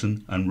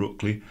 Chillerton and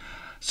Rookley,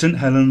 St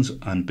Helens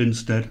and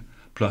Binstead,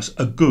 plus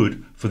a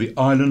good for the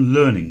Island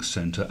Learning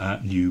Centre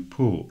at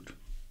Newport.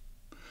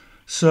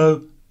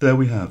 So there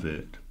we have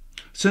it.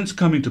 Since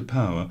coming to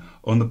power,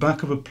 on the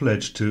back of a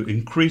pledge to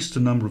increase the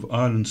number of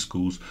island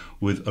schools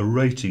with a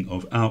rating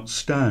of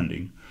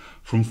outstanding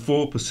from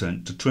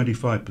 4% to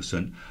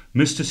 25%,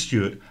 Mr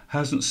Stewart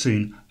hasn't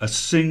seen a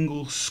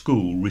single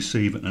school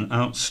receive an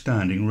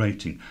outstanding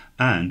rating,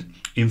 and,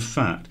 in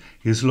fact,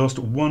 he has lost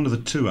one of the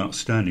 2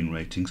 outstanding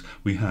ratings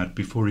we had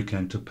before he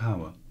came to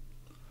power.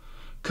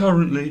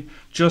 Currently,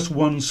 just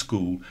 1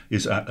 school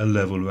is at a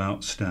level of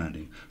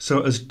outstanding,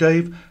 so as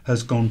Dave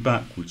has gone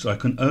backwards, I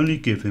can only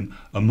give him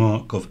a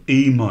mark of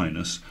E-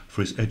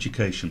 for his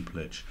education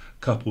pledge,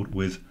 coupled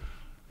with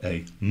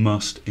a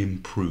must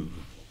improve.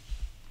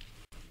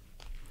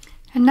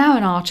 And now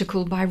an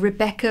article by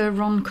Rebecca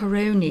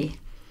Roncoroni,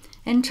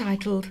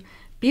 entitled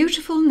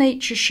Beautiful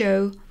Nature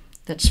Show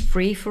That's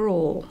Free for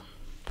All.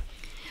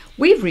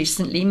 We've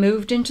recently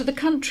moved into the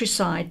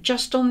countryside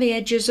just on the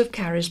edges of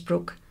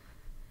Carisbrook.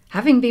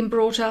 Having been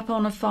brought up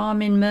on a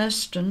farm in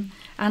Merston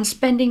and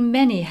spending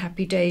many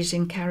happy days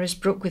in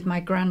Carisbrook with my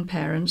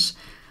grandparents,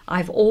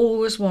 I've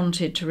always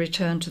wanted to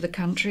return to the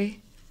country.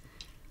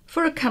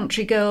 For a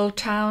country girl,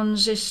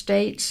 towns,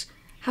 estates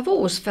have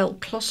always felt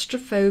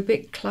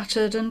claustrophobic,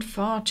 cluttered and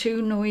far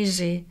too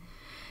noisy.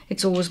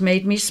 It's always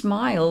made me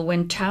smile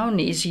when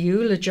townies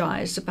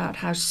eulogise about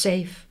how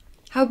safe,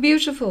 how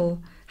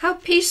beautiful, how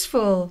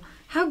peaceful,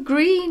 how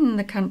green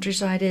the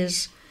countryside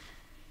is.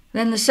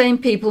 Then the same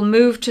people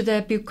move to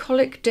their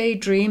bucolic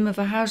daydream of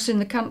a house in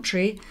the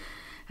country,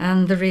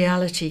 and the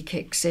reality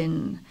kicks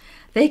in.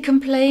 They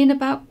complain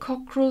about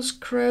cockerels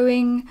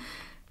crowing,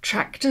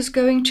 tractors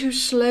going too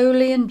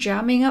slowly and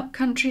jamming up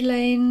country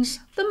lanes,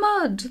 the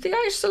mud, the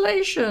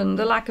isolation,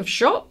 the lack of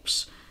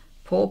shops,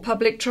 poor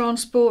public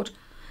transport,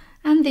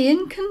 and the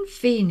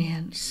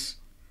inconvenience.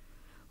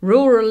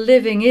 Rural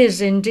living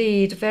is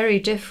indeed very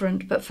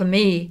different, but for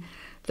me,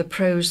 the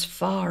pros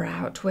far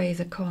outweigh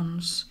the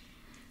cons.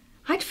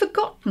 I'd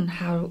forgotten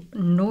how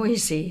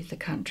noisy the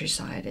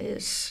countryside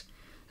is,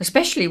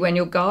 especially when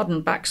your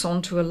garden backs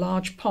onto a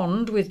large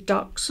pond with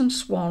ducks and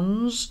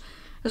swans,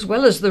 as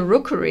well as the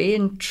rookery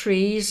and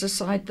trees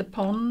aside the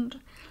pond.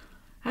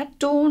 At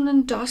dawn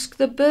and dusk,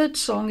 the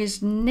birdsong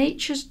is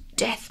nature's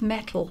death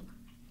metal,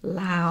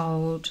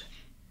 loud.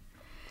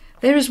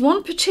 There is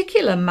one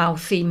particular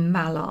mouthy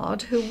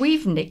mallard who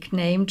we've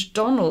nicknamed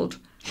Donald,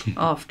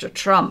 after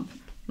Trump,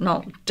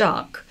 not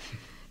Duck,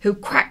 who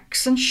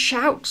quacks and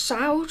shouts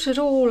out at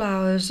all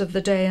hours of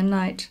the day and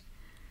night.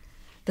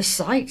 The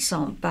sights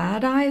aren't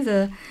bad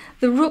either.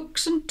 The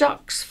rooks and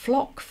ducks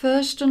flock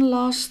first and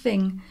last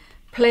thing,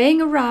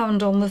 playing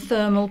around on the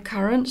thermal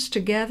currents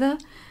together,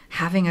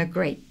 having a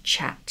great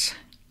chat.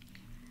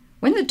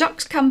 When the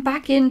ducks come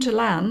back in to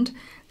land,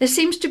 there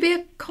seems to be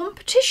a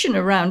competition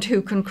around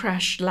who can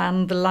crash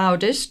land the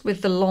loudest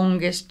with the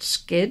longest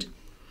skid.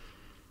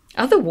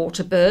 Other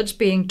water birds,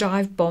 being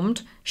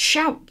dive-bombed,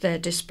 shout their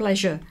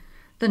displeasure.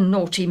 The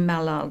naughty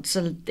mallards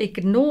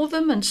ignore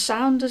them and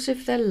sound as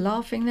if they're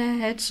laughing their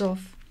heads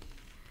off.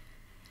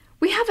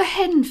 We have a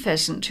hen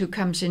pheasant who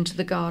comes into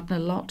the garden a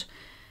lot.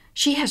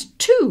 She has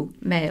 2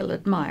 male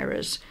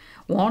admirers.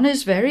 One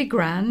is very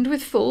grand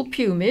with full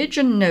plumage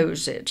and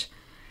knows it.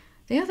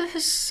 The other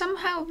has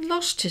somehow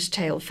lost his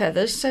tail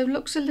feathers, so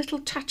looks a little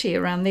tatty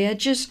around the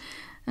edges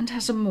and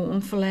has a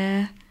mournful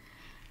air.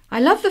 I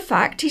love the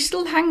fact he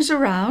still hangs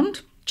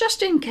around,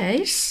 just in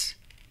case.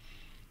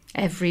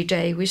 Every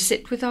day we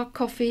sit with our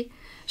coffee,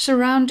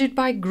 surrounded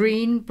by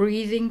green,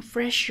 breathing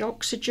fresh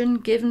oxygen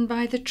given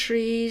by the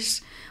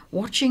trees,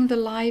 watching the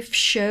life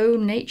show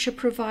nature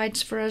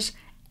provides for us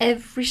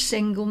every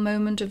single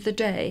moment of the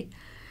day,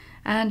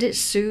 and it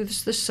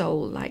soothes the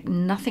soul like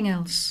nothing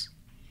else.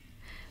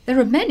 There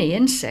are many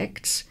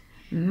insects.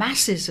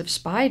 Masses of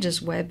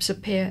spiders' webs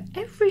appear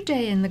every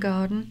day in the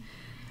garden.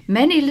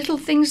 Many little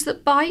things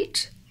that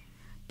bite.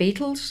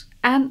 Beetles,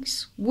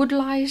 ants,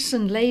 woodlice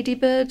and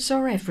ladybirds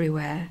are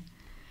everywhere.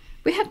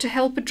 We had to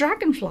help a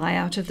dragonfly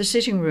out of the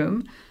sitting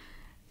room.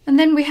 And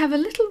then we have a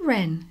little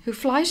wren who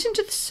flies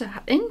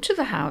into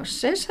the house,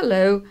 says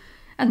hello,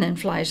 and then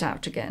flies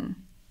out again.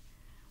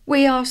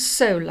 We are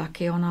so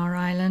lucky on our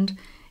island.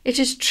 It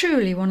is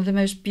truly one of the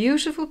most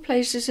beautiful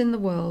places in the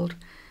world,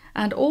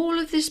 and all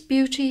of this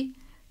beauty,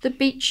 the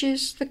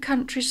beaches, the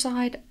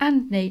countryside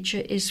and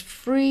nature is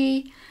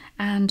free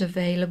and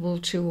available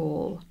to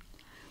all.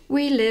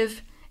 We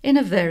live in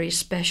a very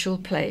special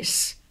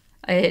place.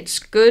 It's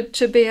good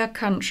to be a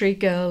country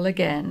girl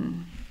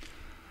again.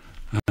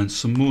 And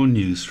some more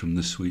news from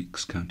this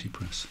week's County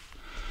Press.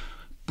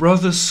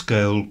 Brothers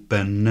scale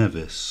Ben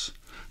Nevis.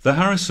 The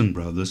Harrison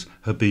brothers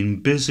have been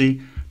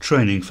busy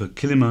training for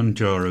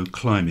Kilimanjaro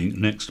climbing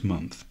next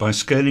month by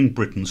scaling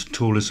Britain's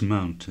tallest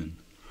mountain.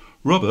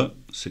 Robert,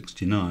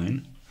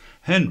 69,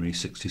 Henry,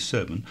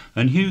 67,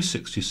 and Hugh,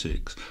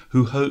 66,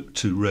 who hope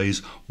to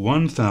raise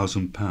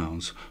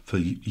 £1,000 for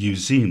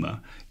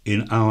Uzima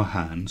in Our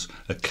Hands,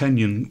 a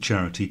Kenyan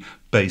charity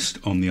based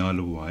on the Isle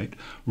of Wight,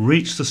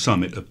 reached the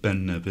summit of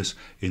Ben Nevis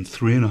in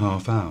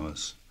 3.5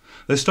 hours.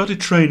 They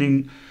started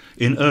training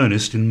in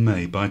earnest in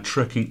May by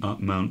trekking up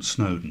Mount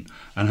Snowdon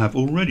and have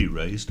already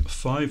raised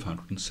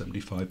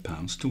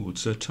 £575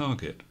 towards their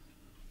target.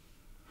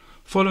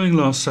 Following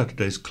last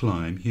Saturday's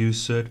climb, Hughes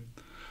said,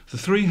 "The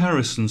three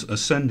Harrisons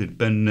ascended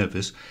Ben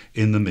Nevis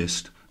in the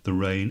mist, the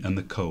rain and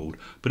the cold,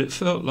 but it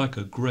felt like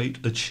a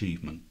great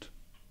achievement."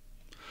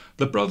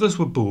 The brothers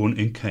were born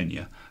in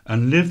Kenya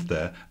and lived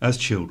there as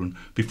children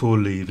before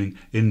leaving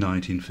in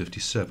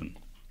 1957.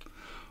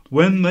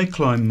 When they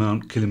climb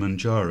Mount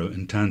Kilimanjaro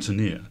in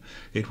Tanzania,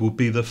 it will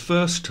be the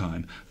first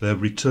time they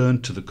have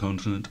returned to the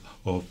continent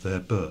of their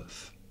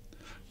birth.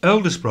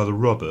 Eldest brother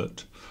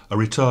Robert, a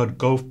retired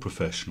golf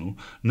professional,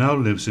 now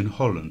lives in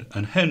Holland,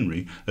 and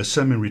Henry, a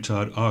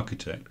semi-retired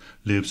architect,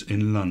 lives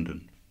in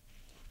London.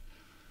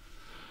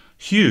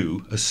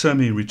 Hugh, a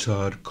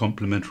semi-retired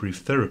complementary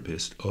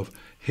therapist of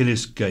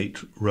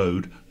Hillisgate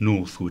Road,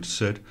 Northwood,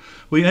 said,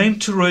 "We aim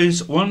to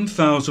raise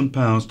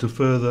 £1,000 to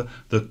further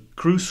the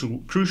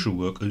crucial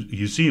work of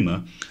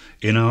Uzima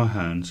in Our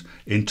Hands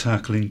in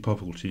tackling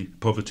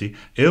poverty,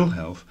 ill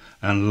health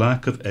and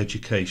lack of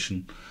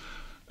educational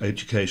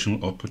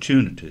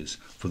opportunities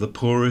for the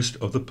poorest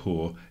of the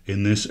poor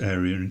in this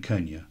area in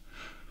Kenya."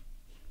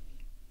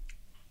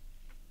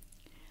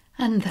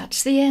 And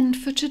that's the end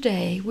for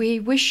today. We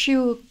wish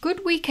you a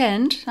good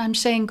weekend. I'm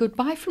saying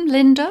goodbye from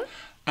Linda.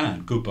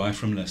 And goodbye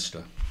from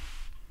Leicester.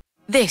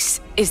 This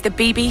is the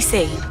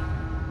BBC.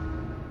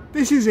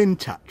 This is In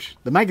Touch,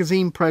 the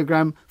magazine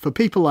programme for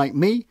people like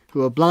me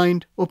who are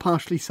blind or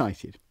partially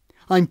sighted.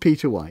 I'm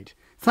Peter Wight.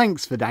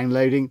 Thanks for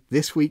downloading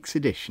this week's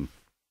edition.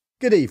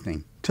 Good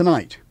evening.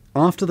 Tonight,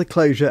 after the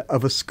closure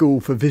of a school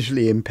for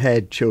visually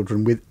impaired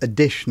children with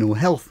additional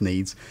health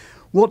needs,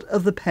 what are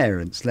the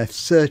parents left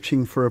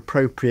searching for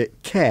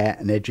appropriate care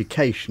and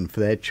education for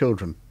their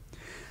children?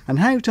 And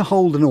how to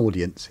hold an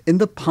audience in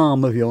the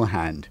palm of your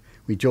hand.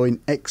 We join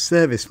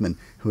ex-servicemen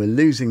who are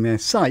losing their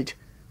sight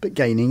but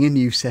gaining a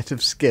new set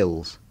of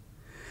skills.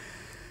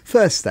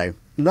 First though,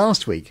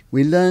 last week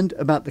we learned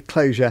about the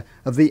closure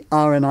of the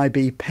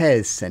RNIB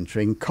Pears Centre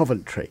in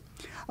Coventry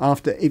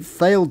after it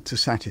failed to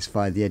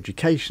satisfy the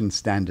education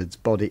standards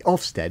body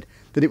Ofsted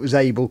that it was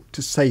able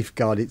to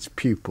safeguard its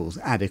pupils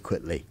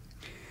adequately.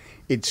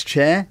 Its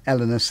chair,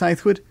 Eleanor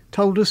Southwood,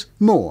 told us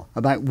more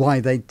about why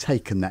they'd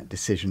taken that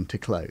decision to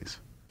close.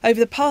 Over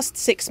the past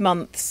 6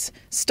 months,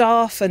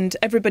 staff and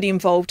everybody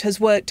involved has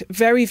worked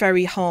very,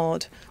 very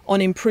hard on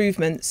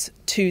improvements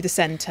to the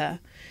centre.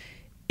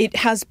 It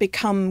has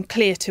become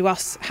clear to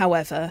us,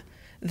 however,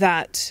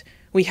 that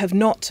we have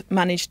not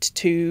managed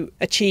to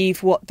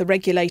achieve what the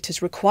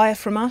regulators require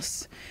from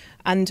us,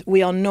 and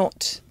we are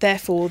not,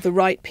 therefore, the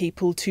right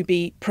people to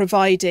be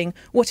providing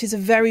what is a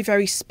very,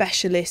 very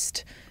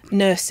specialist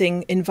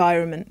nursing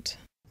environment.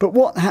 But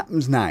what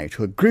happens now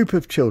to a group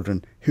of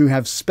children who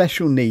have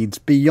special needs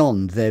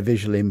beyond their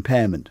visual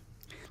impairment?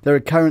 There are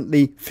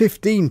currently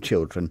 15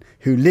 children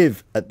who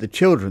live at the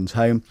children's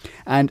home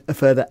and a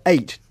further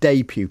 8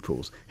 day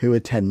pupils who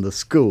attend the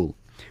school.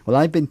 Well,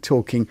 I've been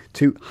talking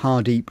to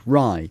Hardeep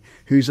Rai,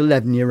 whose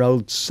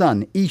 11-year-old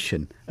son,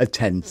 Ishan,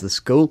 attends the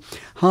school.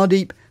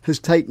 Hardeep has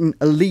taken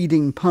a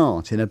leading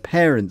part in a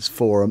parents'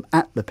 forum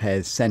at the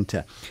Pears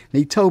Centre. And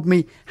he told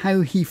me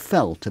how he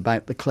felt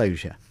about the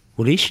closure.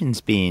 Well,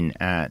 Ishan's been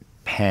at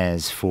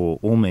Pears for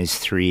almost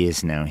 3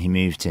 years now. He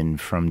moved in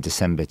from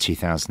December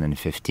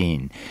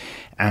 2015.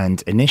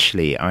 And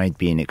initially, I'd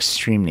been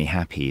extremely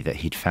happy that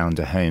he'd found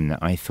a home that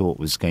I thought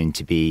was going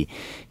to be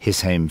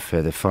his home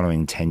for the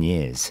following 10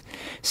 years.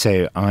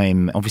 So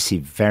I'm obviously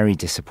very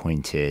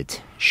disappointed,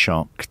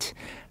 shocked,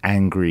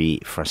 angry,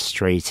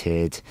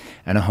 frustrated,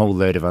 and a whole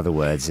load of other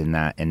words in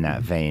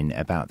that vein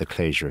about the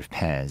closure of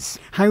Pears.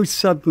 How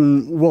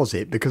sudden was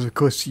it? Because of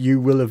course you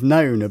will have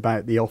known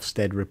about the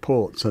Ofsted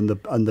reports and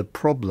the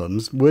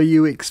problems. Were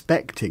you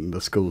expecting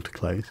the school to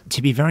close?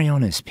 To be very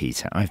honest,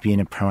 Peter, I've been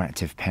a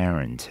proactive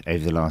parent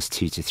over the last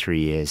 2 to 3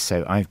 years,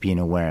 so I've been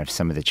aware of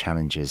some of the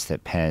challenges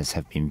that Pears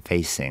have been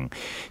facing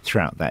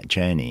throughout that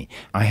journey.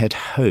 I had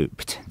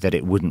hoped that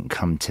it wouldn't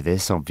come to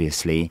this,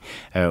 obviously.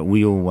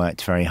 We all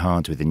worked very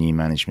hard with the new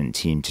management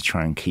team to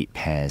try and keep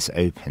Pears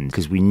open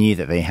because we knew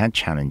that they had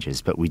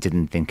challenges, but we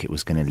didn't think it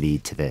was going to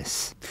lead to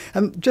this.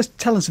 Just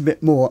tell us a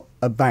bit more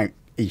about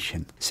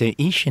Ishan. So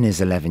Ishan is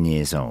 11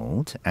 years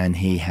old and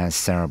he has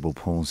cerebral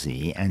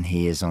palsy and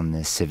he is on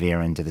the severe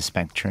end of the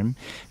spectrum.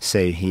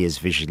 So he is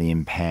visually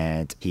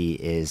impaired. He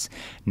is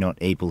not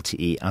able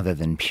to eat other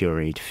than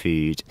pureed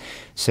food.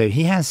 So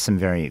he has some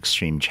very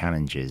extreme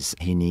challenges.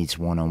 He needs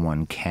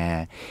one-on-one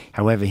care.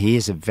 However, he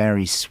is a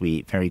very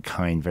sweet, very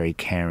kind, very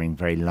caring,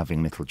 very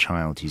loving little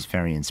child who's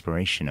very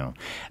inspirational.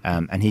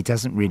 And he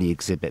doesn't really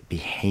exhibit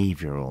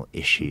behavioural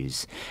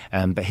issues.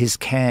 But his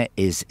care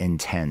is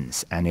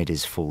intense and it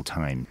is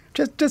full-time.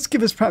 Just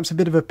give us perhaps a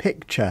bit of a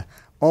picture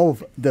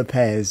of the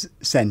Pears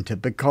Centre,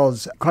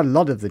 because quite a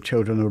lot of the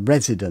children are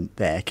resident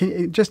there. Can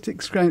you just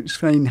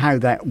explain how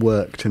that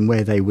worked and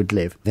where they would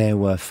live? There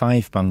were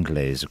 5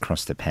 bungalows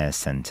across the Pears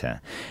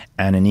Centre,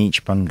 and in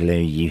each bungalow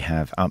you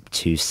have up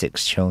to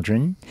 6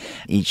 children.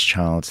 Each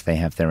child, they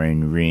have their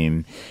own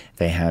room.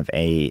 They have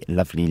a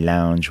lovely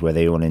lounge where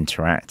they all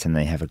interact, and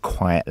they have a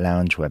quiet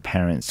lounge where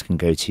parents can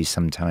go to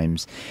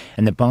sometimes.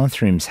 And the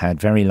bathrooms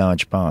had very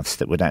large baths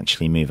that would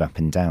actually move up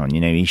and down.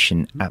 You know,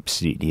 Ishan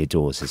absolutely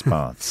adores his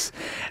baths.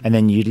 And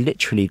then you'd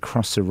literally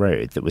cross a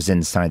road that was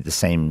inside the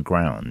same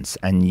grounds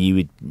and you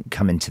would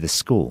come into the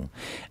school.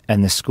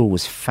 And the school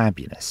was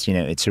fabulous. You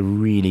know, it's a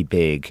really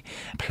big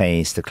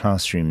place. The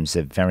classrooms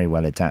are very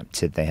well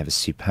adapted. They have a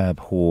superb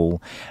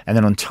hall. And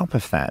then on top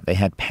of that, they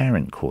had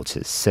parent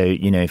quarters. So,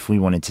 you know, if we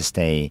wanted to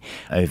stay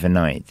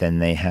overnight, then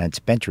they had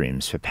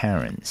bedrooms for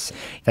parents.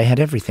 They had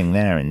everything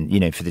there. And, you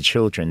know, for the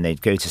children,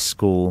 they'd go to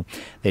school,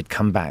 they'd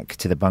come back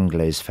to the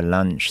bungalows for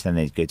lunch, then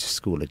they'd go to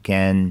school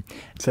again.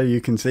 So you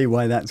can see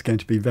why that's going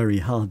to be very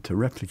hard to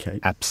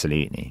replicate.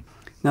 Absolutely.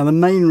 Now, the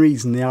main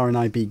reason the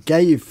RNIB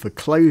gave for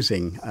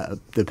closing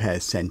the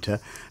Pears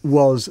Centre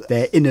was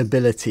their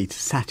inability to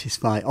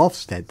satisfy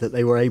Ofsted that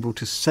they were able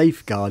to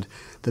safeguard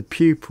the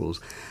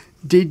pupils.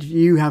 Did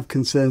you have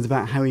concerns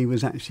about how he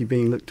was actually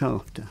being looked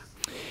after?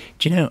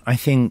 Do you know, I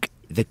think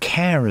the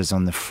carers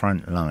on the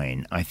front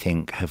line, I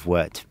think, have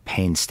worked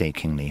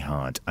painstakingly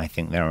hard. I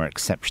think they are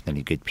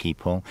exceptionally good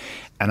people.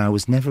 And I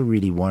was never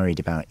really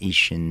worried about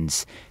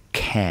Ishan's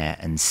care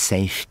and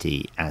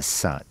safety as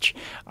such.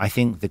 I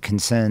think the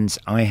concerns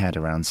I had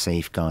around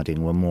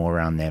safeguarding were more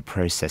around their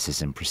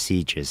processes and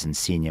procedures and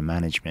senior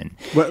management.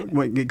 Well,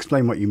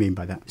 explain what you mean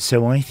by that.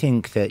 So I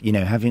think that, you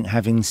know,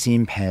 having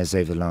seen Pears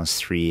over the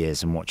last 3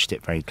 years and watched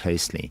it very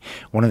closely,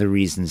 one of the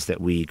reasons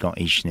that we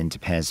got Ishan into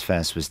Pears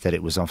first was that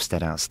it was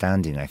Ofsted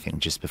outstanding, I think,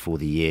 just before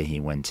the year he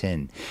went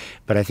in.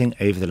 But I think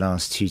over the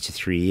last 2 to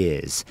 3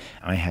 years,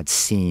 I had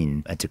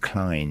seen a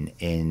decline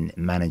in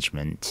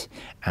management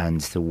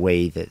and the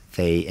way that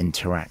they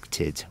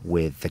interacted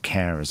with the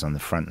carers on the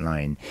front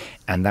line.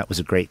 And that was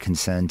a great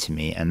concern to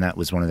me. And that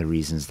was one of the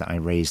reasons that I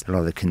raised a lot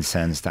of the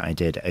concerns that I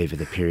did over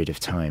the period of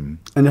time.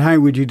 And how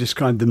would you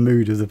describe the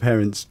mood of the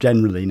parents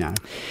generally now?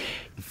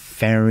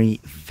 Very,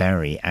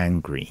 very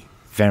angry.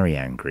 Very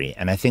angry.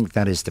 And I think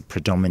that is the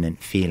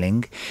predominant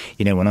feeling.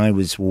 You know, when I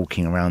was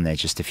walking around there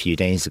just a few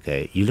days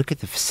ago, you look at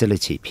the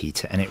facility,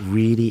 Peter, and it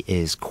really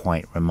is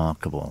quite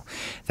remarkable.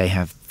 They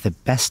have the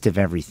best of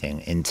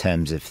everything in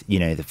terms of, you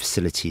know, the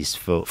facilities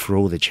for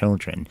all the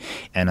children.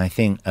 And I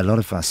think a lot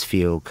of us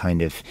feel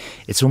kind of,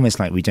 it's almost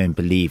like we don't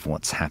believe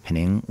what's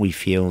happening. We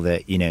feel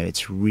that, you know,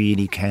 it's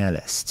really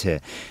careless to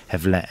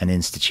have let an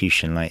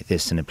institution like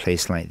this and a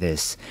place like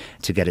this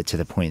to get it to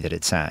the point that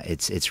it's at.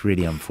 It's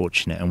really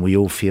unfortunate, and we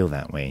all feel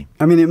that way.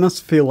 I mean, it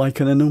must feel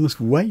like an enormous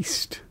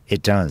waste.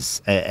 It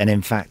does. And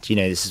in fact, you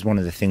know, this is one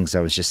of the things I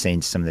was just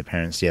saying to some of the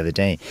parents the other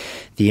day.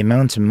 The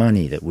amount of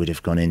money that would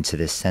have gone into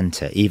this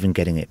centre, even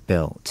getting it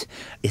built,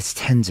 it's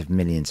tens of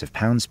millions of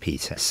pounds,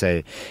 Peter.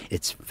 So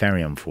it's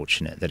very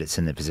unfortunate that it's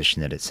in the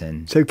position that it's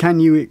in. So can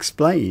you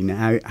explain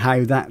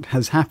how that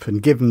has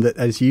happened, given that,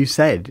 as you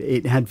said,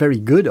 it had very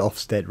good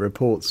Ofsted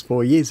reports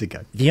 4 years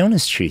ago? The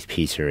honest truth,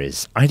 Peter,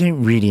 is I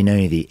don't really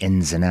know the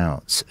ins and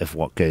outs of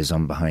what goes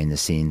on behind the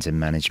scenes in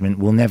management.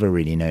 We'll never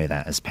really know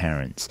that as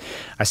parents.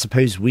 I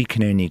suppose we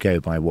can only go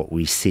by what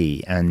we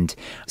see, and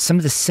some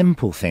of the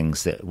simple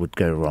things that would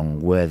go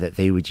wrong were that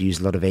they would use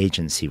a lot of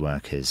agency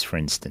workers, for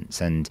instance,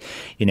 and,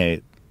 you know,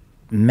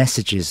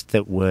 messages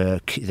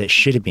that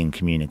should have been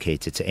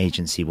communicated to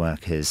agency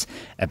workers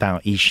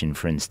about Ishan,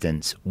 for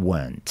instance,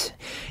 weren't.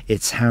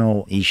 It's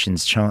how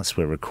Ishan's charts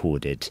were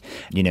recorded,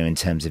 in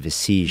terms of his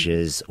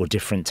seizures or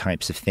different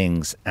types of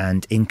things,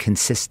 and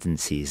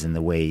inconsistencies in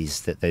the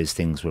ways that those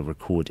things were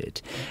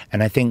recorded.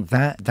 And I think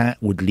that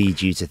would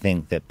lead you to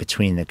think that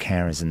between the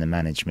carers and the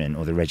management,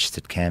 or the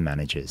registered care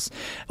managers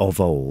of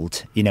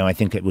old, I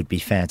think it would be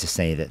fair to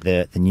say that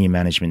the new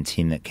management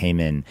team that came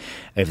in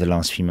over the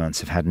last few months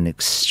have had an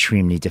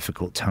extremely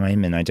difficult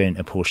time, and I don't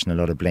apportion a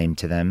lot of blame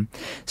to them.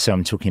 So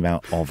I'm talking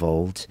about of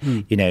old.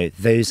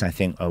 Those, I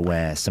think, are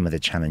where some of the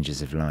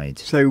challenges have lied.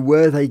 So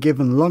were they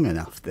given long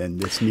enough then,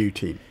 this new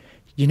team?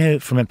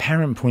 From a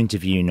parent point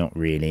of view, not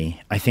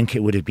really. I think it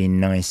would have been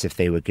nice if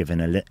they were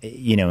given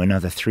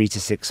another 3 to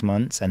 6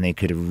 months, and they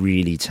could have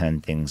really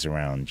turned things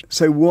around.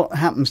 So what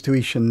happens to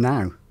Ishan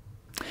now?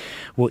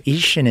 Well,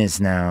 Ishan is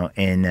now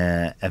in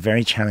a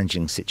very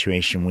challenging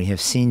situation. We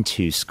have seen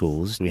 2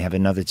 schools. We have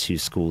another 2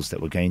 schools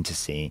that we're going to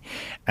see.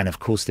 And of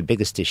course, the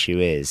biggest issue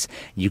is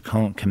you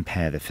can't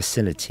compare the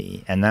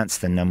facility. And that's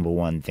the number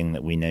one thing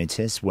that we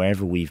notice.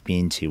 Wherever we've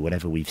been to,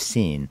 whatever we've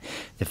seen,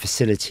 the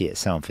facility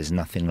itself is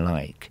nothing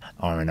like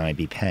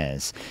RNIB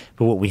pairs.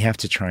 But what we have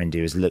to try and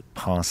do is look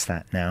past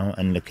that now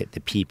and look at the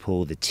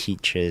people, the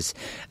teachers,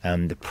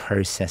 the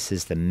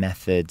processes, the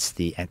methods,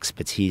 the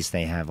expertise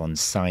they have on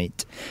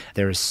site.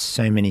 There are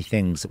so many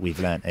things that we've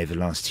learnt over the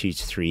last 2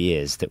 to 3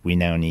 years that we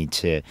now need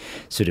to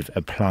sort of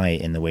apply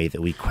in the way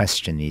that we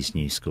question these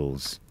new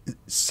schools.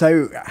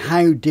 So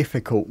how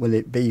difficult will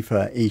it be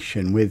for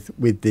Ishan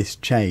with this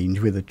change,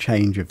 with a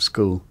change of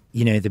school?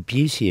 The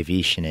beauty of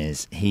Ishan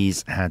is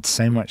he's had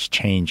so much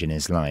change in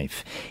his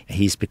life.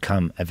 He's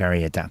become a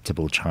very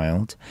adaptable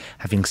child.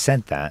 Having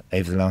said that,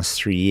 over the last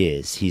 3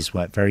 years, he's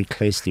worked very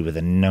closely with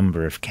a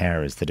number of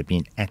carers that have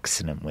been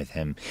excellent with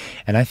him.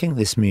 And I think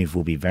this move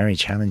will be very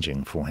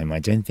challenging for him. I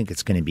don't think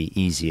it's going to be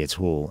easy at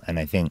all. And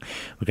I think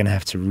we're going to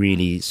have to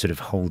really sort of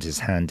hold his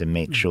hand and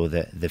make sure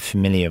that the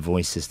familiar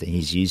voices that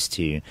he's used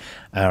to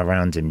are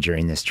around him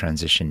during this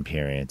transition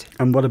period.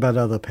 And what about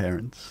other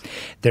parents?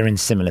 They're in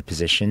similar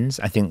positions.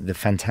 I think the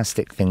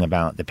fantastic thing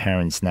about the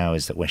parents now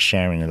is that we're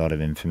sharing a lot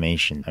of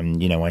information. And,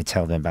 I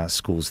tell them about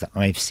schools that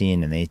I've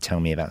seen, and they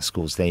tell me about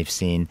schools they've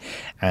seen,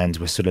 and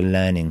we're sort of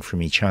learning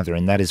from each other.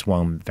 And that is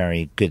one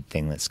very good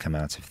thing that's come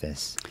out of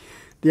this.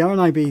 The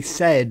RNIB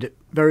said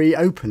very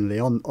openly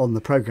on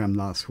the programme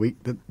last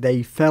week that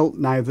they felt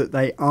now that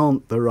they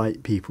aren't the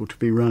right people to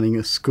be running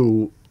a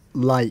school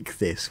like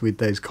this with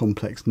those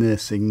complex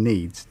nursing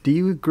needs. Do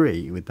you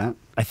agree with that?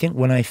 I think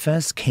when I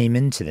first came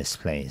into this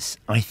place,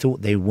 I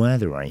thought they were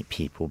the right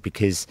people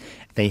because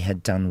they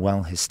had done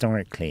well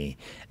historically.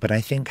 But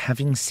I think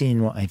having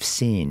seen what I've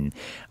seen,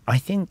 I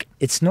think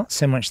it's not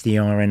so much the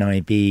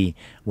RNIB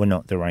were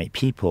not the right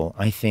people.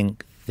 I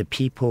think the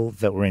people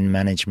that were in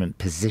management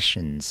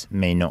positions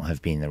may not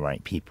have been the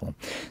right people.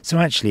 So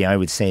actually, I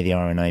would say the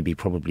RNIB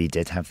probably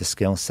did have the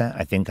skill set.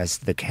 I think as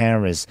the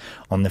carers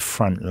on the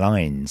front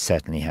line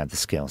certainly had the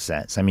skill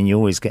sets. I mean, you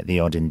always get the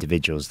odd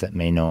individuals that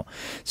may not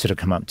sort of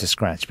come up to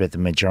scratch, but the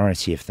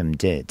majority of them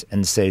did.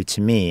 And so to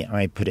me,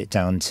 I put it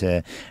down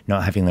to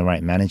not having the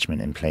right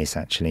management in place,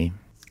 actually.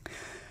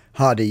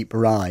 Hardeep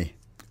Rai.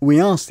 We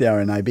asked the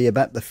RNIB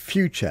about the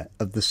future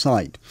of the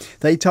site.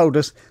 They told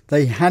us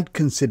they had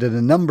considered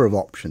a number of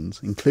options,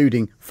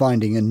 including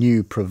finding a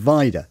new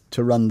provider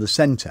to run the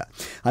centre.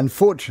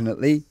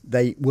 Unfortunately,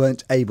 they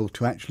weren't able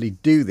to actually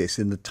do this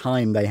in the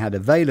time they had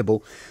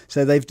available,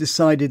 so they've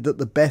decided that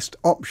the best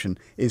option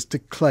is to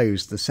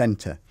close the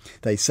centre.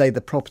 They say the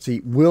property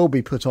will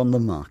be put on the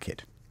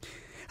market.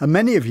 And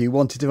many of you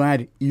wanted to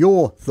add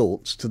your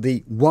thoughts to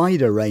the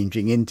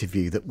wider-ranging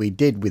interview that we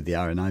did with the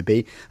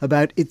RNIB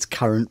about its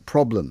current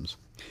problems.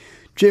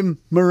 Jim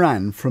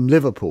Moran from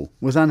Liverpool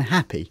was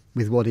unhappy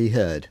with what he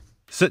heard.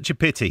 Such a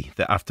pity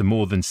that after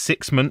more than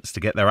 6 months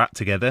to get their act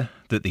together,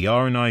 that the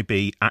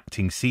RNIB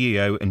acting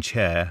CEO and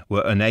chair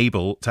were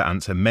unable to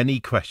answer many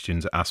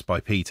questions asked by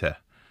Peter.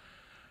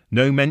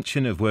 No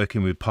mention of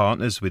working with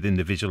partners within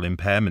the visual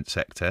impairment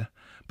sector,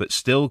 but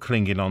still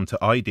clinging on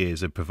to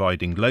ideas of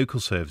providing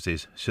local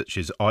services such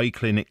as eye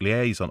clinic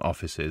liaison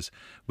officers,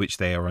 which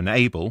they are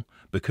unable,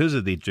 because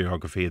of the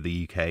geography of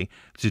the UK,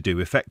 to do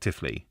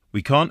effectively.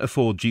 We can't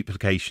afford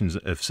duplications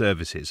of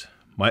services.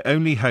 My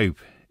only hope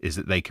is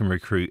that they can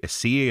recruit a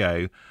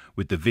CEO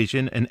with the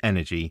vision and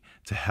energy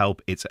to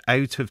help its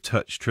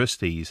out-of-touch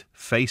trustees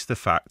face the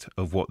fact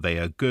of what they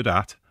are good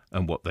at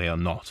and what they are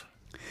not.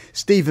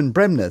 Stephen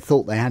Bremner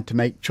thought they had to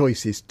make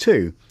choices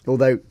too,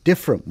 although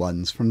different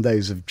ones from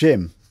those of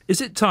Jim. Is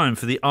it time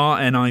for the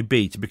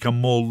RNIB to become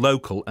more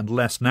local and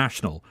less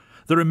national?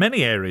 There are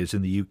many areas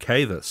in the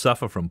UK that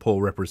suffer from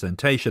poor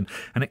representation,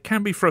 and it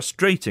can be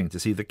frustrating to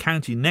see the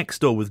county next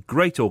door with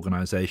great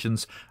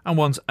organisations and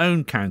one's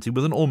own county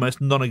with an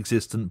almost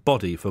non-existent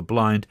body for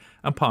blind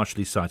and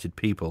partially sighted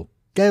people.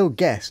 Gail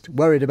Guest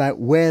worried about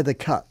where the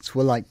cuts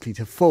were likely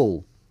to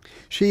fall.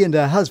 She and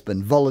her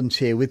husband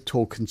volunteer with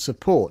Talk and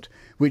Support,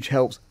 which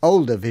helps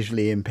older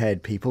visually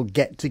impaired people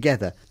get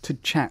together to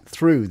chat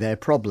through their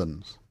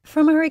problems.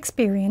 From our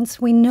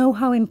experience, we know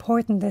how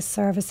important this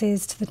service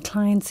is to the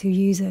clients who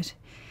use it.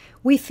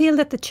 We feel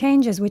that the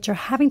changes which are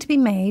having to be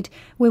made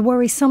will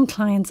worry some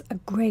clients a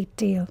great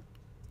deal.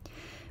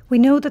 We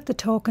know that the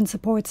talk and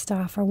support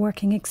staff are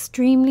working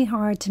extremely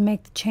hard to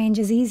make the change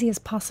as easy as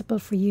possible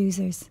for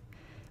users.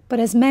 But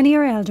as many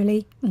are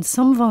elderly and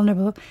some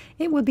vulnerable,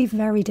 it will be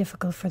very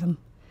difficult for them.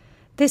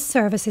 This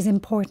service is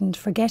important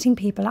for getting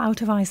people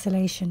out of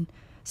isolation,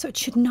 so it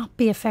should not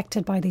be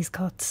affected by these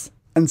cuts.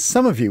 And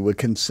some of you were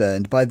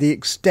concerned by the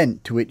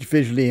extent to which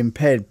visually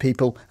impaired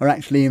people are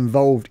actually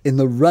involved in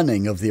the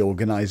running of the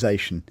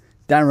organisation.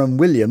 Darren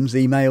Williams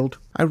emailed,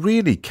 I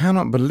really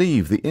cannot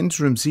believe the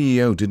interim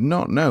CEO did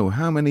not know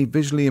how many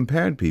visually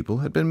impaired people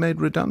had been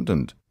made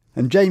redundant.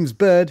 And James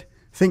Bird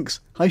thinks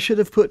I should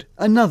have put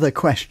another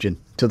question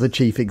to the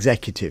Chief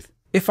Executive.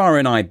 If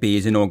RNIB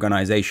is an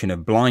organisation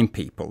of blind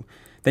people,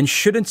 then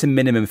shouldn't a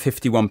minimum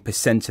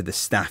 51% of the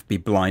staff be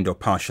blind or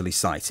partially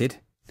sighted?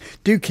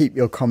 Do keep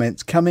your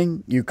comments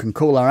coming. You can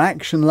call our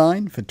action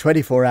line for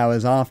 24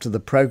 hours after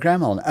the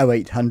programme on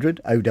 0800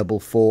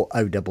 044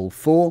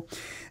 044,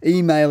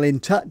 email in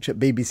touch at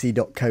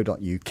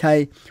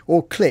bbc.co.uk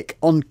or click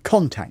on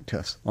Contact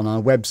Us on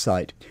our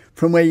website,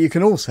 from where you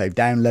can also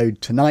download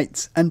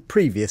tonight's and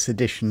previous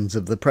editions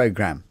of the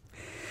programme.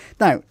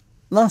 Now,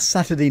 last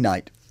Saturday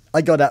night,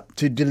 I got up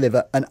to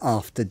deliver an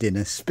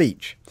after-dinner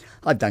speech.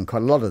 I've done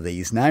quite a lot of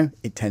these now.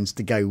 It tends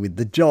to go with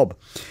the job.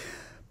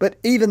 But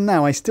even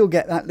now, I still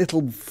get that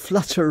little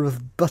flutter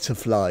of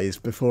butterflies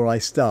before I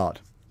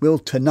start. Will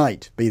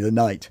tonight be the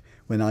night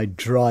when I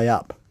dry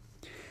up?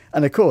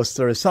 And of course,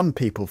 there are some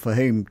people for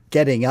whom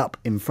getting up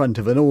in front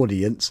of an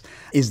audience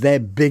is their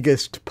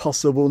biggest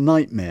possible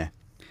nightmare.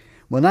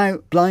 Well, now,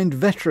 Blind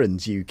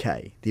Veterans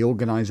UK, the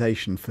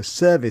organisation for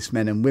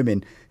servicemen and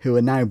women who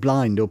are now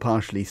blind or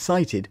partially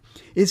sighted,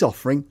 is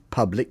offering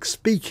public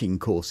speaking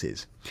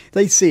courses.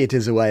 They see it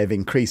as a way of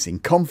increasing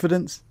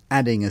confidence,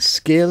 adding a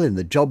skill in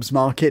the jobs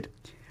market,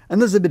 and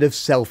there's a bit of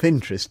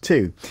self-interest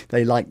too.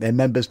 They like their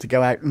members to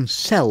go out and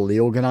sell the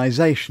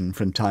organisation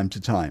from time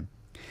to time.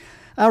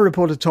 Our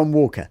reporter Tom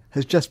Walker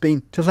has just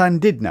been to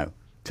Llandudno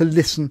to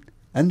listen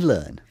and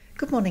learn.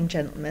 Good morning,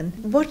 gentlemen.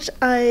 What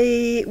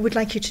I would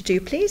like you to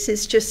do, please,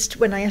 is just,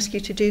 when I ask you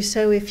to do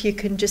so, if you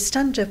can just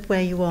stand up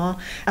where you are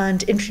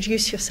and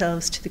introduce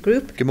yourselves to the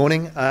group. Good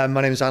morning. My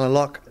name is Alan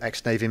Locke,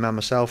 ex-Navy man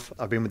myself.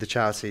 I've been with the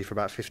charity for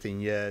about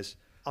 15 years.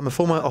 I'm a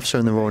former officer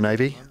in the Royal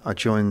Navy. I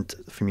joined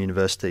from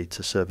university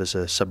to serve as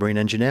a submarine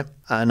engineer,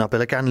 and I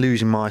began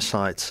losing my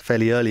sight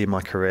fairly early in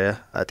my career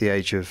at the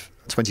age of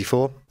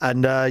 24.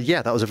 And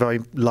that was a very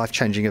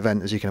life-changing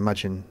event, as you can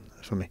imagine,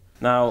 for me.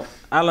 Now,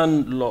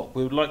 Alan Locke,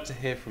 we would like to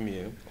hear from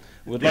you.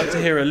 We'd like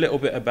to hear a little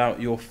bit about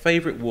your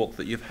favourite walk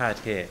that you've had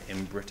here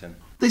in Britain.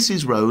 This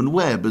is Rowan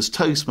Webb as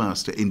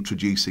Toastmaster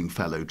introducing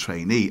fellow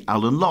trainee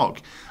Alan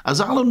Locke, as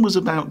Alan was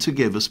about to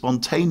give a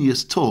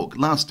spontaneous talk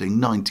lasting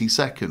 90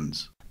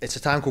 seconds. It's a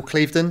town called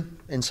Clevedon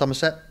in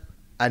Somerset,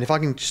 and if I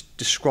can just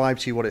describe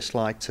to you what it's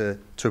like to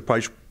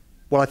approach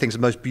what I think is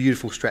the most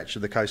beautiful stretch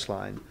of the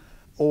coastline.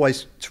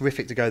 Always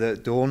terrific to go there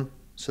at dawn,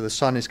 so the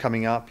sun is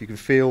coming up, you can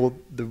feel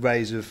the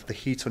rays of the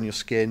heat on your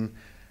skin.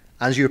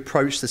 As you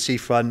approach the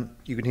seafront,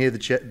 you can hear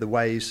the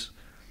waves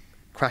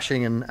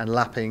crashing and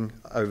lapping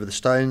over the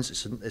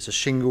stones. It's a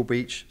shingle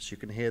beach, so you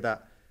can hear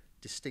that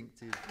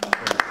distinctive...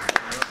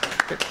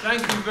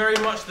 Thank you very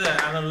much there,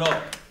 Alan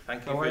Locke.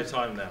 Thank you for your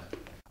time now.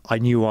 I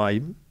knew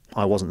I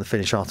wasn't the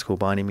finished article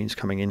by any means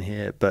coming in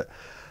here, but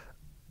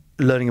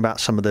learning about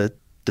some of the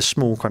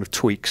small kind of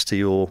tweaks to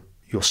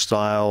your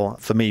style,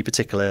 for me in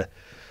particular,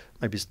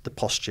 maybe it's the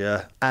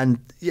posture, and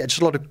just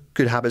a lot of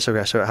good habits, I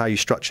guess, about how you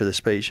structure the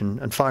speech.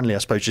 And finally, I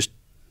suppose, just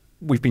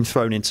we've been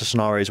thrown into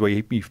scenarios where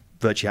you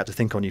virtually had to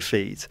think on your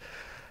feet.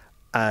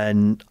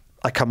 And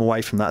I come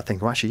away from that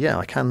thinking, well, actually,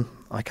 I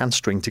can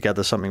string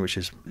together something which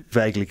is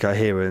vaguely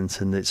coherent,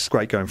 and it's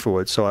great going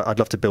forward. So I'd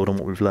love to build on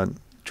what we've learned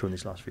during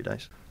these last few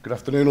days. Good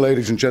afternoon,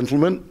 ladies and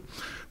gentlemen.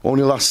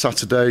 Only last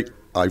Saturday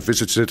I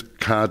visited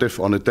Cardiff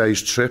on a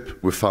day's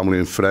trip with family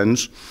and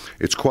friends.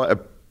 It's quite a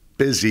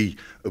busy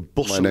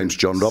bus. My name's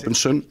John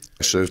Robinson.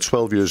 I served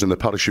 12 years in the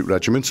parachute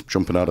regiment,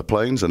 jumping out of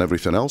planes and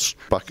everything else.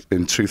 Back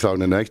in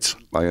 2008,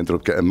 I ended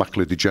up getting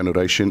macular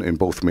degeneration in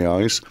both my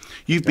eyes.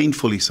 You've been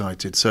fully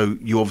sighted, so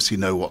you obviously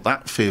know what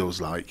that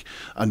feels like,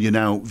 and you're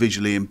now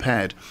visually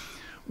impaired.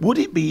 Would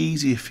it be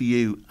easier for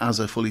you as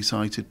a fully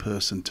sighted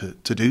person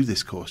to do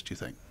this course, do you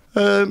think?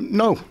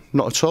 No,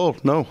 not at all,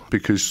 no,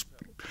 because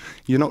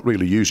you're not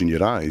really using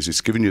your eyes.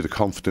 It's giving you the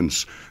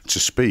confidence to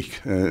speak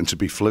and to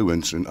be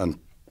fluent and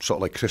sort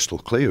of like crystal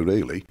clear,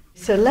 really.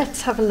 So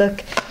let's have a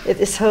look at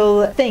this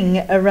whole thing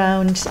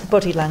around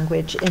body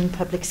language in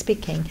public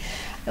speaking.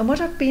 And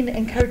what I've been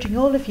encouraging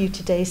all of you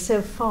today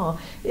so far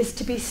is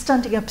to be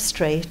standing up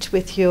straight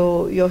with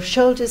your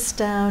shoulders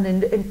down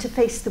and to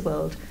face the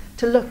world,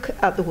 to look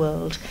at the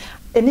world.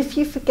 And if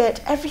you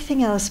forget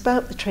everything else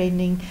about the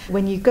training,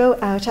 when you go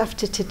out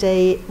after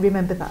today,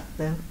 remember that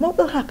though. What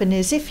will happen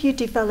is if you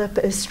develop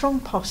a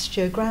strong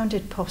posture,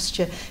 grounded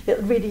posture,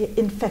 it'll really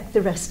infect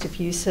the rest of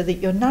you so that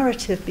your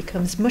narrative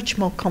becomes much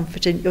more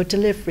confident, your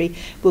delivery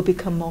will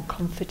become more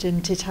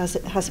confident, it has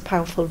a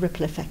powerful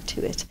ripple effect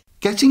to it.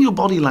 Getting your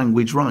body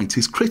language right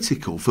is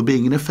critical for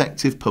being an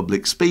effective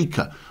public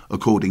speaker,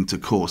 according to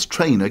course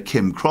trainer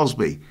Kim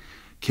Crosby.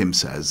 Kim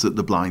says that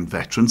the blind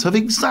veterans have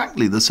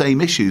exactly the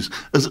same issues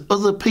as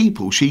other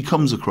people she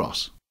comes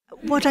across.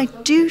 What I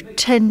do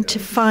tend to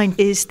find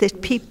is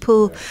that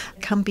people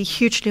can be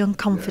hugely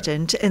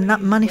unconfident, and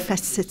that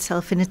manifests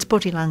itself in its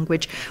body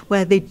language,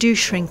 where they do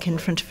shrink in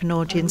front of an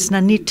audience, and I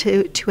need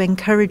to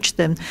encourage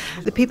them.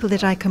 The people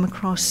that I come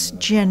across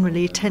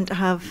generally tend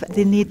to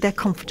they need their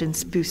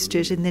confidence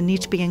boosted and they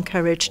need to be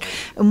encouraged.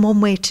 And one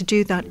way to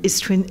do that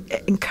is to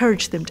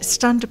encourage them to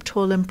stand up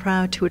tall and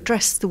proud, to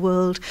address the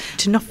world,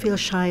 to not feel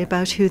shy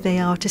about who they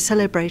are, to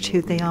celebrate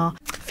who they are.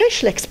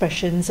 Facial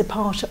expressions are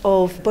part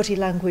of body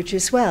language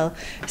as well.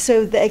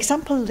 So the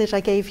example that I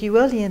gave you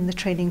earlier in the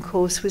training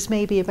course was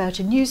maybe about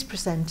a news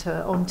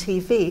presenter on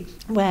TV,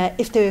 where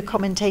if they were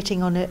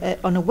commentating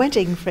on a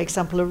wedding, for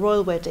example, a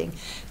royal wedding,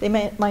 they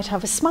might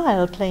have a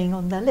smile playing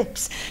on their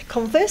lips.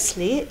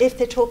 Conversely, if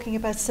they're talking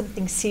about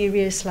something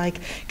serious like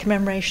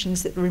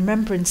commemorations at the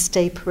Remembrance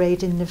Day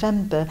parade in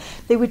November,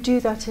 they would do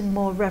that in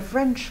more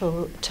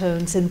reverential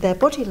tones, and their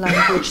body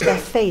language, their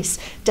face,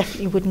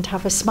 definitely wouldn't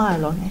have a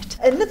smile on it.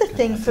 Another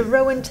thing for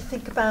Rowan to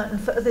think about and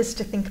for others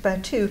to think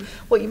about too,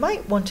 what you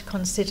might want to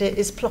consider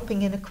is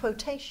plopping in a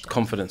quotation.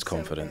 Confidence.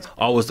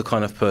 I was the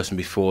kind of person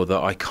before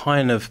that I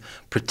kind of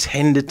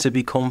pretended to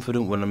be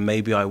confident when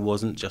maybe I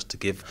wasn't, just to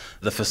give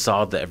the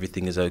facade that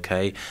everything is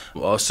okay.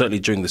 Well, certainly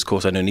during this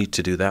course I don't need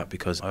to do that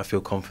because I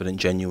feel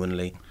confident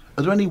genuinely.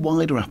 Are there any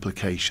wider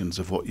applications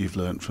of what you've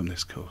learnt from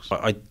this course?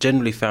 I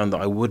generally found that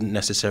I wouldn't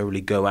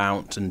necessarily go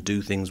out and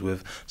do things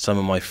with some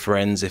of my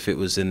friends if it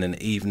was in an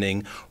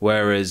evening,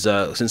 whereas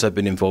since I've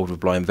been involved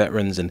with blind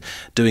veterans and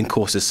doing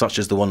courses such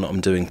as the one that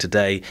I'm doing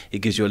today, it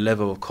gives you a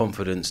level of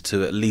confidence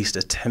to at least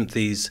attempt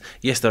these.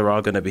 Yes, there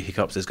are going to be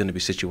hiccups, there's going to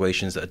be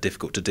situations that are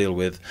difficult to deal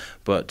with,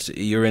 but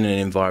you're in an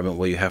environment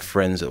where you have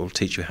friends that will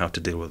teach you how to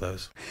deal with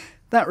those.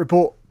 That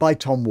report by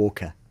Tom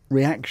Walker.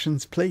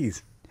 Reactions,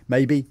 please.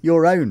 Maybe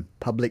your own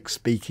public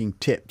speaking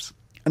tips.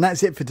 And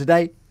that's it for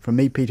today. From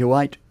me, Peter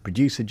Wight,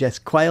 producer Jess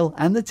Quayle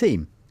and the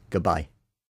team. Goodbye.